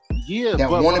 that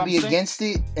want to be against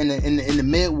it, and in the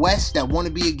Midwest that want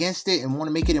to be against it and want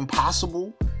to make it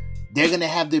impossible, they're going to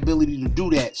have the ability to do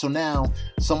that. So now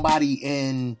somebody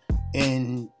in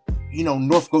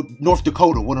North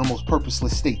Dakota, one of the most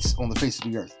purposeless states on the face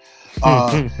of the earth,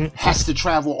 has to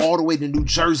travel all the way to New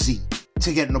Jersey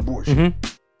to get an abortion.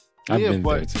 Mm-hmm. I've been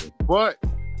there too.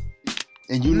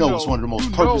 And you know it's one of the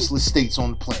most purposeless states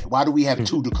on the planet. Why do we have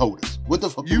two Dakotas? What the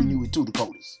fuck do we need with two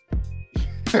Dakotas?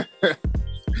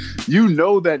 You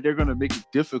know that they're gonna make it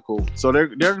difficult. So they're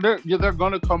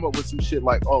gonna come up with some shit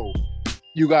like,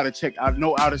 you gotta check out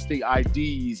no out of state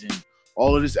IDs and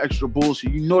all of this extra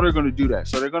bullshit. You know they're going to do that.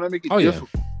 So they're going to make it difficult.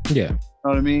 Yeah. You know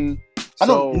what I mean? I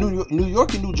know New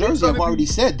York and New Jersey have already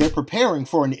said they're preparing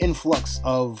for an influx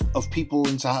of people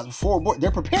into hospital.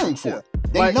 They're preparing for it.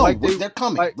 They know they're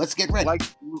coming. Let's get ready.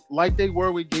 Like they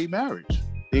were with gay marriage.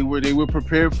 They were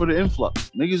prepared for the influx.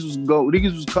 Niggas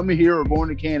was coming here or going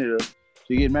to Canada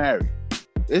to get married.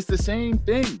 It's the same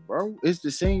thing, bro. It's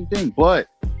the same thing. But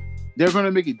they're going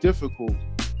to make it difficult.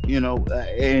 You know,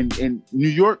 and New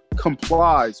York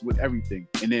complies with everything,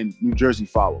 and then New Jersey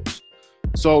follows.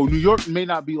 So New York may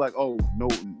not be like, no,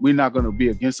 we're not going to be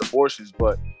against abortions,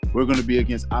 but we're going to be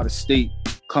against out of state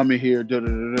coming here, So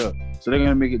they're going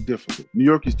to make it difficult. New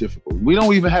York is difficult. We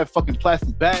don't even have fucking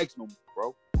plastic bags no more,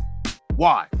 bro.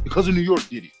 Why? Because of New York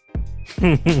did it.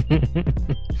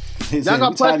 Y'all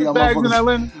got plastic bags in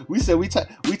Atlanta? We said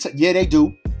yeah, they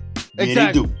do. Exactly. Yeah,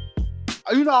 they do.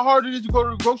 You know how hard it is to go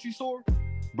to the grocery store?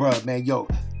 Bruh, man,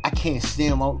 I can't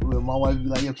stand my wife be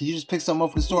like, can you just pick something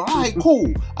up from the store? All right,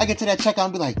 cool. I get to that checkout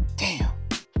and be like, damn.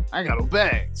 I ain't got no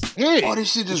bags. Yeah. All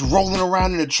this shit just rolling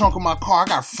around in the trunk of my car. I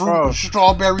got fruit and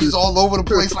strawberries all over the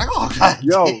place. Like, God.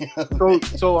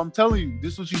 So I'm telling you,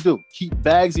 this is what you do. Keep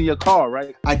bags in your car,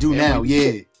 right? I do now,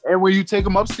 yeah. And when you take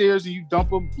them upstairs and you dump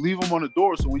them, leave them on the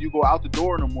door. So when you go out the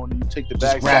door in the morning, you take the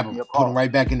bags, grab them, put them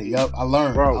right back in it. Yup, I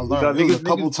learned. It was a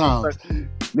couple times.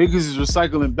 Niggas is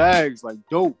recycling bags like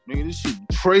dope, nigga. This shit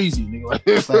crazy, nigga.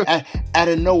 It's like out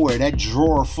of nowhere, that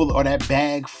drawer full or that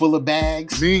bag full of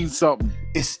bags means something.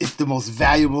 It's the most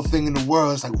valuable thing in the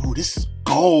world. It's like, ooh, this is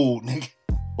gold, nigga.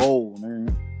 Gold,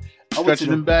 man. Stretching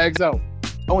them bags out.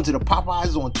 I went to the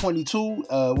Popeyes on 22.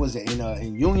 Was it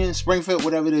in Union, Springfield,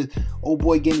 whatever it is? Old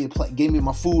boy gave me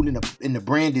my food in the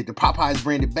Popeyes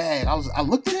branded bag. I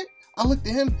looked at it. I looked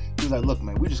at him. He was like, "Look,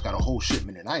 man, we just got a whole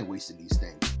shipment, and I ain't wasting these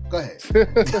things. Go ahead."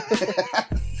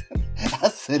 I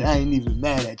said, "I ain't even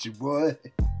mad at you, boy."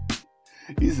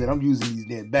 He said, "I'm using these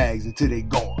damn bags until they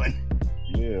gone."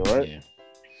 Yeah, right.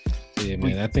 Yeah,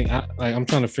 man. I think I'm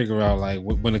trying to figure out like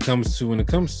when it comes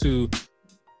to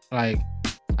like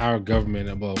our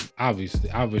government. Well, obviously,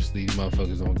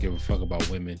 motherfuckers don't give a fuck about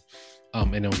women,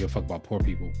 and don't give a fuck about poor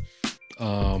people.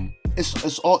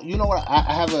 It's all, you know what?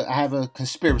 I have a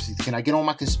conspiracy. Can I get on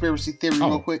my conspiracy theory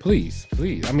real quick? Please.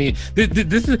 I mean,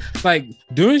 this is like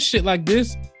doing shit like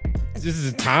this. This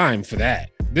is time for that.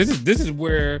 This is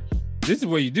where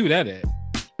you do that at.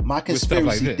 My with stuff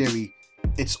like conspiracy this. theory,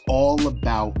 it's all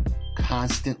about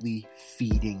constantly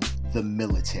feeding the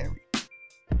military.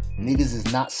 Niggas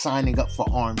is not signing up for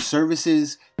armed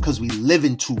services because we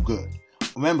living too good.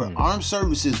 Remember, armed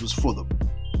services was for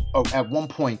at one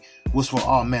point was for,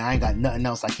 oh man, I ain't got nothing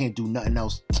else. I can't do nothing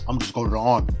else. I'm just go to the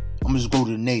Army. I'm just go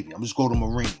to the Navy. I'm just go to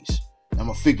Marines. I'm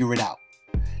gonna figure it out.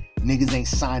 Niggas ain't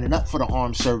signing up for the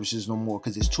armed services no more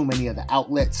because there's too many other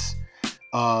outlets.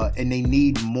 And they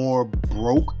need more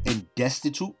broke and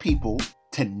destitute people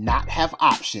to not have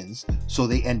options, so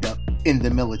they end up in the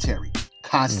military,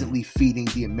 constantly feeding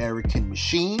the American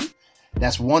machine.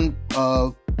 That's one.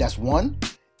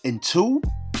 And two,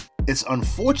 it's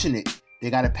unfortunate they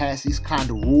got to pass these kind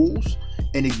of rules,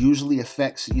 and it usually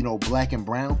affects, black and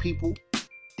brown people.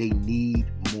 They need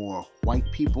more white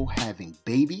people having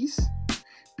babies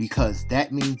because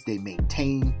that means they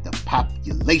maintain the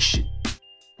population.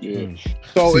 Yeah.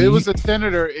 So it was a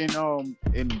senator in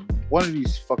one of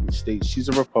these fucking states. She's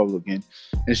a Republican,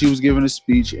 and she was giving a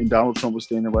speech, and Donald Trump was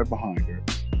standing right behind her.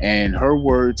 And her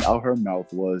words out her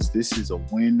mouth was, "This is a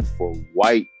win for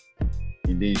white."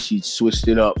 And then she switched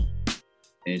it up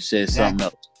and said something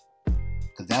else.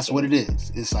 Because that's what it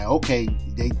is. It's like, okay,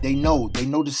 they know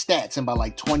the stats, and by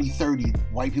like 2030,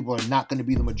 white people are not going to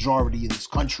be the majority in this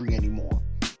country anymore.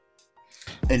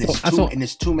 And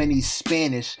it's too many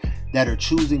Spanish that are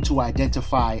choosing to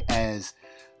identify as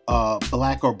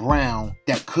black or brown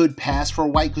that could pass for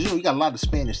white. Because you got a lot of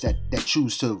Spanish that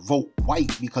choose to vote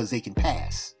white because they can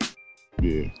pass.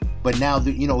 Yeah. But now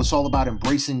it's all about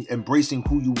embracing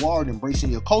who you are and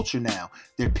embracing your culture. Now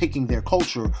they're picking their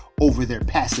culture over their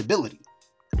passability.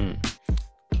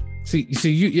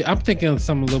 See, I'm thinking of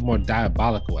something a little more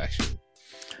diabolical, actually.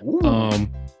 Ooh.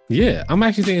 Yeah, I'm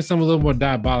actually thinking something a little more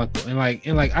diabolical, and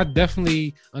I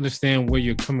definitely understand where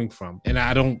you're coming from, and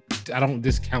I don't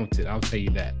discount it. I'll tell you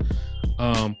that.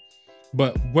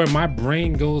 But where my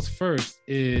brain goes first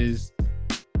is,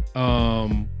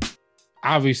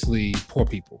 obviously poor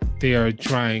people. They are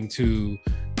trying to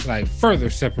further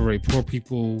separate poor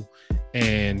people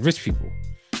and rich people.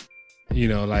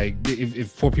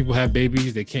 If poor people have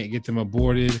babies, they can't get them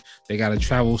aborted. They got to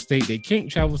travel state. They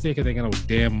can't travel state because they got no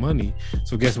damn money.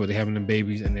 So guess what? They're having them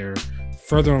babies, and they're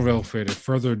further on welfare. They're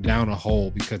further down a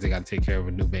hole because they got to take care of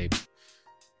a new baby.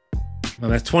 Now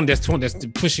that's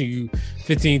pushing you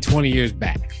 15, 20 years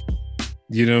back.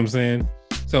 You know what I'm saying?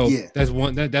 So that's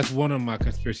one of my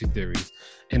conspiracy theories.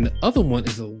 And the other one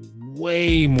is a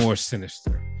way more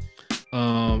sinister.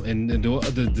 And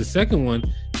the second one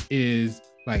is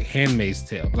Handmaid's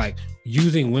Tale,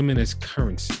 using women as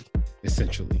currency,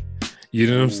 essentially. You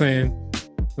know what I'm saying?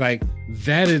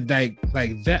 That is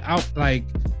that out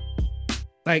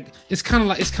it's kind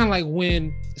of like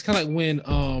when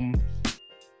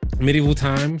medieval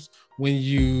times when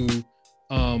you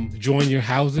join your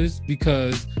houses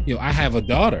because I have a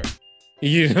daughter.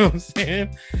 You know what I'm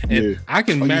saying? And I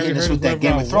can marry her with that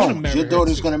Game of Thrones. Your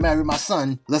daughter's gonna marry my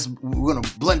son. We're gonna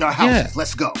blend our houses. Yeah.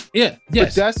 Let's go. Yeah,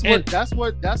 yes. But that's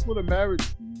what a marriage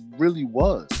really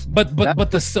was. But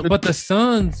the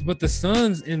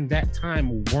sons in that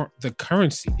time weren't the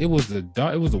currency. It was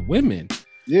the women.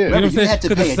 Yeah, remember, you had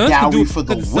to pay a dowry for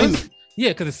the women. Yeah,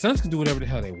 because the sons can do whatever the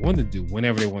hell they want to do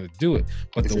whenever they want to do it.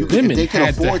 But if they could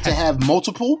afford to have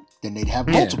multiple, then they'd have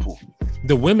multiple.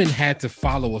 The women had to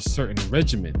follow a certain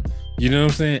regimen. You know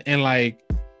what I'm saying? And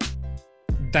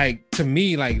to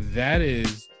me,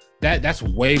 that's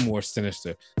way more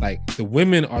sinister. The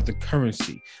women are the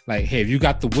currency. Hey, if you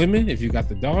got the women, if you got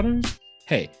the daughters,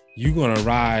 hey, you're gonna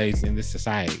rise in this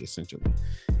society, essentially.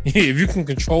 If you can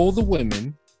control the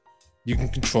women, you can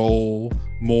control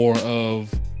more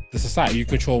of the society. You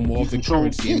control more of the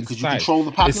currency. Yeah, because you control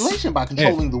the population by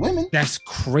controlling the women. That's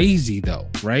crazy, though,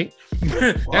 right?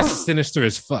 That's sinister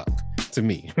as fuck to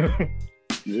me.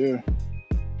 Yeah.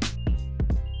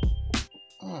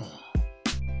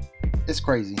 It's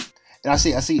crazy. And I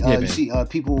see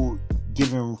people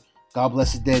giving, God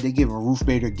bless the dead, they giving Ruth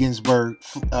Bader Ginsburg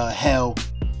hell.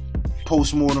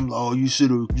 Post-mortem, oh, you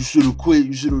should have quit.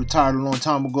 You should have retired a long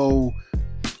time ago.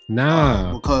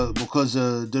 Nah, because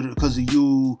of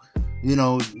you,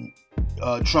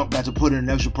 Trump got to put in an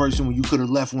extra person when you could have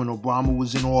left when Obama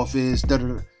was in office.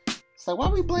 It's like, why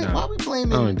we blaming? I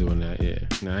ain't doing that. Yeah,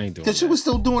 no, I ain't doing that. Because she was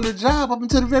still doing her job up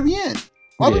until the very end.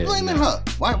 Why we blaming her?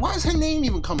 Why is her name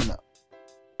even coming up?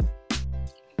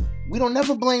 We don't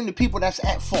never blame the people that's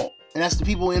at fault, and that's the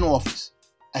people in office.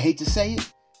 I hate to say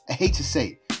it.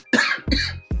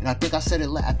 And I think I said it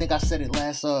last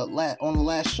on the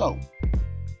last show.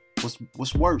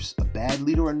 What's worse, a bad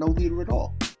leader or no leader at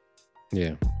all?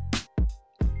 Yeah.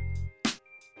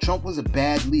 Trump was a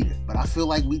bad leader, but I feel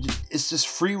like it's just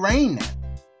free reign now.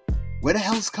 Where the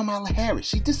hell is Kamala Harris?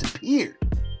 She disappeared.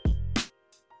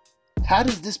 How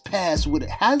does this pass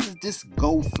how does this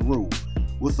go through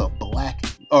with a black,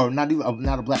 or not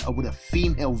a black, or with a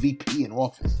female VP in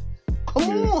office?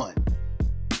 Come on.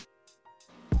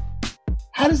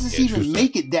 How does this even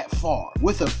make it that far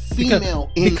with a female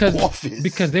in office?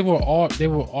 Because they were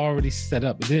already set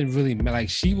up. It didn't really matter. Like,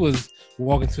 she was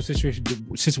walking to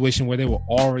a situation where they were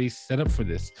already set up for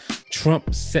this.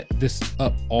 Trump set this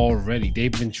up already.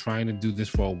 They've been trying to do this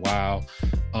for a while.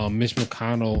 Mitch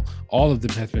McConnell, all of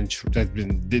them has been.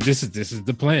 This is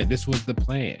the plan. This was the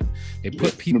plan. They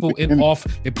put people in off.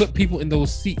 They put people in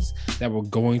those seats that were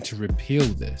going to repeal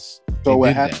this. So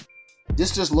what happened?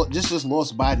 This just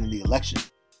lost Biden the election.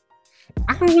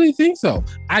 I don't really think so.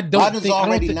 Biden's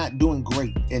already not doing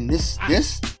great, and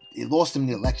it lost him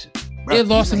the election. Bro, it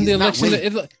lost him the election.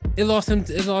 It lost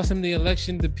him the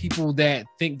election. The people that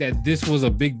think that this was a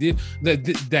big deal,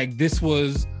 that this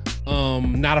was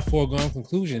not a foregone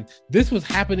conclusion. This was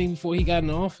happening before he got in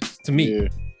office. To me,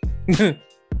 yeah.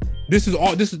 This is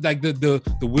like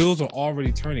the wheels are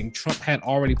already turning. Trump had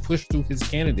already pushed through his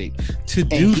candidate to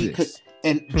do this.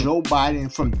 And Joe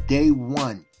Biden, from day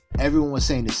one, everyone was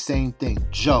saying the same thing.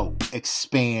 Joe,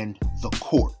 expand the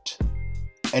court.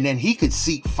 And then he could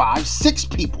seat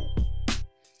 5-6 people.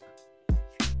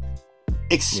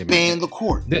 Expand the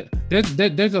court.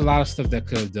 There's a lot of stuff that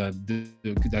could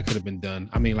have been done.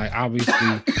 I mean, like, obviously,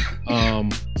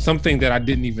 something that I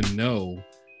didn't even know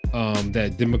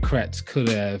that Democrats could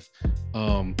have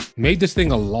made this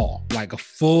thing a law, like a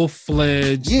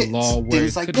full-fledged law where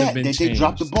it could have been changed. They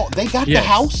dropped the ball. They got the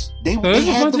House. They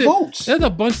had the votes. There's a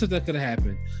bunch of that could have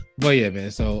happened. But yeah,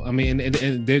 man. So I mean, and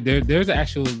there's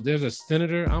a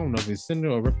senator. I don't know if it's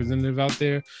senator or representative out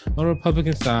there on the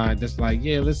Republican side that's like,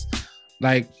 yeah, let's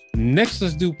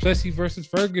do Plessy versus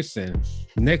Ferguson.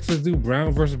 Next, let's do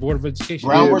Brown versus Board of Education.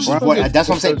 That's what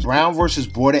I'm saying. Brown versus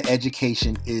Board of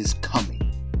Education is coming.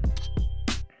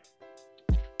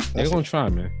 They're gonna try,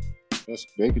 man.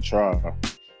 They could try.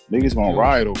 Niggas gonna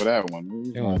ride over that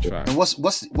one. They're gonna try. And what's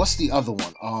the other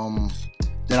one?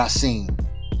 That I seen.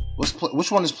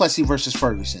 Which one is Plessy versus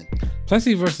Ferguson?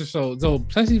 Plessy versus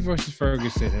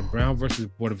Ferguson and Brown versus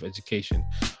Board of Education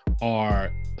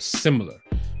are similar.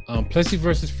 Plessy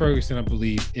versus Ferguson, I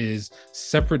believe, is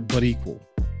separate but equal.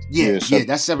 Yeah,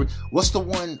 that's separate. What's the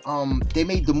one? They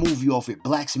made the movie off it.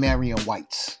 Blacks Marrying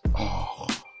Whites. Oh,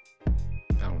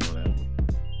 I don't know that one.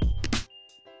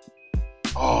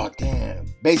 Oh damn!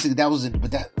 Basically, that was it.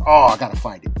 But I gotta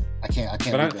find it. I can't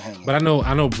leave it hanging. But I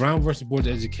know Brown versus Board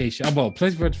of Education. About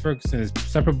Plessy versus Ferguson is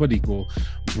separate but equal.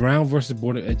 Brown versus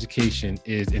Board of Education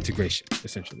is integration,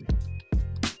 essentially.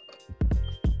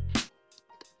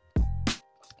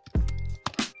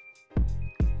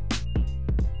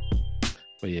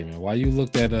 But yeah, man, while you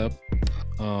look that up,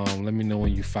 let me know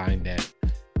when you find that.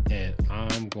 And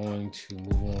I'm going to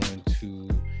move on to,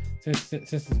 since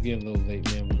it's getting a little late,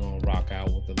 man, we're going to rock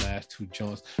out with the last two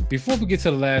joints. Before we get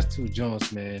to the last two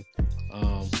joints, man,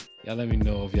 y'all let me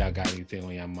know if y'all got anything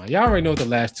on your mind. Y'all already know what the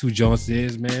last two joints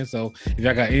is, man. So if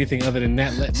y'all got anything other than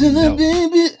that, let me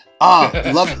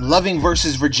know. Loving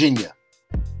versus Virginia.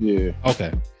 Yeah.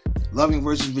 Okay. Loving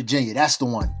versus Virginia. That's the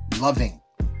one. Loving.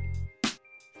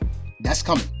 That's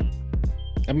coming.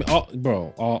 I mean, you're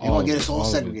gonna get us all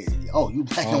segregated. You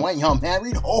black and white, y'all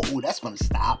married? Oh, that's gonna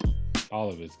stop. All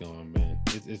of it's going, man.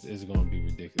 It's gonna be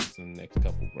ridiculous in the next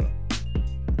couple, bro.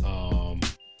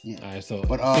 Yeah. All right, so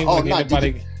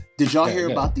did y'all hear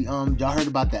about the y'all heard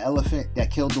about the elephant that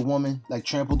killed the woman, like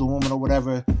trampled the woman or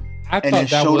whatever? And then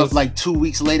showed up like 2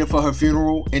 weeks later for her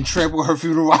funeral and trampled her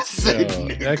funeral. I said,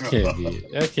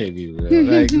 that can't be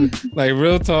real. Like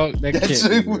real talk, that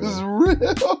can't be real.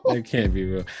 That can't be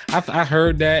real. I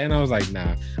heard that and I was like,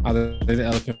 nah. The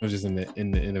elephant was just in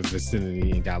the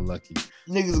vicinity and got lucky.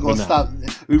 Niggas gonna stop.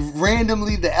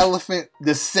 Randomly,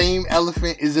 the same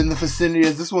elephant is in the vicinity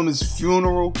as this woman's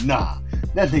funeral. Nah.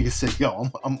 That nigga said,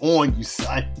 yo, I'm on you,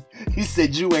 son. He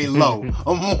said, you ain't low.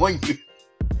 I'm on you.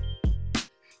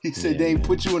 He said, they ain't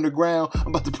put you in the ground. I'm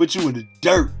about to put you in the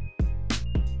dirt.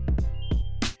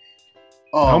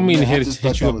 I don't mean to hit you.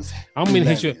 I don't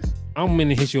mean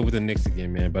to hit you over the Knicks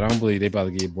again, man. But I don't believe they about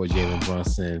to get your boy Jalen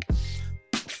Brunson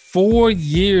 4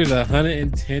 years,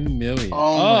 $110 million.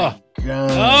 Oh my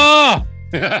god.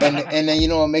 And then you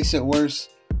know what makes it worse?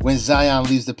 When Zion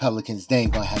leaves the Pelicans, they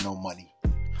ain't gonna have no money.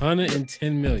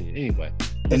 $110 million. Anyway,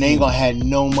 and they ain't gonna have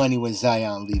no money when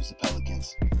Zion leaves the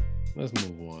Pelicans. Let's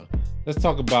move on. Let's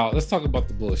talk about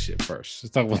the bullshit first.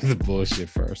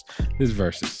 This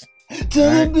versus.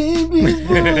 Tell the baby's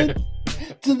born.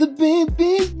 To the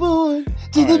baby's born.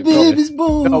 To All the right, baby's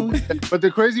born. No, but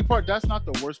the crazy part, that's not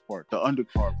the worst part. The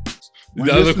undercard. When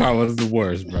The this other car was the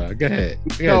worst, bro. Go ahead.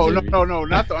 No, not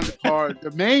the undercard. The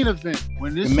main event.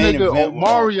 When this The main nigga event,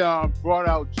 Omarion brought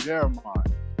out Jeremiah.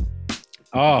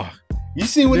 Oh, You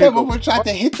see when that motherfucker tried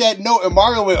to hit that note and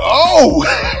Mario went, oh!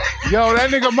 Yo, that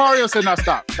nigga Mario said, "No,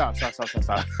 stop."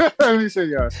 He said,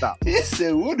 "Yo, stop." He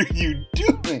said, what are you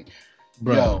doing?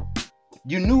 bro. Yo,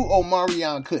 you knew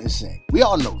Omarion couldn't sing. We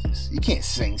all know this. He can't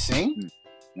sing.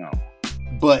 No,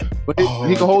 But he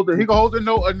can hold the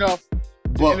note enough to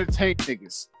But- entertain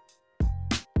niggas.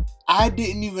 I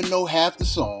didn't even know half the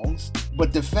songs.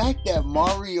 But the fact that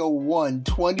Mario won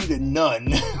 20-0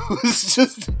 was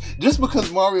just because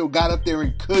Mario got up there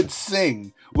and could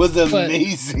sing was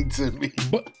amazing to me.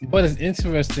 But it's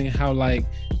interesting how like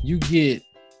you get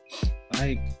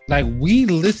like we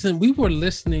were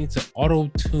listening to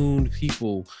auto-tuned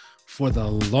people for the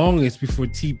longest before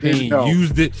T-Pain No.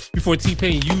 used it. Before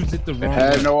T-Pain used it the wrong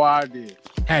Had way. no idea.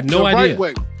 Had no the idea. Right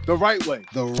way. The right way.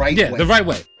 The right Yeah, way. the right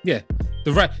way. Yeah,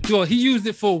 the right. Well, he used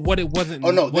it for what it wasn't.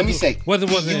 Oh no, let me say, wasn't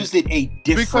he used it a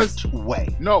different way.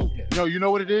 No, you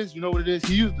know what it is? You know what it is?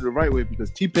 He used it the right way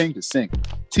because T-Pain could sing.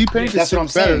 T-Pain could That's sing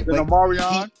what I'm better saying, than but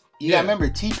Omarion. You gotta remember,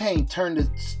 T-Pain turned the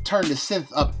synth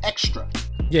up extra.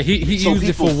 Yeah, he So used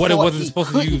it for people what it thought wasn't he supposed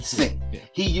to couldn't use. sing. Yeah.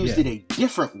 He used it a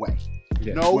different way,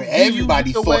 Yeah. No, where he used everybody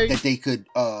it the thought way- that they could.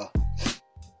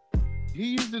 He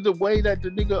used it the way that the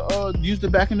nigga used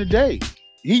it back in the day.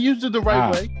 He used it the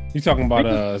right way. You talking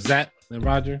about Zach and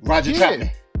Roger? Roger Yeah.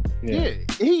 Troutman. Yeah,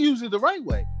 he used it the right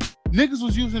way. Niggas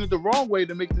was using it the wrong way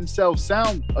to make themselves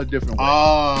sound a different way.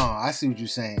 Oh, I see what you're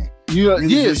saying.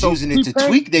 Niggas was using it to T-Pain-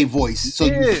 tweak their voice, so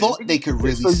you Yeah. thought they could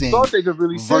really so you sing, thought they could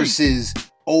really sing. versus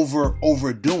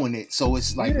overdoing it. So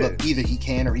it's like, Yeah. look, either he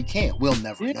can or he can't. We'll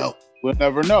never Yeah. know. We'll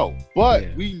never know. But Yeah.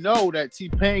 we know that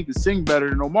T-Pain can sing better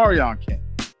than Omarion can.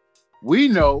 We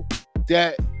know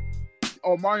that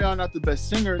Omarion not the best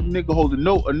singer, nigga hold a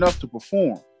note enough to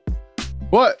perform.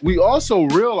 But we also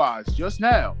realized just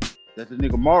now that the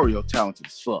nigga Mario talented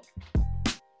as fuck.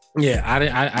 Yeah,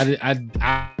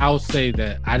 I'll say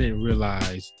that I didn't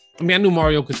realize. I mean, I knew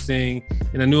Mario could sing,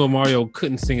 and I knew Mario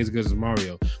couldn't sing as good as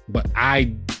Mario, but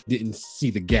I didn't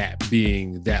see the gap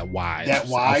being that wide. That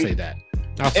wide? I'll say that.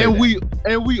 We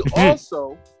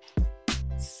also,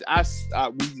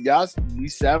 we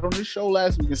sat on this show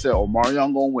last week and said, "Oh,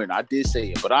 Omarion gonna win." I did say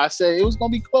it, but I said it was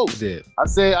gonna be close. did. I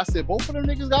said both of them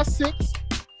niggas got 6,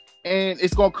 and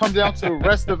it's gonna come down to the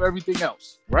rest of everything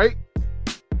else, right?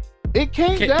 It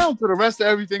came down to the rest of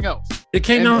everything else. It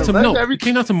came And down the to rest of It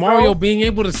came down to Mario No. being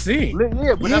able to sing.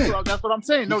 Yeah, but Yeah. that's what I'm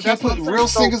saying. No, You can't that's what put I'm saying. real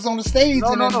So, singers on the stage No,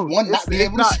 and no, then no. one not It's- be it's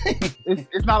able not- to sing.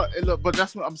 it's not. Look, but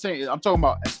that's what I'm saying. I'm talking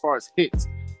about as far as hits.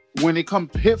 When it comes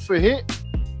hit for hit,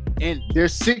 and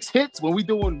there's 6 hits. When we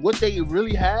doing what they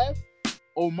really have,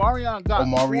 Omarion got.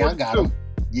 Omarion got 42. him.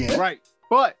 Yeah. Right.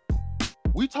 But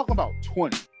we talking about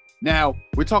 20. Now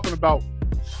we're talking about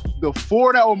the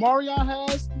 4 that Omarion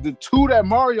has, the 2 that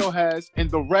Mario has, and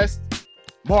the rest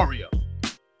Mario.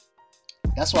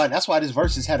 That's why this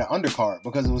versus had an undercard,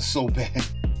 because it was so bad.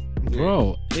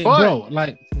 Bro, But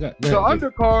like The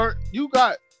undercard, you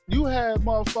had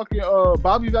motherfucking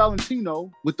Bobby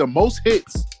Valentino with the most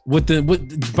hits. with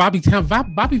Bobby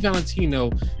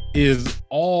Valentino is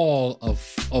all of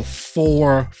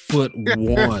 4'1".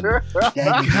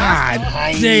 That is God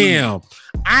tiny. damn.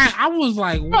 I was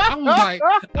like,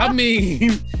 I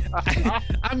mean,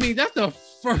 that's the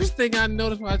first thing I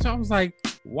noticed when I was like,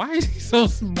 why is he so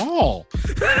small?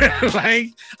 Like,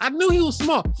 I knew he was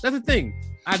small. That's the thing.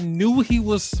 I knew he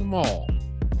was small.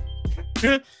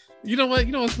 You know what?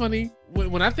 You know what's funny?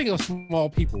 When I think of small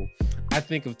people, I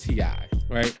think of T.I.,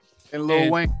 right? And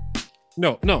Lil Wayne.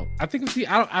 No. I think of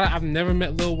T.I. I've never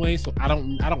met Lil Wayne, so I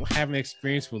don't have an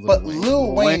experience with Lil But Wayne.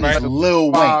 Lil Wayne Right. is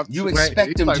Lil Wayne. You Right.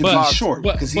 expect him to But- be short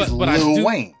because he's but Lil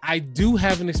Wayne. I do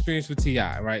have an experience with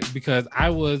T.I., right? Because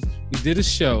we did a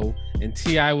show and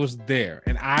T.I. was there,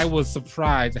 and I was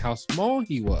surprised at how small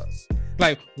he was.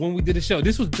 Like when we did a show,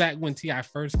 this was back when T.I.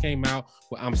 first came out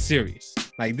with I'm Serious.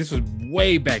 Like this was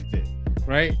way back then,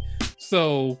 right?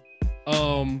 So,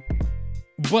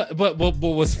 but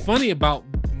what's funny about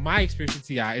my experience with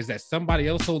T.I. is that somebody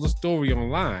else told a story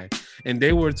online, and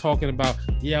they were talking about,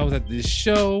 I was at this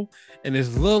show, and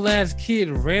this little ass kid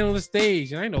ran on the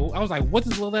stage, and I was like, what's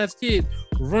this little ass kid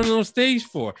running on stage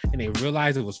for? And they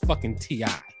realized it was fucking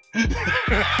T.I.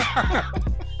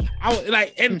 I was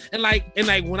like, and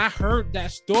when I heard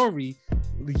that story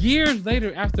years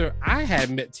later after I had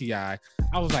met T.I.,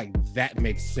 I was like, that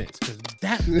makes sense because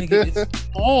that nigga is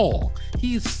small.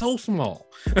 He is so small.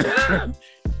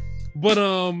 But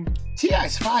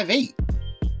T.I.'s 5'8".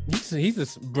 He's a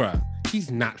bruh.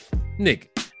 He's not Nick.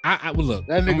 I well, look.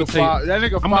 That nigga five. That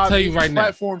nigga. I'm gonna tell you right now.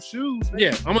 Platform shoes. Man.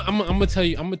 Yeah, I'm gonna tell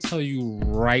you. I'm gonna tell you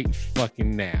right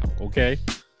fucking now. Okay.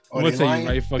 I'm gonna tell you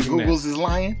right fucking now. Google's is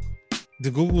lying.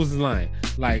 The Google's is lying.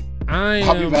 Like I am.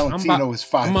 Bobby Valentino is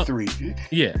 5'3".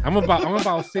 Yeah, I'm about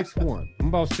 6'1". I'm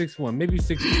about 6'1", maybe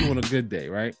 6'2" on a good day,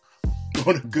 right?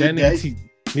 On a good day.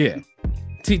 Yeah.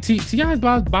 T.I.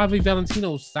 Bobby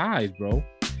Valentino's size, bro.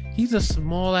 He's a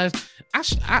small ass.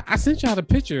 I sent y'all the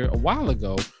picture a while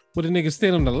ago with a nigga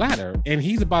standing on the ladder, and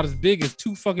he's about as big as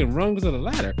 2 fucking rungs of the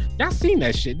ladder. Y'all seen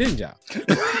that shit, didn't y'all?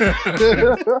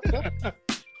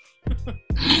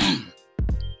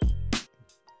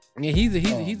 Yeah,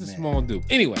 he's a small dude.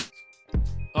 Anyway,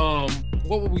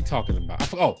 what were we talking about?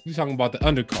 We talking about the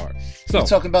undercard. So we're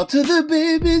talking about To the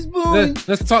Baby's Boy.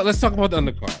 Let's talk about the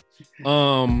undercard.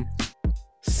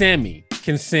 Sammy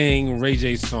can sing Ray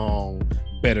J's song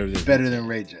better than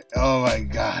Ray J. Oh my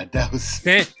god, that was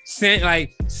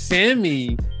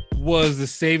Sammy was the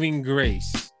saving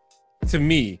grace to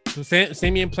me.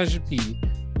 Sammy and Pleasure P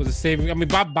was a saving. I mean,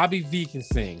 Bobby V can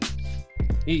sing.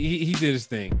 He did his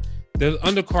thing. The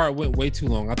undercard went way too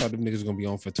long. I thought the niggas were gonna be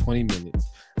on for 20 minutes.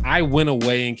 I went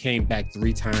away and came back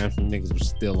 3 times and niggas were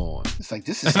still on. It's like,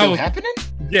 this is still happening?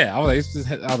 Yeah, I was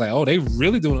like, oh, they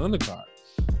really doing undercard.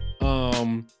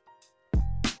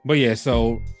 But yeah,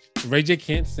 so Ray J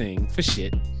can't sing for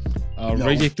shit. No.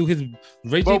 Ray J threw his.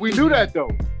 But we knew that though.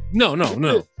 No.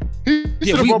 He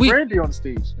should have brought Brandy on the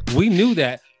stage. We knew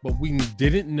that, but we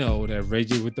didn't know that Ray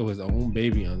J would throw his own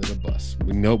baby under the bus.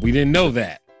 We didn't know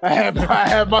that. I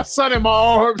had my son in my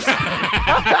arms.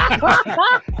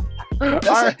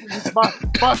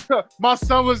 My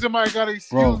son was in my gut.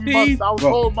 Excuse me, I was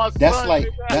holding my son. That's like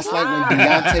when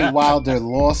Deontay Wilder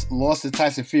lost to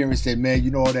Tyson Fury and said, "Man, you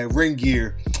know all that ring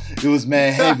gear, it was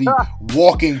mad heavy.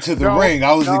 Walking to the ring,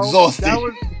 I was exhausted."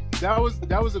 That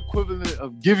was equivalent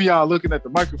of giving y'all looking at the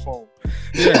microphone.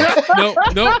 Yeah. No,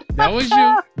 that was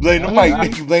you. Blame the mic,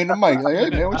 Nicky. Blame the mic. Like,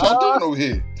 hey man, what y'all doing over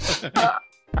here?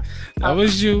 That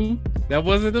was you. That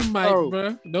wasn't the mic,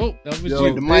 bro. Nope, that was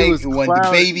you. The mic, it wasn't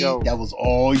the baby. That was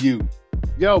all you.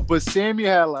 Yo, but Sammy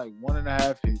had like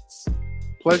 1.5 hits.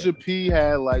 Pleasure P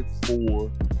had like 4.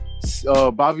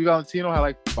 Bobby Valentino had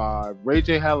like 5. Ray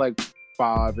J had like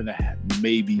 5.5,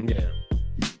 maybe. Yeah.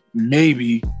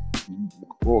 Maybe.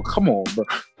 Well, come on, bro.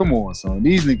 Come on, son.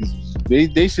 These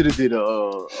niggas, they should have did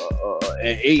an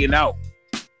 8 and out.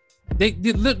 They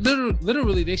did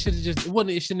literally. They should have just.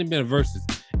 It shouldn't have been a versus.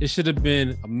 It should have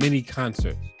been a mini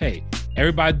concert. Hey,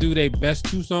 everybody do their best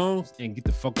 2 songs and get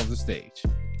the fuck off the stage.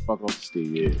 Fuck off the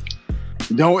stage, yeah.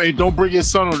 Don't bring your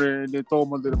son on there and then throw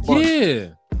him under the bus. Yeah.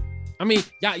 I mean,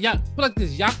 y'all put like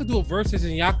this. Y'all could do a versus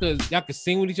and y'all could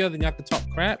sing with each other and y'all could talk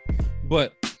crap.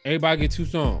 But everybody get 2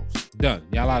 songs. Done.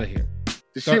 Y'all out of here.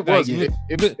 The shit was.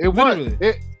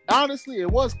 Honestly,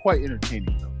 it was quite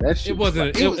entertaining though. That shit it was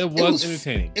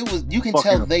entertaining. It was. You can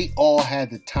tell they all had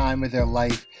the time of their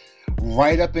life,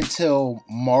 right up until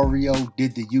Mario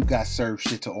did the "You Got Served"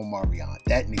 shit to Omarion.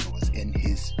 That nigga was in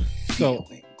his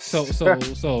feelings. So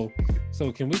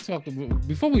can we talk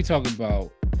before we talk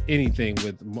about anything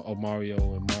with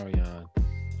Mario and Marion?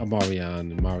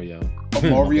 Omarion and Mario.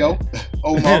 Mario.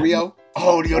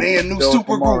 Oh, yo, they a new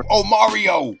super group. Oh,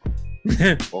 Mario.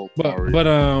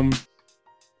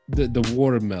 But the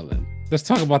watermelon. Let's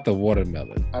talk about the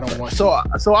watermelon. I don't want. So I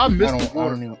missed the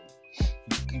watermelon.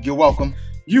 You're welcome.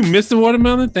 You missed the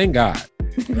watermelon? Thank God.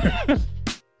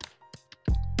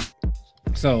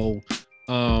 So,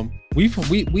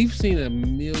 we've seen a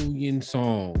million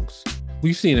songs.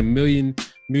 We've seen a million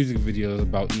music videos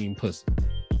about eating pussy,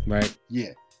 right? Yeah.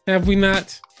 Have we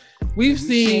not? We've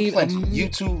seen plenty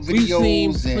YouTube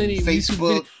videos and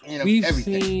Facebook and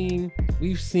everything.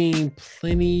 We've seen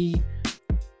plenty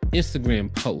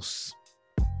Instagram posts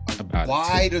about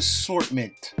wide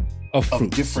assortment of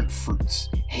different fruits.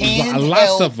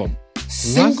 Lots of them.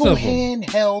 Single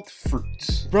handheld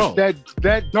fruits. Bro.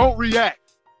 That don't react.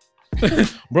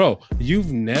 Bro,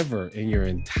 you've never in your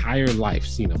entire life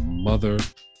seen a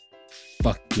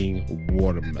motherfucking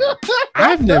watermelon.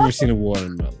 I've never seen a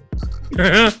watermelon.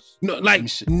 No, like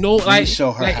no, like,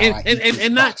 show her like and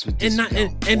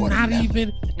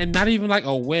not even like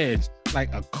a wedge,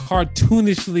 like a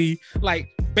cartoonishly, like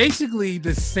basically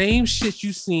the same shit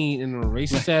you seen in the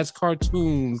racist ass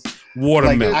cartoons.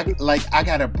 Watermelon, I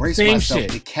gotta brace myself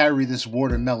to carry this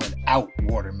watermelon out.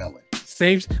 Watermelon,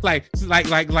 same like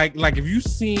if you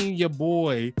seen your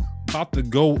boy about to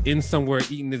go in somewhere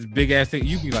eating this big ass thing,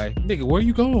 you be like, nigga, where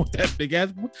you going with that big ass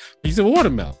piece of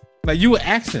watermelon? Like you would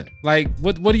ask him, like,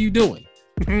 what are you doing?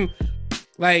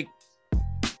 Like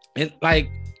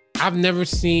I've never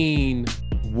seen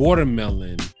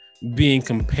watermelon being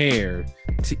compared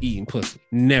to eating pussy.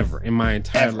 Never in my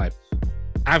entire life.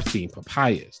 I've seen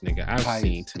papayas, nigga. I've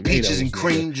seen tomatoes, peaches and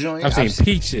cream joint. I've seen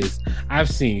peaches. I've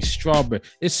seen strawberry.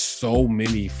 It's so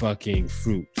many fucking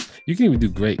fruits. You can even do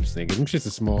grapes, nigga. Them shits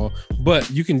are small, but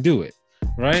you can do it,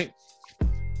 right?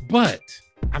 But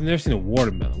I've never seen a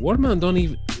watermelon. Watermelon don't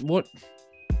even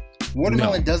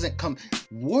Watermelon doesn't come.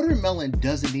 Watermelon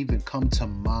doesn't even come to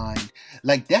mind.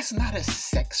 Like, that's not a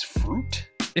sex fruit.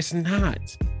 It's not.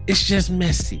 It's just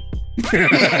messy.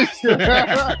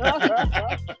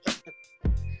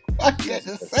 I can't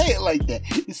just say it like that.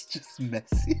 It's just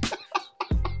messy.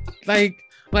 like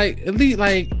at least,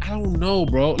 like, I don't know,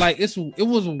 bro. Like, it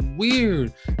was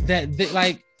weird that they,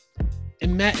 like,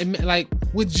 like,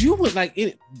 would you like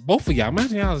it, both of y'all?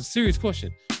 Imagine y'all a serious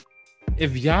question.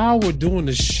 If y'all were doing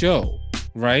the show,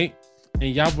 right,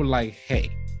 and y'all were like, "Hey,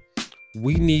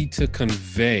 we need to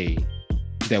convey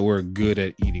that we're good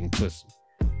at eating pussy,"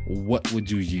 what would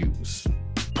you use?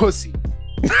 Pussy.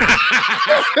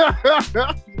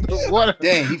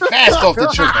 Dang, he fast off the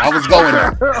trigger. I was going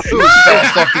there. He was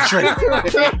fast off the trigger.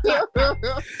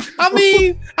 I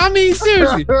mean,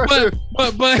 seriously, but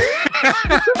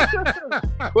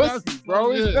pussy,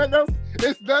 bro.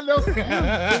 It's nothing else.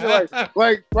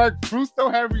 Like fruits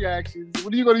don't have reactions.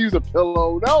 What are you gonna use, a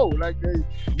pillow? No, like, get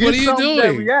what are you doing?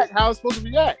 That react how it's supposed to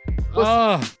react.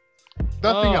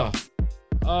 Nothing else.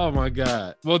 Oh my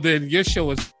God! Well, then your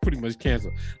show is pretty much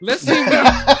canceled. Let's see if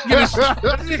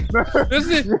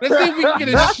we can get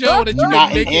a show that you not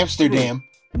can in make Amsterdam.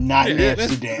 Not in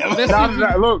Amsterdam.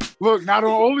 Look, not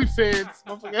on OnlyFans.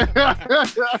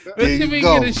 Let's see if we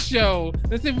can get a show.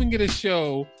 Let's see if we can get a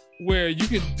show where you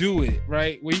can do it,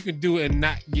 right? Where you can do it and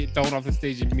not get thrown off the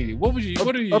stage immediately. What would you?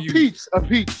 What are you? A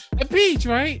peach,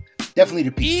 right? Definitely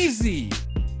the peach. Easy.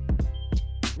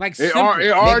 Like, it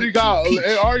already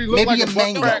looks like a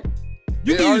mango.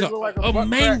 You can use a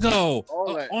mango,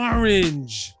 an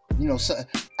orange. You know, so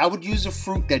I would use a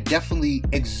fruit that definitely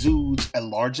exudes a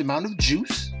large amount of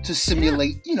juice to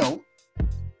simulate, you know.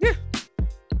 Yeah.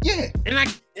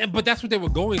 But that's what they were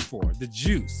going for, the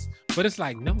juice. But it's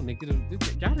like, no, nigga,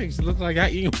 y'all niggas look like I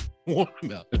eat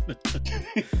watermelon.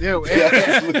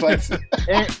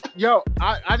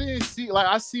 I didn't see, like,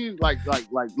 I seen like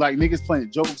niggas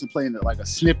playing jokes and playing like a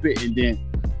snippet, and then,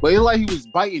 but it's like he was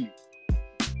biting it.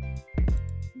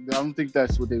 I don't think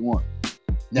that's what they want.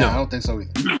 No, I don't think so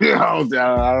either. They don't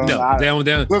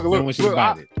want you to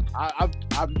bite it.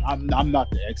 I'm not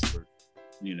the expert,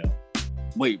 you know.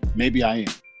 Wait, maybe I am.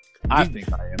 I think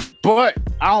I am, but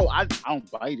I don't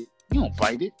bite it. You don't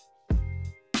bite it.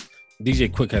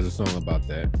 DJ Quick has a song about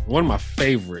that. One of my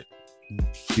favorite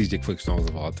DJ Quick songs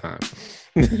of all time.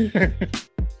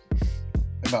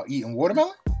 About eating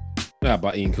watermelon? Yeah,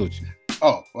 about eating coochie.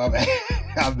 Oh, well, man.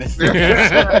 I missed it.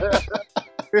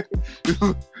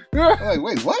 I'm like,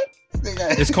 wait, what?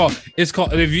 It's called.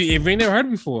 If you ain't never heard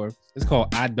it before, it's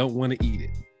called "I Don't Want to Eat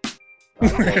It."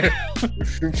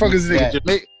 Fuck is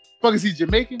nigga Fuck, is he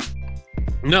Jamaican?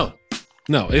 No.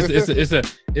 It's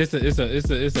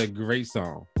a great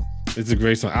song. It's a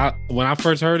great song. When I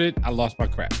first heard it, I lost my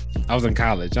crap. I was in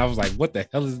college. I was like, "What the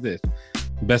hell is this?"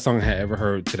 Best song I had ever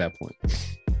heard to that point.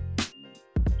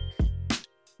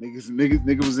 Niggas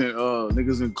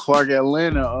in Clark,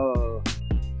 Atlanta,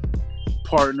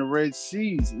 part in the Red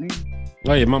Seas. Nigga.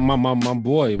 Oh yeah, my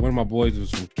boy. One of my boys was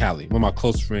from Cali. One of my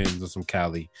close friends was from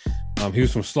Cali. He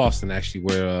was from Slauson, actually,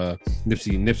 where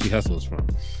Nipsey Hussle is from,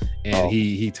 and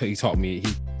he taught me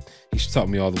he taught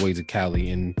me all the way to Cali,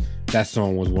 and that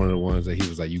song was one of the ones that he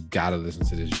was like, "You gotta listen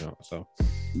to this song." So,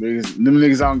 them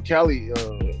niggas out in Cali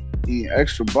eating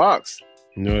extra box.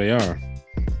 No, they are.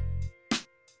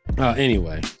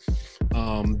 Anyway,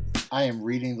 I am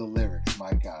reading the lyrics.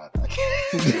 My God,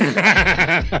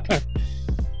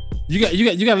 you got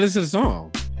to listen to the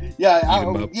song. Yeah,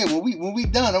 when we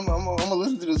done, I'm gonna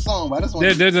listen to the song. But I just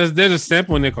want there's a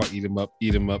sample in there called "Eat 'em up,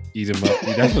 eat 'em up, eat 'em up."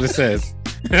 That's what it says.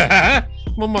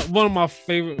 one of my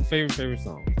favorite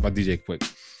songs by DJ Quick.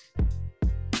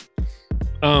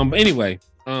 Anyway,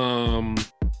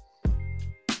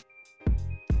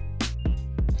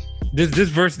 this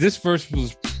verse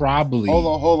was probably. Hold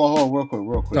on,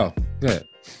 real quick. Oh, go ahead.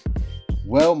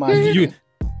 Well, my you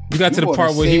got to the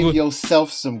part where he was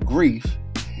yourself some grief.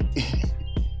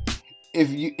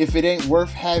 If it ain't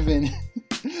worth having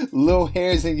little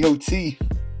hairs in your teeth,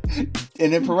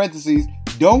 and in parentheses,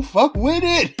 don't fuck with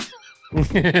it.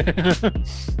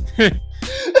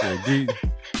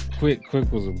 Quick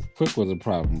was a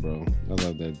problem, bro. I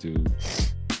love that dude.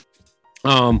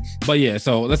 But yeah,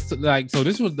 so this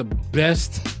was the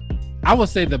best. I would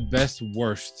say the best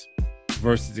worst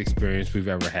versus experience we've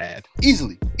ever had.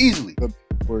 Easily.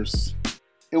 Worse.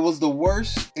 It was the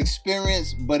worst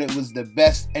experience, but it was the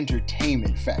best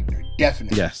entertainment factor.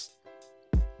 Definitely. Yes.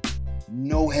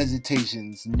 No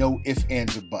hesitations, no ifs,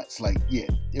 ands, or buts. Like, yeah,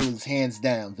 it was hands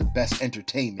down the best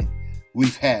entertainment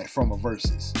we've had from a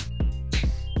versus.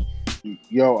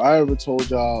 Yo, I ever told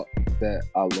y'all that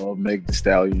I love Meg Thee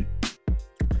Stallion?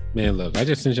 Man, look, I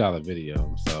just sent y'all a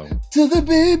video, so To the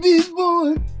baby's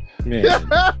born. man. To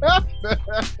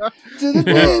the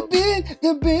baby,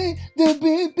 the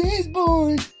baby's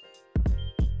born.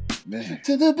 Man,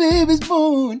 To the baby's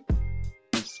born.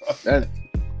 I'm sorry. that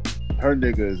her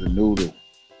nigga is a noodle.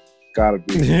 Gotta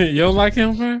be. You don't like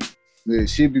him, bro? Yeah,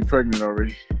 she'd be pregnant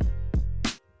already.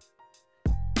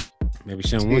 Maybe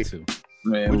she don't want to.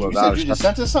 Man, What, look, you said you just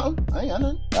sent us something? I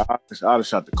know. I'd have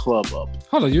shot the club up.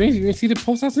 Hold on, you ain't see the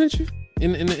post I sent you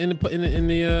in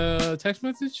the text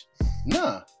message?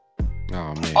 Nah.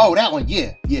 Oh man. Oh, that one.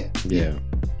 Yeah. yeah.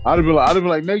 I'd have been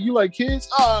like, Meg, you like kids?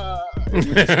 Oh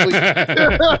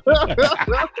yeah,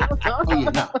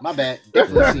 nah, my bad.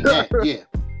 Definitely seen that. Yeah.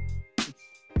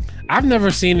 I've never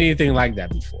seen anything like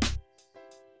that before.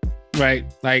 Right?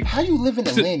 Like How you live in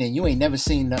Atlanta and you ain't never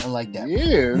seen nothing like that?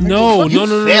 Yeah. no, You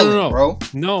failing, bro.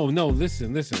 No,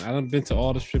 listen. I done been to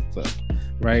all the strip clubs,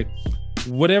 right?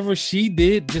 Whatever she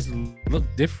did just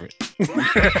looked different.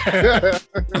 I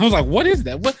was like, what is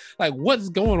that? What's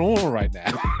going on right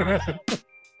now?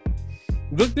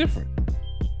 Look different.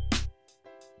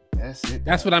 That's it.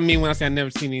 That's what I mean when I say I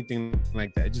never seen anything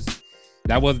like that. Just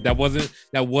that wasn't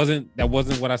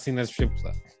what I seen at the strip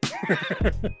club.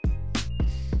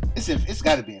 It's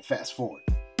got to be in Fast Forward.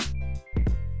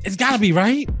 It's gotta be,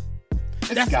 right?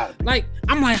 It's got to be. Like,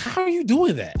 I'm like, how are you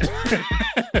doing that?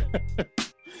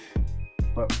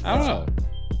 But I don't know.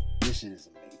 This shit is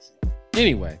amazing.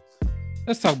 Anyway,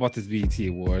 let's talk about this BET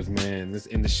Awards, man. Let's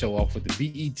end the show off with the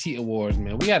BET Awards,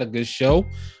 man. We had a good show.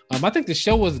 I think the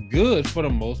show was good for the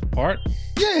most part.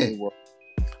 Yeah.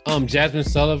 Jasmine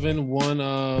Sullivan won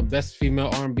Best Female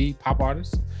R&B Pop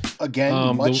Artist.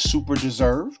 Again, super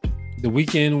deserved. The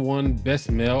Weeknd won Best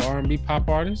Male R&B Pop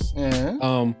Artist.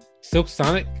 Yeah. Silk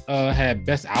Sonic had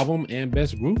Best Album and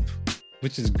Best Group,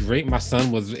 which is great. My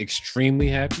son was extremely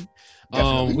happy.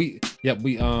 Definitely.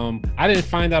 I didn't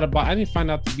find out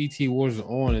the BET Awards were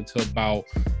on until about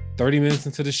 30 minutes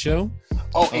into the show.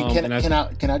 Oh, and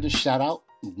can I just shout out?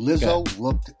 Lizzo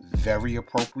looked very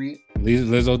appropriate.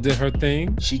 Lizzo did her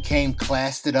thing. She came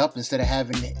classed it up instead of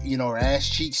having, her ass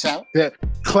cheeks out. Yeah,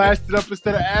 classed it up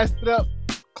instead of assed it up.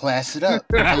 Class it up.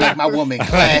 I like my woman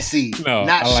classy,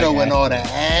 not showing all the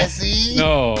assy.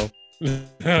 No.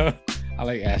 I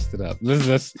like assed it up.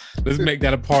 Let's make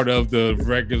that a part of the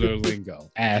regular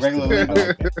lingo.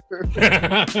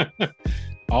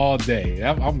 All day.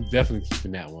 I'm definitely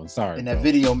keeping that one. Sorry. In that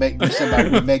video, you somebody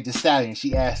with Meg Thee Stallion,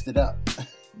 she assed it up.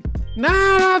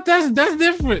 No, that's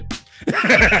different.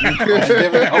 That's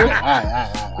different. Okay, all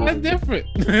right. That's different.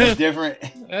 That's different.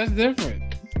 That's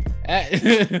different.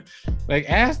 Like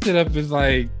assed it up is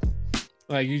like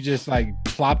you just like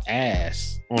plop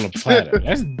ass on a platter.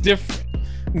 That's different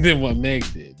than what Meg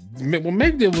did. What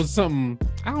Meg did was something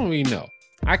I don't even know.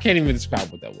 I can't even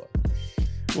describe what that was.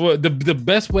 Well, the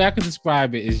best way I can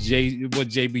describe it is what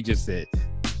JB just said.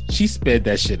 She sped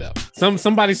that shit up.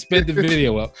 Somebody sped the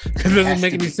video up because it doesn't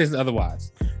make any sense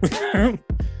otherwise.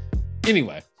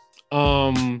 Anyway,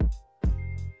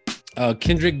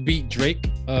 Kendrick beat Drake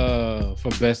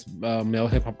for Best Male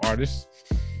Hip Hop Artist.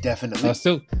 Definitely.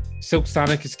 Silk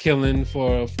Sonic is killing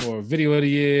for Video of the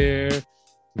Year,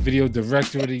 Video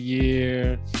Director of the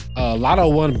Year. Lotto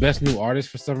won Best New Artist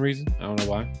for some reason. I don't know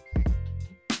why.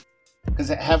 Because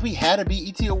have we had a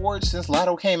BET award since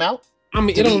Lotto came out? I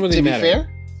mean, it don't really matter. To be fair?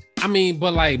 I mean,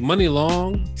 but like Money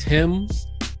Long, Tim's,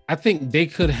 I think they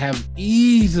could have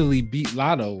easily beat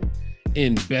Lotto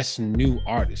in Best New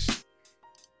Artist.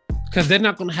 Because they're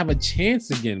not gonna have a chance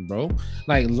again, bro.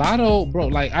 Like Lotto, bro.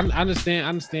 Like I understand.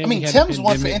 I mean, Tim's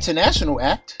won for International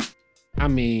Act. I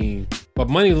mean, but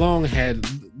Money Long.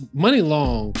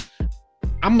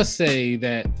 I'm gonna say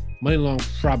that Money Long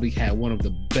probably had one of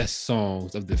the best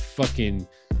songs of the fucking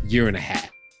year and a half.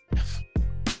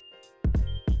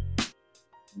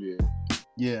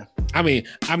 Yeah. I mean,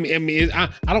 I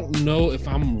don't know if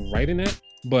I'm right in that,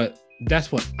 but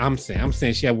that's what I'm saying. I'm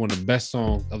saying she had one of the best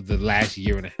songs of the last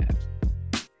year and a half.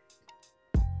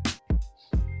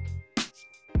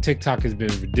 TikTok has been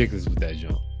ridiculous with that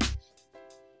jump.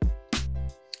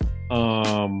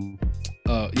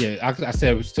 I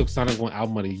said Silk Sonic won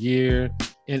Album of the Year,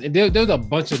 and there was a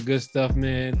bunch of good stuff,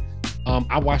 man.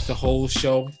 I watched the whole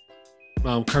show.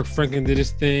 Kirk Franklin did his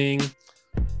thing.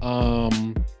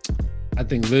 I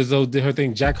think Lizzo did her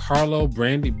thing. Jack Harlow,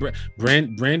 Brandy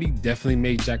definitely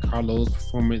made Jack Harlow's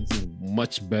performance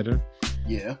much better.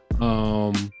 Yeah.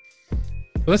 But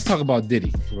let's talk about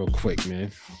Diddy real quick,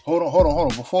 man. Hold on.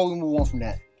 Before we move on from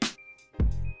that,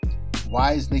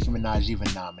 why is Nicki Minaj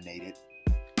even nominated?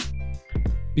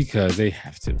 Because they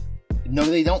have to. No,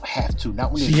 they don't have to.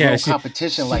 Not when there's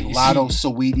competition like Lotto,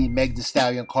 Saweetie, Meg Thee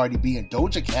Stallion, Cardi B, and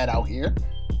Doja Cat out here.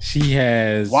 She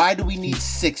has. Why do we need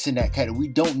 6 in that category? We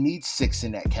don't need 6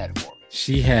 in that category.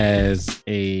 She has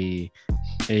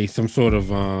some sort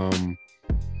of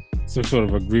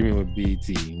agreement with BET.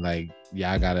 Like,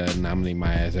 yeah, I gotta nominate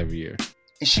my ass every year.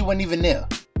 And she wasn't even there.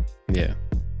 Yeah.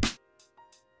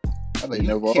 I mean,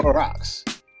 you kick rocks.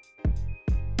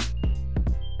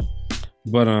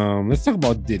 But let's talk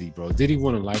about Diddy, bro. Diddy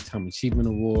won a Lifetime Achievement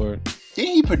Award.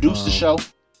 Didn't he produce the show?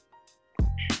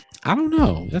 I don't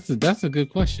know. That's a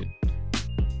good question.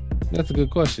 But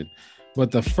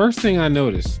the first thing I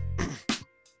noticed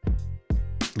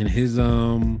in his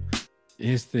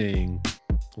thing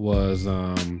was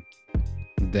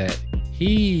that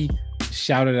he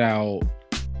shouted out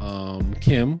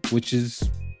Kim, which is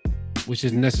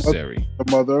necessary.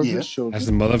 The mother of his children. As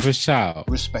the mother of his child.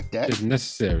 Respect that. It's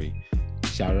necessary.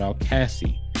 Shouted out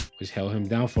Cassie, which held him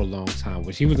down for a long time.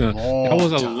 Which he was that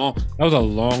was a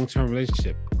long-term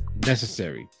relationship.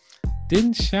 Necessary.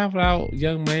 Didn't shout out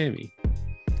Young Miami.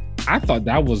 I thought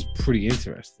that was pretty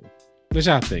interesting. What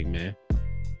y'all think, man?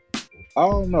 I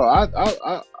don't know.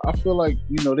 I feel like,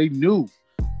 they knew,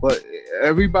 but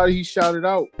everybody he shouted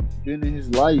out been in his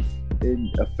life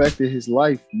and affected his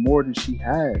life more than she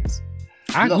has.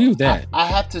 I agree with that. I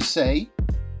have to say,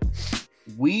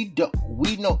 we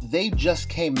know they just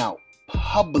came out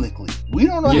publicly. We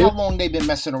don't know how long they've been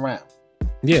messing around.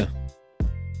 Yeah.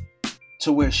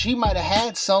 To where she might have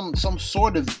had some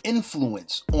sort of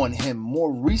influence on him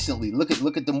more recently. Look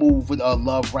at the move with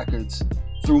Love Records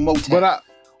through Motown.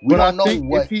 We don't know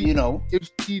what, If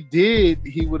he did,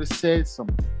 he would have said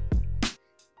something.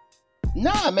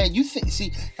 Nah, man,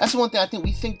 see, that's one thing I think.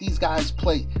 We think these guys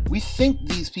play. We think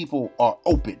these people are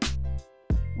open.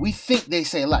 We think they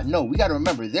say a lot. No, we got to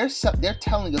remember, they're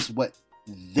telling us what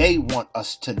they want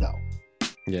us to know.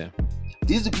 Yeah.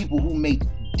 These are people who make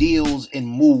deals and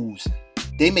moves.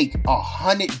 They make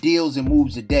 100 deals and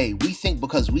moves a day. We think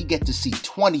because we get to see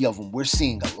 20 of them, we're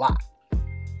seeing a lot.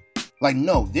 Like,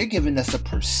 no, they're giving us a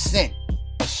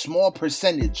small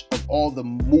percentage of all the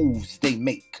moves they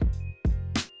make.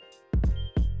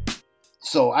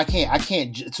 So I'm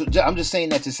just saying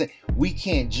that to say we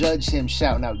can't judge him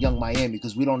shouting out Young Miami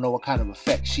because we don't know what kind of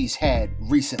effect she's had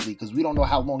recently, because we don't know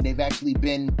how long they've actually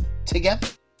been together.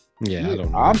 Yeah, I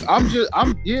don't know.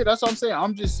 That's what I'm saying.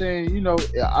 I'm just saying,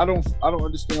 I don't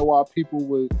understand why people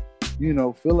would,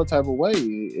 feel a type of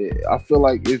way. I feel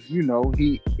like if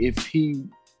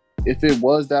it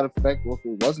was that effect or if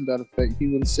it wasn't that effect, he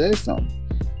would have said something.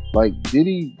 Like,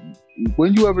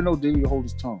 when you ever know Diddy to hold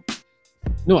his tongue?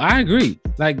 No, I agree.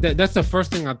 Like that's the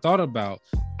first thing I thought about.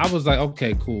 I was like,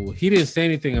 okay, cool. He didn't say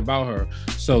anything about her,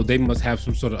 so they must have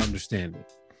some sort of understanding.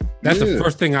 That's the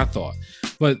first thing I thought.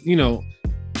 But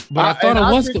I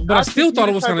still thought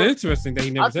it was kind of interesting that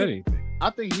he never said anything. I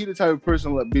think he the type of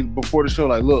person like before the show,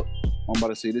 like, look, I'm about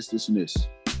to say this, and this.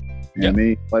 You know what I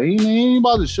mean? Like, he ain't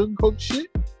about to sugarcoat shit.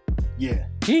 Yeah.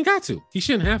 He ain't got to. He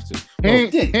shouldn't have to. He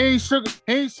ain't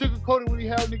sugarcoated when he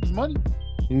had niggas' money.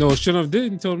 No, shouldn't have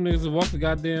did. He told them niggas to walk the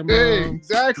goddamn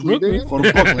exactly. Brooklyn. Go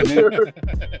to Brooklyn,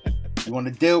 nigga. You want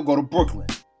a deal? Go to Brooklyn.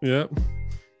 Yep.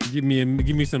 Give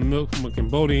me some milk from a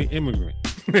Cambodian immigrant.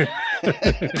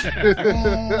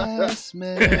 Ass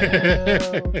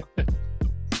milk.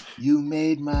 You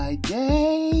made my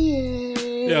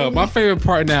day. Yo, my favorite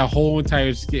part in that whole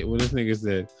entire skit was this nigga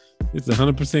said, it's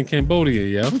 100% Cambodia,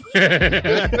 yo.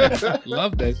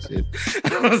 Love that shit.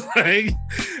 I was like,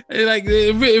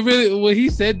 it really, when he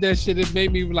said that shit, it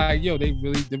made me like, yo, they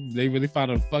really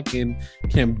found a fucking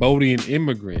Cambodian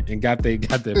immigrant and got their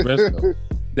breast milk.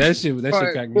 That shit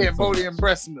cracked me. Cambodian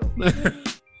breast milk.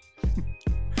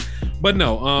 But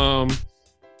no,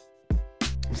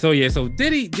 so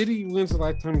Diddy wins the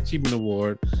Lifetime Achievement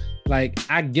Award. Like,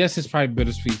 I guess it's probably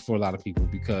bittersweet for a lot of people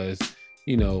because,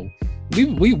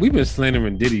 we've been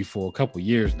slandering Diddy for a couple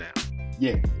years now.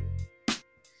 Yeah.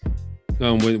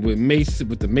 With Mace,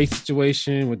 with the Mace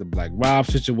situation, with the Black Rob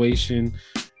situation,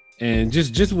 and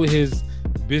just with his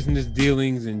business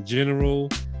dealings in general.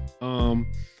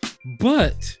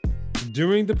 But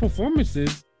during the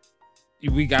performances,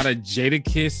 we got a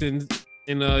Jadakiss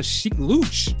and a Sheek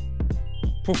Louch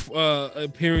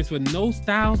appearance with no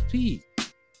Styles P.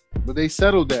 But they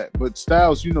settled that. But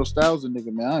Styles, Styles a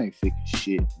nigga, man. I ain't faking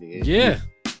shit, man. Yeah.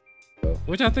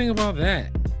 What y'all think about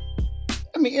that?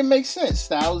 I mean, it makes sense.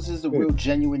 Styles is a real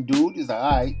genuine dude. He's like,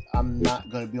 all right, I'm not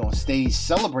going to be on stage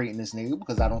celebrating this nigga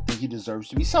because I don't think he deserves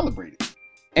to be celebrated.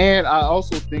 And I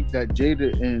also think that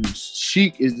Jada and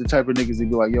Sheik is the type of niggas that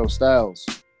be like, yo, Styles,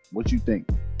 what you think?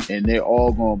 And they're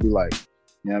all going to be like,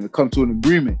 you know what I mean, come to an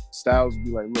agreement. Styles will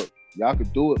be like, look, y'all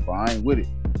could do it, but I ain't with it.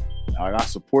 Like, I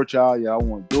support y'all. Y'all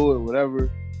want to do it, whatever.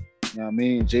 You know what I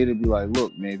mean? Jada be like,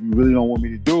 look, man, if you really don't want me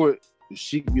to do it,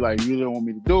 Sheik be like, you really don't want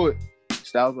me to do it.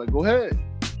 Styles like, go ahead.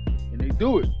 And they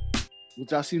do it.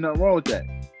 Which I see nothing wrong with that.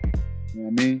 You know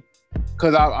what I mean?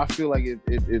 Because I feel like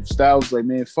if Styles like,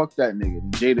 man, fuck that nigga,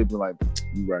 then Jada be like,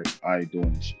 you right, I ain't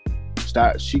doing this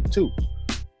shit. Sheik too.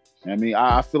 You know what I mean?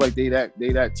 I feel like they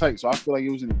that tight. So I feel like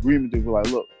it was an agreement to be like,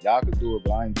 look, y'all can do it,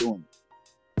 but I ain't doing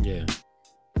it. Yeah.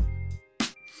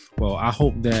 Well, I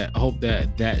hope that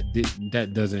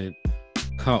doesn't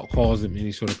cause them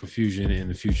any sort of confusion in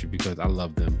the future because I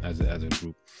love them as a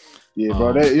group. Yeah,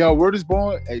 bro. Word is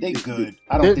born. Hey, they good.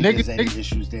 I don't think there's any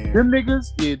issues there. Them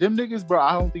niggas, bro.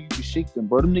 I don't think you can shake them,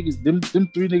 bro. Them niggas, them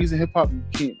three niggas in hip hop, you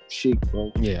can't shake,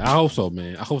 bro. Yeah, I hope so,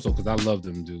 man. I hope so because I love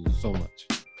them dudes so much.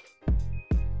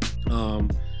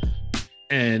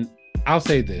 And I'll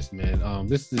say this, man.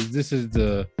 This is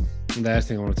the last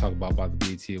thing I want to talk about the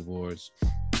BET Awards.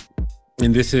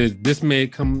 And this may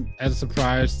come as a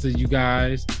surprise to you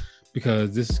guys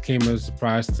because this came as a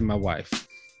surprise to my wife.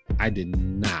 I did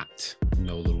not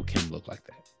know Lil' Kim looked like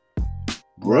that.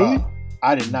 Really?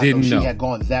 I did not know she had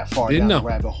gone that far down the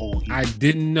rabbit hole. I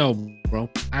didn't know, bro.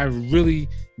 I really,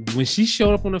 when she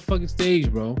showed up on the fucking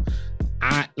stage, bro,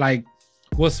 I like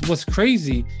what's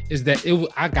crazy is that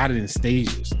I got it in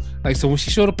stages. Like, so when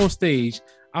she showed up on stage,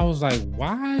 I was like,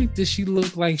 why does she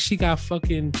look like she got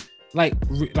fucking like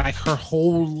her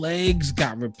whole legs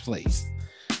got replaced,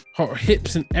 her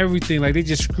hips and everything, like they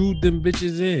just screwed them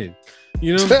bitches in.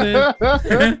 You know what I'm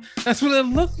saying? That's what it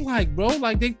looked like, bro.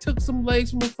 Like they took some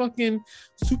legs from a fucking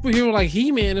superhero like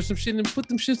He-Man or some shit and put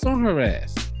them shits on her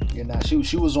ass. Yeah, nah,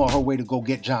 she was on her way to go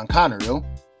get John Connor, yo.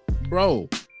 Bro,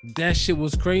 that shit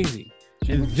was crazy.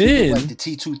 She then like the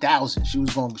T-2000. She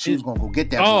was gonna go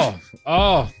get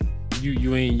that.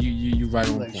 You right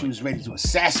on point. She was ready to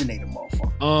assassinate a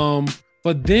motherfucker.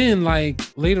 But then like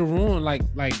later on, like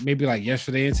maybe like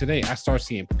yesterday and today, I started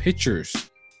seeing pictures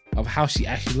of how she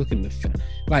actually looked in the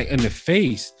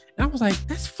face, and I was like,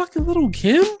 "That's fucking Lil'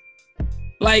 Kim."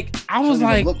 Like I was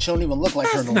like, "She don't even look like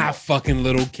her." That's not fucking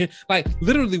Lil' Kim. Like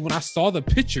literally, when I saw the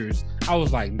pictures, I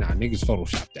was like, "Nah, niggas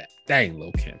photoshopped that. That ain't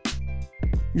Lil' Kim."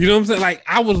 You know what I'm saying? Like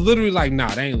I was literally like, "Nah,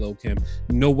 that ain't Lil' Kim.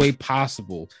 No way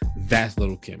possible. That's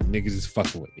Lil' Kim. Niggas is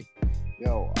fucking with me."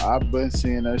 Yo, I've been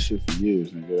seeing that shit for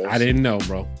years, nigga. I didn't know,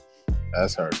 bro.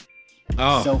 That's her.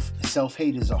 Oh,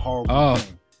 self-hate is a horrible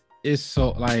thing. It's so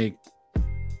like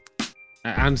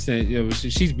I understand. You know,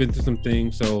 she's been through some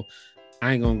things, so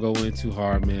I ain't gonna go in too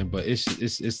hard, man. But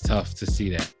it's tough to see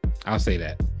that. I'll say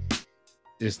that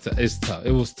it's tough.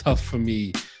 It was tough for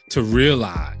me to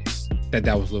realize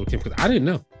that was Lil' Kim because I didn't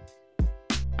know.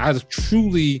 I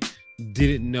truly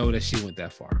didn't know that she went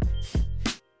that far.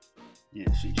 Yeah,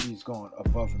 she's going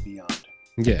above and beyond.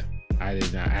 Yeah, I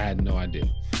did not. I had no idea.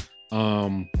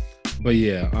 But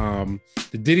yeah,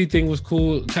 the Diddy thing was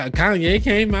cool. Kanye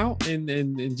came out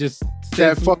and just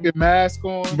that fucking mask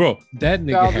on, bro. That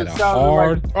nigga had a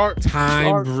hard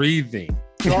time breathing.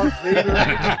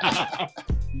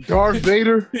 Darth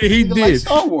Vader. He did. Like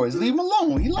Star Wars. Leave him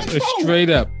alone. He likes Star Wars. Straight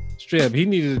up. He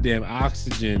needed a damn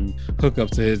oxygen hookup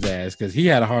to his ass because he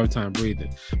had a hard time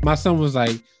breathing. My son was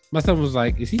like,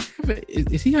 is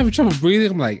he having trouble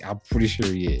breathing? I'm like, I'm pretty sure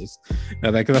he is.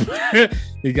 Now, like,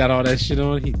 he got all that shit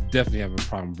on. He definitely having a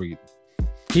problem breathing.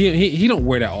 He don't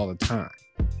wear that all the time.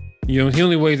 You know, he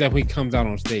only wears that when he comes out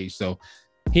on stage. So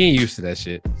he ain't used to that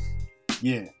shit.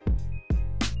 Yeah.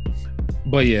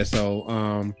 But yeah,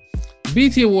 so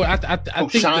BET Award. I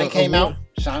think Shine came out.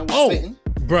 Shine was spitting.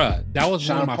 Bruh, that was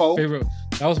Sean one of my Poe. favorite.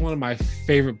 That was one of my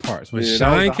favorite parts when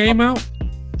Shine came out.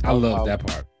 I love that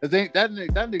part. I think that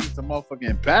nigga's a motherfucking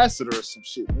ambassador or some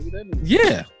shit. Maybe that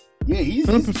nigga. Yeah, he's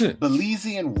 100%.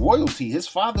 Belizean royalty. His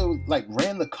father like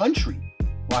ran the country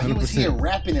while he was 100%. here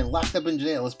rapping and locked up in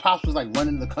jail. His pops was like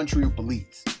running the country of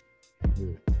Belize.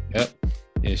 Yep.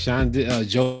 And Sean did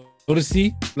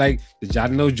Jodeci. Like, did y'all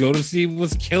know Jodeci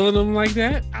was killing him like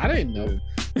that? I didn't know.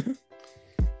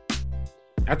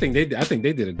 I think they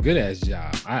did a good ass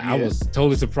job. I was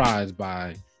totally surprised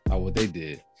by what they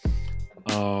did.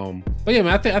 But yeah,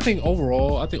 man, I think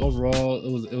overall it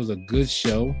was a good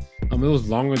show. It was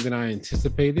longer than I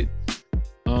anticipated.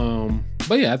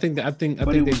 But yeah, I think they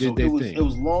did their thing. It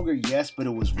was longer, yes, but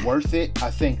it was worth it. I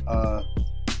think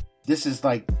this is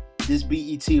this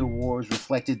BET Awards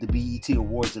reflected the BET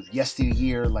Awards of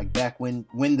yesteryear, like back when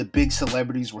the big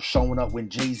celebrities were showing up, when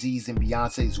Jay-Z's and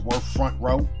Beyonce's were front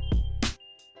row.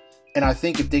 And I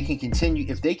think if they can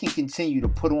continue to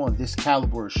put on this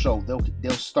caliber of show,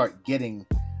 they'll start getting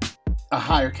a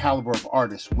higher caliber of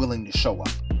artists willing to show up.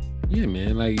 Yeah,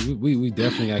 man. Like we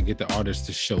definitely gotta get the artists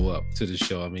to show up to the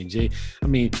show. I mean,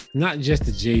 not just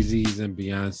the Jay-Z's and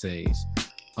Beyonce's,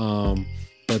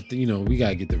 but we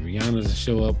gotta get the Rihannas to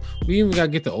show up. We even gotta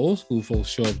get the old school folks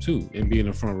show up too and be in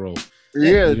the front row.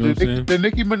 Yeah, the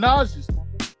Nicki Minaj's.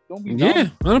 Don't be dumb. Yeah,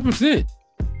 100%.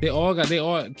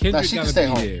 Kendrick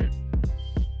gotta be there.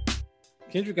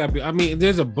 Kendrick gotta be. I mean,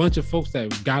 there's a bunch of folks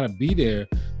that gotta be there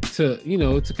to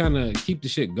kind of keep the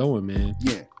shit going, man.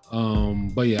 Yeah.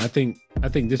 But yeah, I think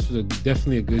this was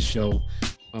definitely a good show.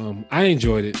 I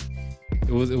enjoyed it.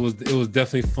 It was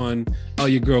definitely fun. Oh,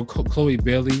 your girl Chloe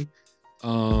Bailey.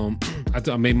 I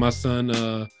made my son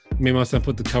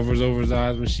put the covers over his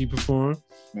eyes when she performed.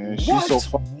 Man, she's so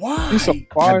fire. Why? She's so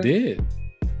fire. I did.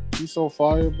 She's so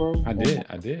fire, bro. I did.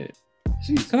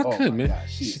 She's man. God,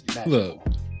 she's look,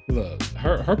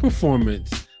 her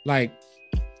performance, like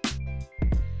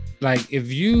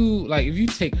if you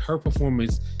take her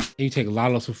performance and you take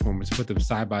Lotto's performance, put them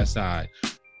side by side,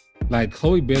 like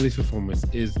Chloe Bailey's performance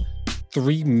is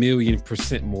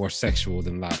 3,000,000% more sexual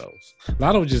than Lotto's.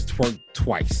 Lotto just twerked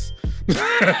twice.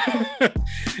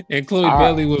 And Chloe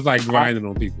Bailey was like grinding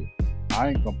on people. I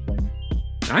ain't complaining.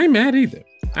 I ain't mad either.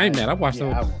 I ain't mad. I watched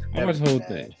the whole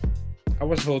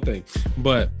thing.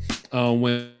 But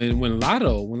when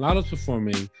Lotto's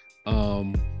performing,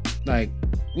 it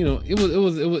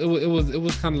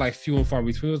was kind of like few and far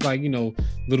between. It was like,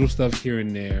 little stuff here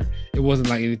and there. It wasn't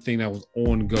like anything that was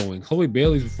ongoing. Chloe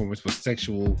Bailey's performance was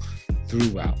sexual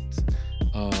throughout.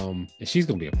 And she's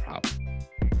gonna be a problem.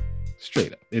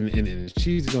 Straight up. And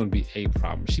she's gonna be a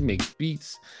problem. She makes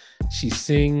beats, she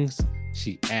sings,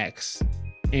 she acts,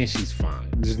 and she's fine.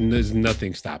 There's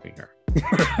nothing stopping her.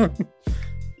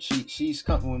 She's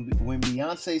coming when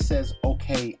Beyonce says,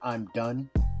 "Okay, I'm done."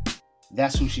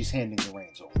 That's who she's handing the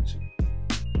reins over to.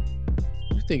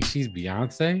 You think she's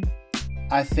Beyonce?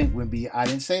 I think I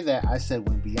didn't say that. I said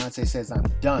when Beyonce says I'm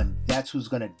done, that's who's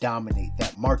gonna dominate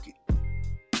that market.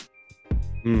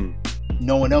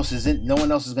 No one else is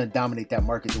gonna dominate that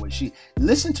market the way she.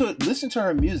 Listen to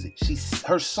her music.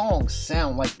 Her songs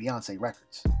sound like Beyonce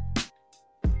records.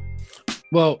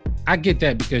 Well, I get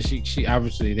that because she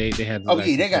obviously they had.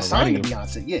 They got signed to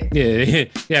Beyonce.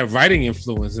 Yeah, writing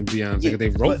influence in Beyonce. Yeah, they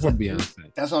wrote for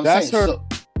Beyonce. That's what I'm saying.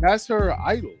 That's her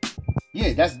idol.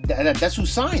 Yeah, that's who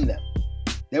signed them.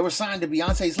 They were signed to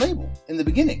Beyonce's label in the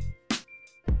beginning.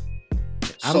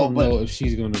 I don't know if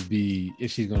she's gonna be. But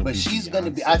she's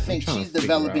gonna be. I think she's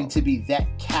developing to be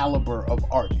that caliber of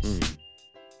artist.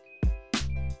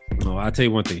 No, I'll tell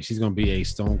you one thing. She's gonna be a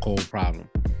stone cold problem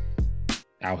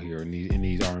out here in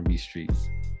these R&B streets.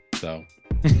 So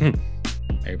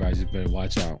everybody just better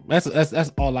watch out.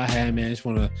 That's all I had, man. I just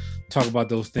want to talk about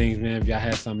those things, man. If y'all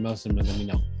had something else, let me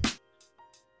know.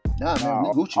 Nah, man, we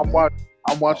Gucci, man.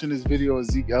 I'm watching this video of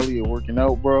Zeke Elliott working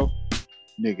out, bro.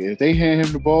 Nigga, if they hand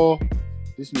him the ball,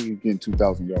 this nigga getting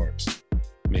 2,000 yards.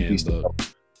 Man,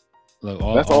 look.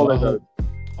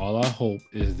 All I hope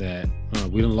is that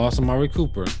we done lost Amari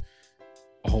Cooper.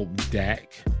 I hope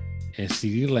Dak and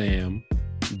CeeDee Lamb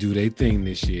do their thing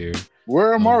this year.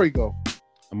 Where Amari go?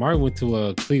 Amari went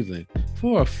to Cleveland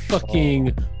for a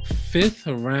fucking 5th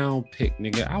round pick,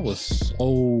 nigga. I was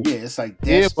so it's like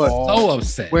that's so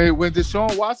upset. When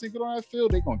Deshaun Watson get on that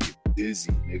field, they gonna get busy,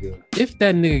 nigga. If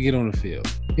that nigga get on the field,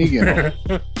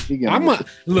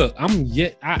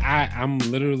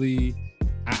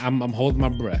 I'm holding my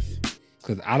breath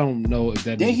because I don't know if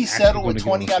that. Did he settle with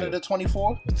 20 out of the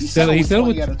 24? He settled with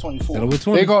 20 out of 24.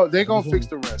 They gonna fix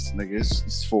the rest, nigga.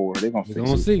 It's 4. They gonna fix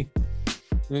it. See.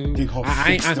 They gonna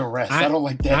fix the rest. I don't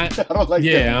like that. I don't like that.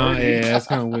 Yeah, that's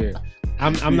kind of weird.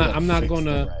 I'm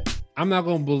not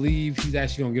gonna believe he's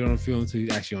actually gonna get on the field until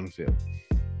he's actually on the field.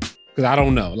 Because I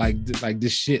don't know. Like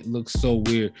this shit looks so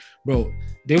weird, bro.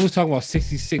 They was talking about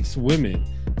 66 women.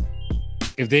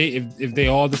 If they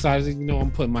all decided,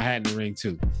 I'm putting my hat in the ring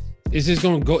too. It's just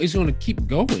gonna go. It's gonna keep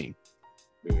going.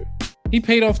 Yeah. He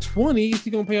paid off 20. Is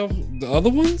he gonna pay off the other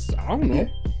ones? I don't know. Yeah.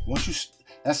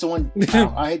 That's the one.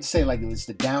 I hate to say it's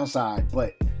the downside,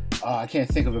 but I can't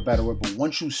think of a better word. But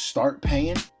once you start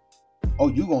paying,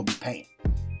 you gonna be paying,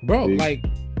 bro. Like,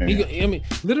 literally,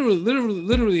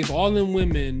 if all them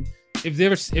women, if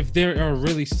there are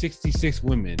really 66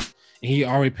 women, and he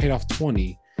already paid off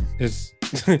 20, there's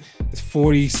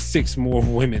 46 more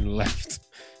women left.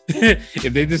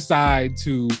 If they decide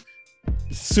to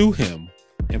sue him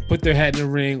and put their hat in the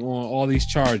ring on all these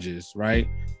charges, right?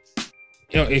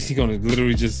 Is he gonna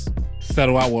literally just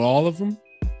settle out with all of them?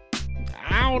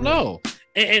 I don't know.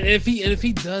 And if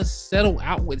he does settle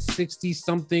out with 60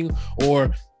 something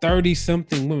or 30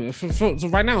 something women, so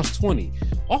right now it's 20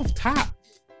 off top.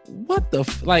 What the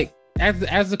like?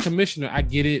 As a commissioner, I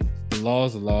get it. The law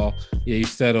is the law. Yeah, you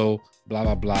settle. Blah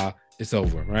blah blah. It's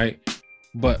over, right?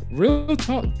 But real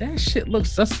talk, that shit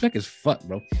looks suspect as fuck,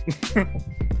 bro.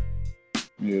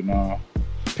 Yeah, nah.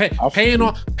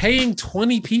 Paying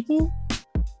 20 people.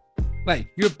 Like,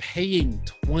 you're paying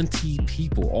 20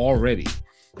 people already.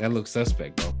 That looks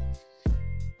suspect, bro.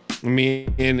 I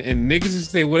mean, and niggas can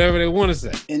say whatever they want to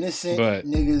say. Innocent but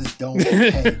niggas don't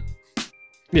pay.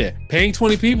 Yeah, paying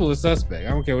 20 people is suspect.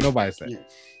 I don't care what nobody says. Yeah.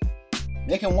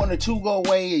 Making 1 or 2 go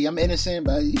away. I'm innocent,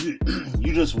 but you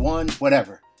just won.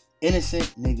 Whatever.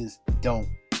 Innocent niggas don't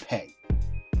pay.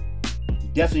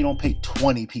 You definitely don't pay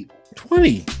 20 people.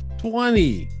 20.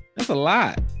 That's a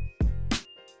lot.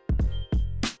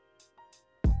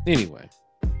 Anyway,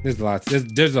 there's a lot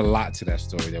to that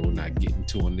story that we're not getting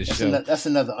to on this show. That's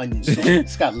another onion story.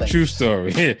 It's got layers. True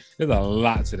story. There's a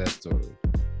lot to that story.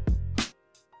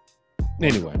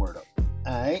 Anyway, word up.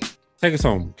 All right. Take us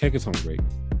home, Greg.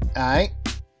 All right.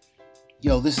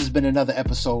 Yo, this has been another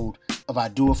episode of I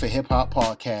Do It for Hip Hop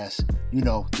podcast. You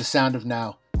know, the sound of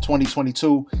now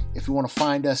 2022. If you want to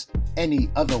find us any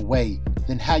other way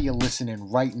than how you're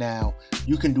listening right now,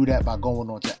 you can do that by going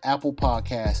on to Apple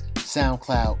Podcasts,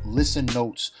 SoundCloud, Listen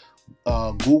Notes,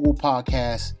 Google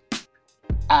Podcasts,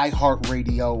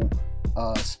 iHeartRadio,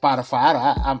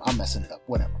 Spotify. I'm messing it up.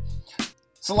 Whatever.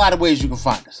 It's a lot of ways you can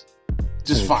find us.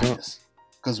 Just find us,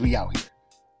 because we out here.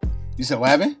 You said what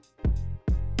happened?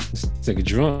 Let's take a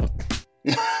drunk.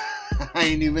 I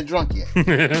ain't even drunk yet.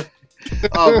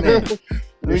 Oh man.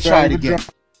 Let me try it again.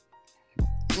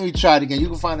 You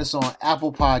can find us on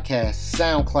Apple Podcasts,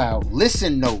 SoundCloud,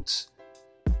 Listen Notes,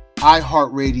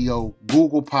 iHeartRadio,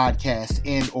 Google Podcasts,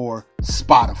 and or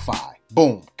Spotify.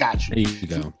 Boom. Got you. There you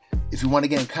go. If you want to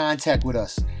get in contact with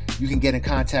us, you can get in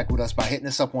contact with us by hitting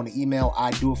us up on the email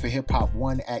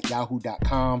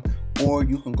idoitforhiphop1@yahoo.com, or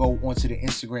you can go onto the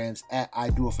Instagrams at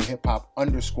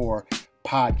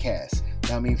idoitforhiphop_podcast.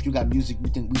 Now, I mean, if you got music you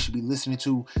think we should be listening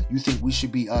to, you think we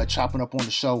should be chopping up on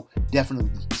the show,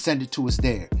 definitely send it to us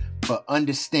there. But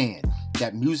understand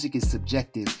that music is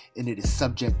subjective and it is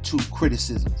subject to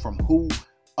criticism from who?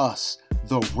 Us,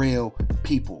 the real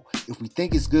people. If we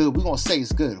think it's good, we're going to say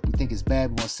it's good. If we think it's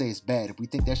bad, we're going to say it's bad. If we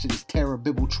think that shit is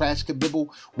terrible, trash kabibble,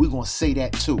 we're going to say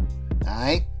that too.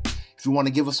 Alright? If you want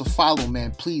to give us a follow,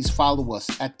 man, please follow us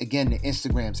at, again, the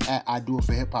Instagrams at I Do It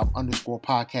For Hip Hop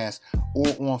 _podcast, or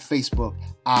on Facebook,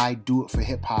 I Do It For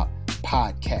Hip Hop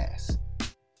podcast.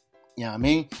 You know what I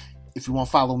mean? If you want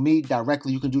to follow me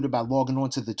directly, you can do that by logging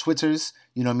on to the Twitters.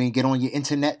 You know what I mean? Get on your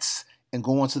internets and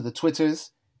go on to the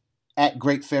Twitters at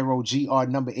Great Pharaoh,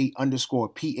 GR8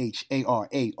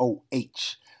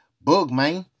 _PHARAOH. Boog,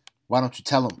 man, why don't you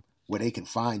tell them where they can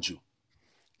find you?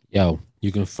 Yo,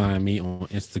 you can find me on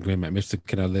Instagram at Mr.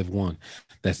 Can I Live 1.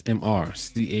 That's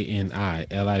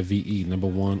MrCanilive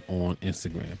 1 on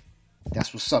Instagram.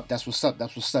 That's what's up.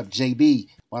 JB,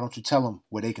 why don't you tell them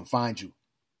where they can find you?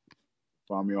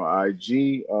 Find me on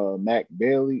IG, Mac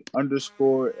Bailey _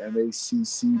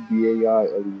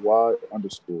 MACCBAILEY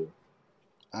 _.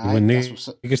 When you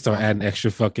can start adding extra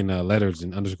fucking letters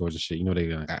and underscores and shit, you know they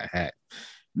got hacked.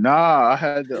 Nah, I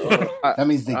had to. That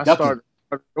means they started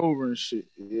over and shit.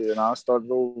 Yeah, and I started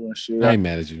over and shit. I ain't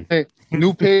mad at you. Hey,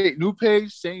 new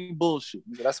page, same bullshit.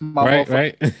 That's my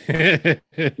right. That's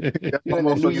my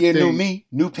new year, new me.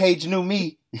 New page, new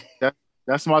me.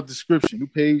 That's my description. New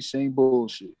page, same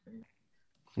bullshit.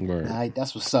 Word. All right,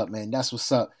 that's what's up, man. That's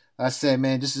what's up. Like I said,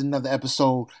 man, this is another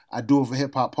episode I Do It For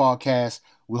Hip Hop podcast.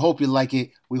 We hope you like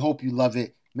it. We hope you love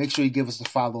it. Make sure you give us the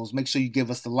follows. Make sure you give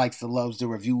us the likes, the loves, the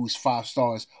reviews, 5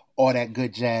 stars, all that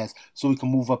good jazz, so we can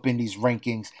move up in these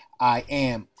rankings. I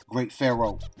am Great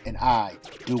Pharaoh, and I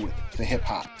do it for hip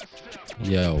hop.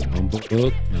 Yo, I'm Book,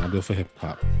 and I do it for hip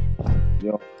hop.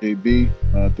 Yo, JB,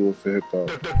 and I do it for hip hop.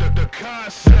 The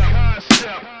concept. The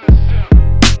concept.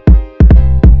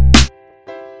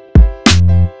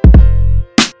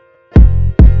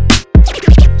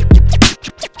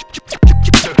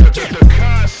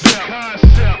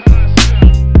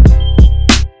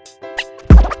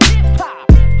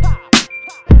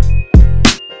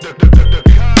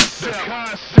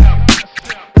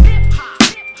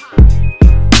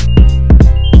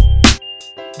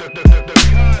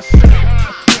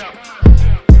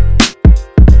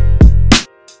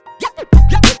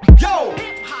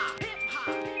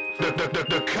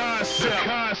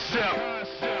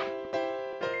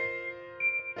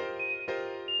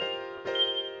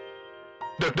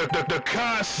 the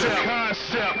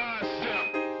concept.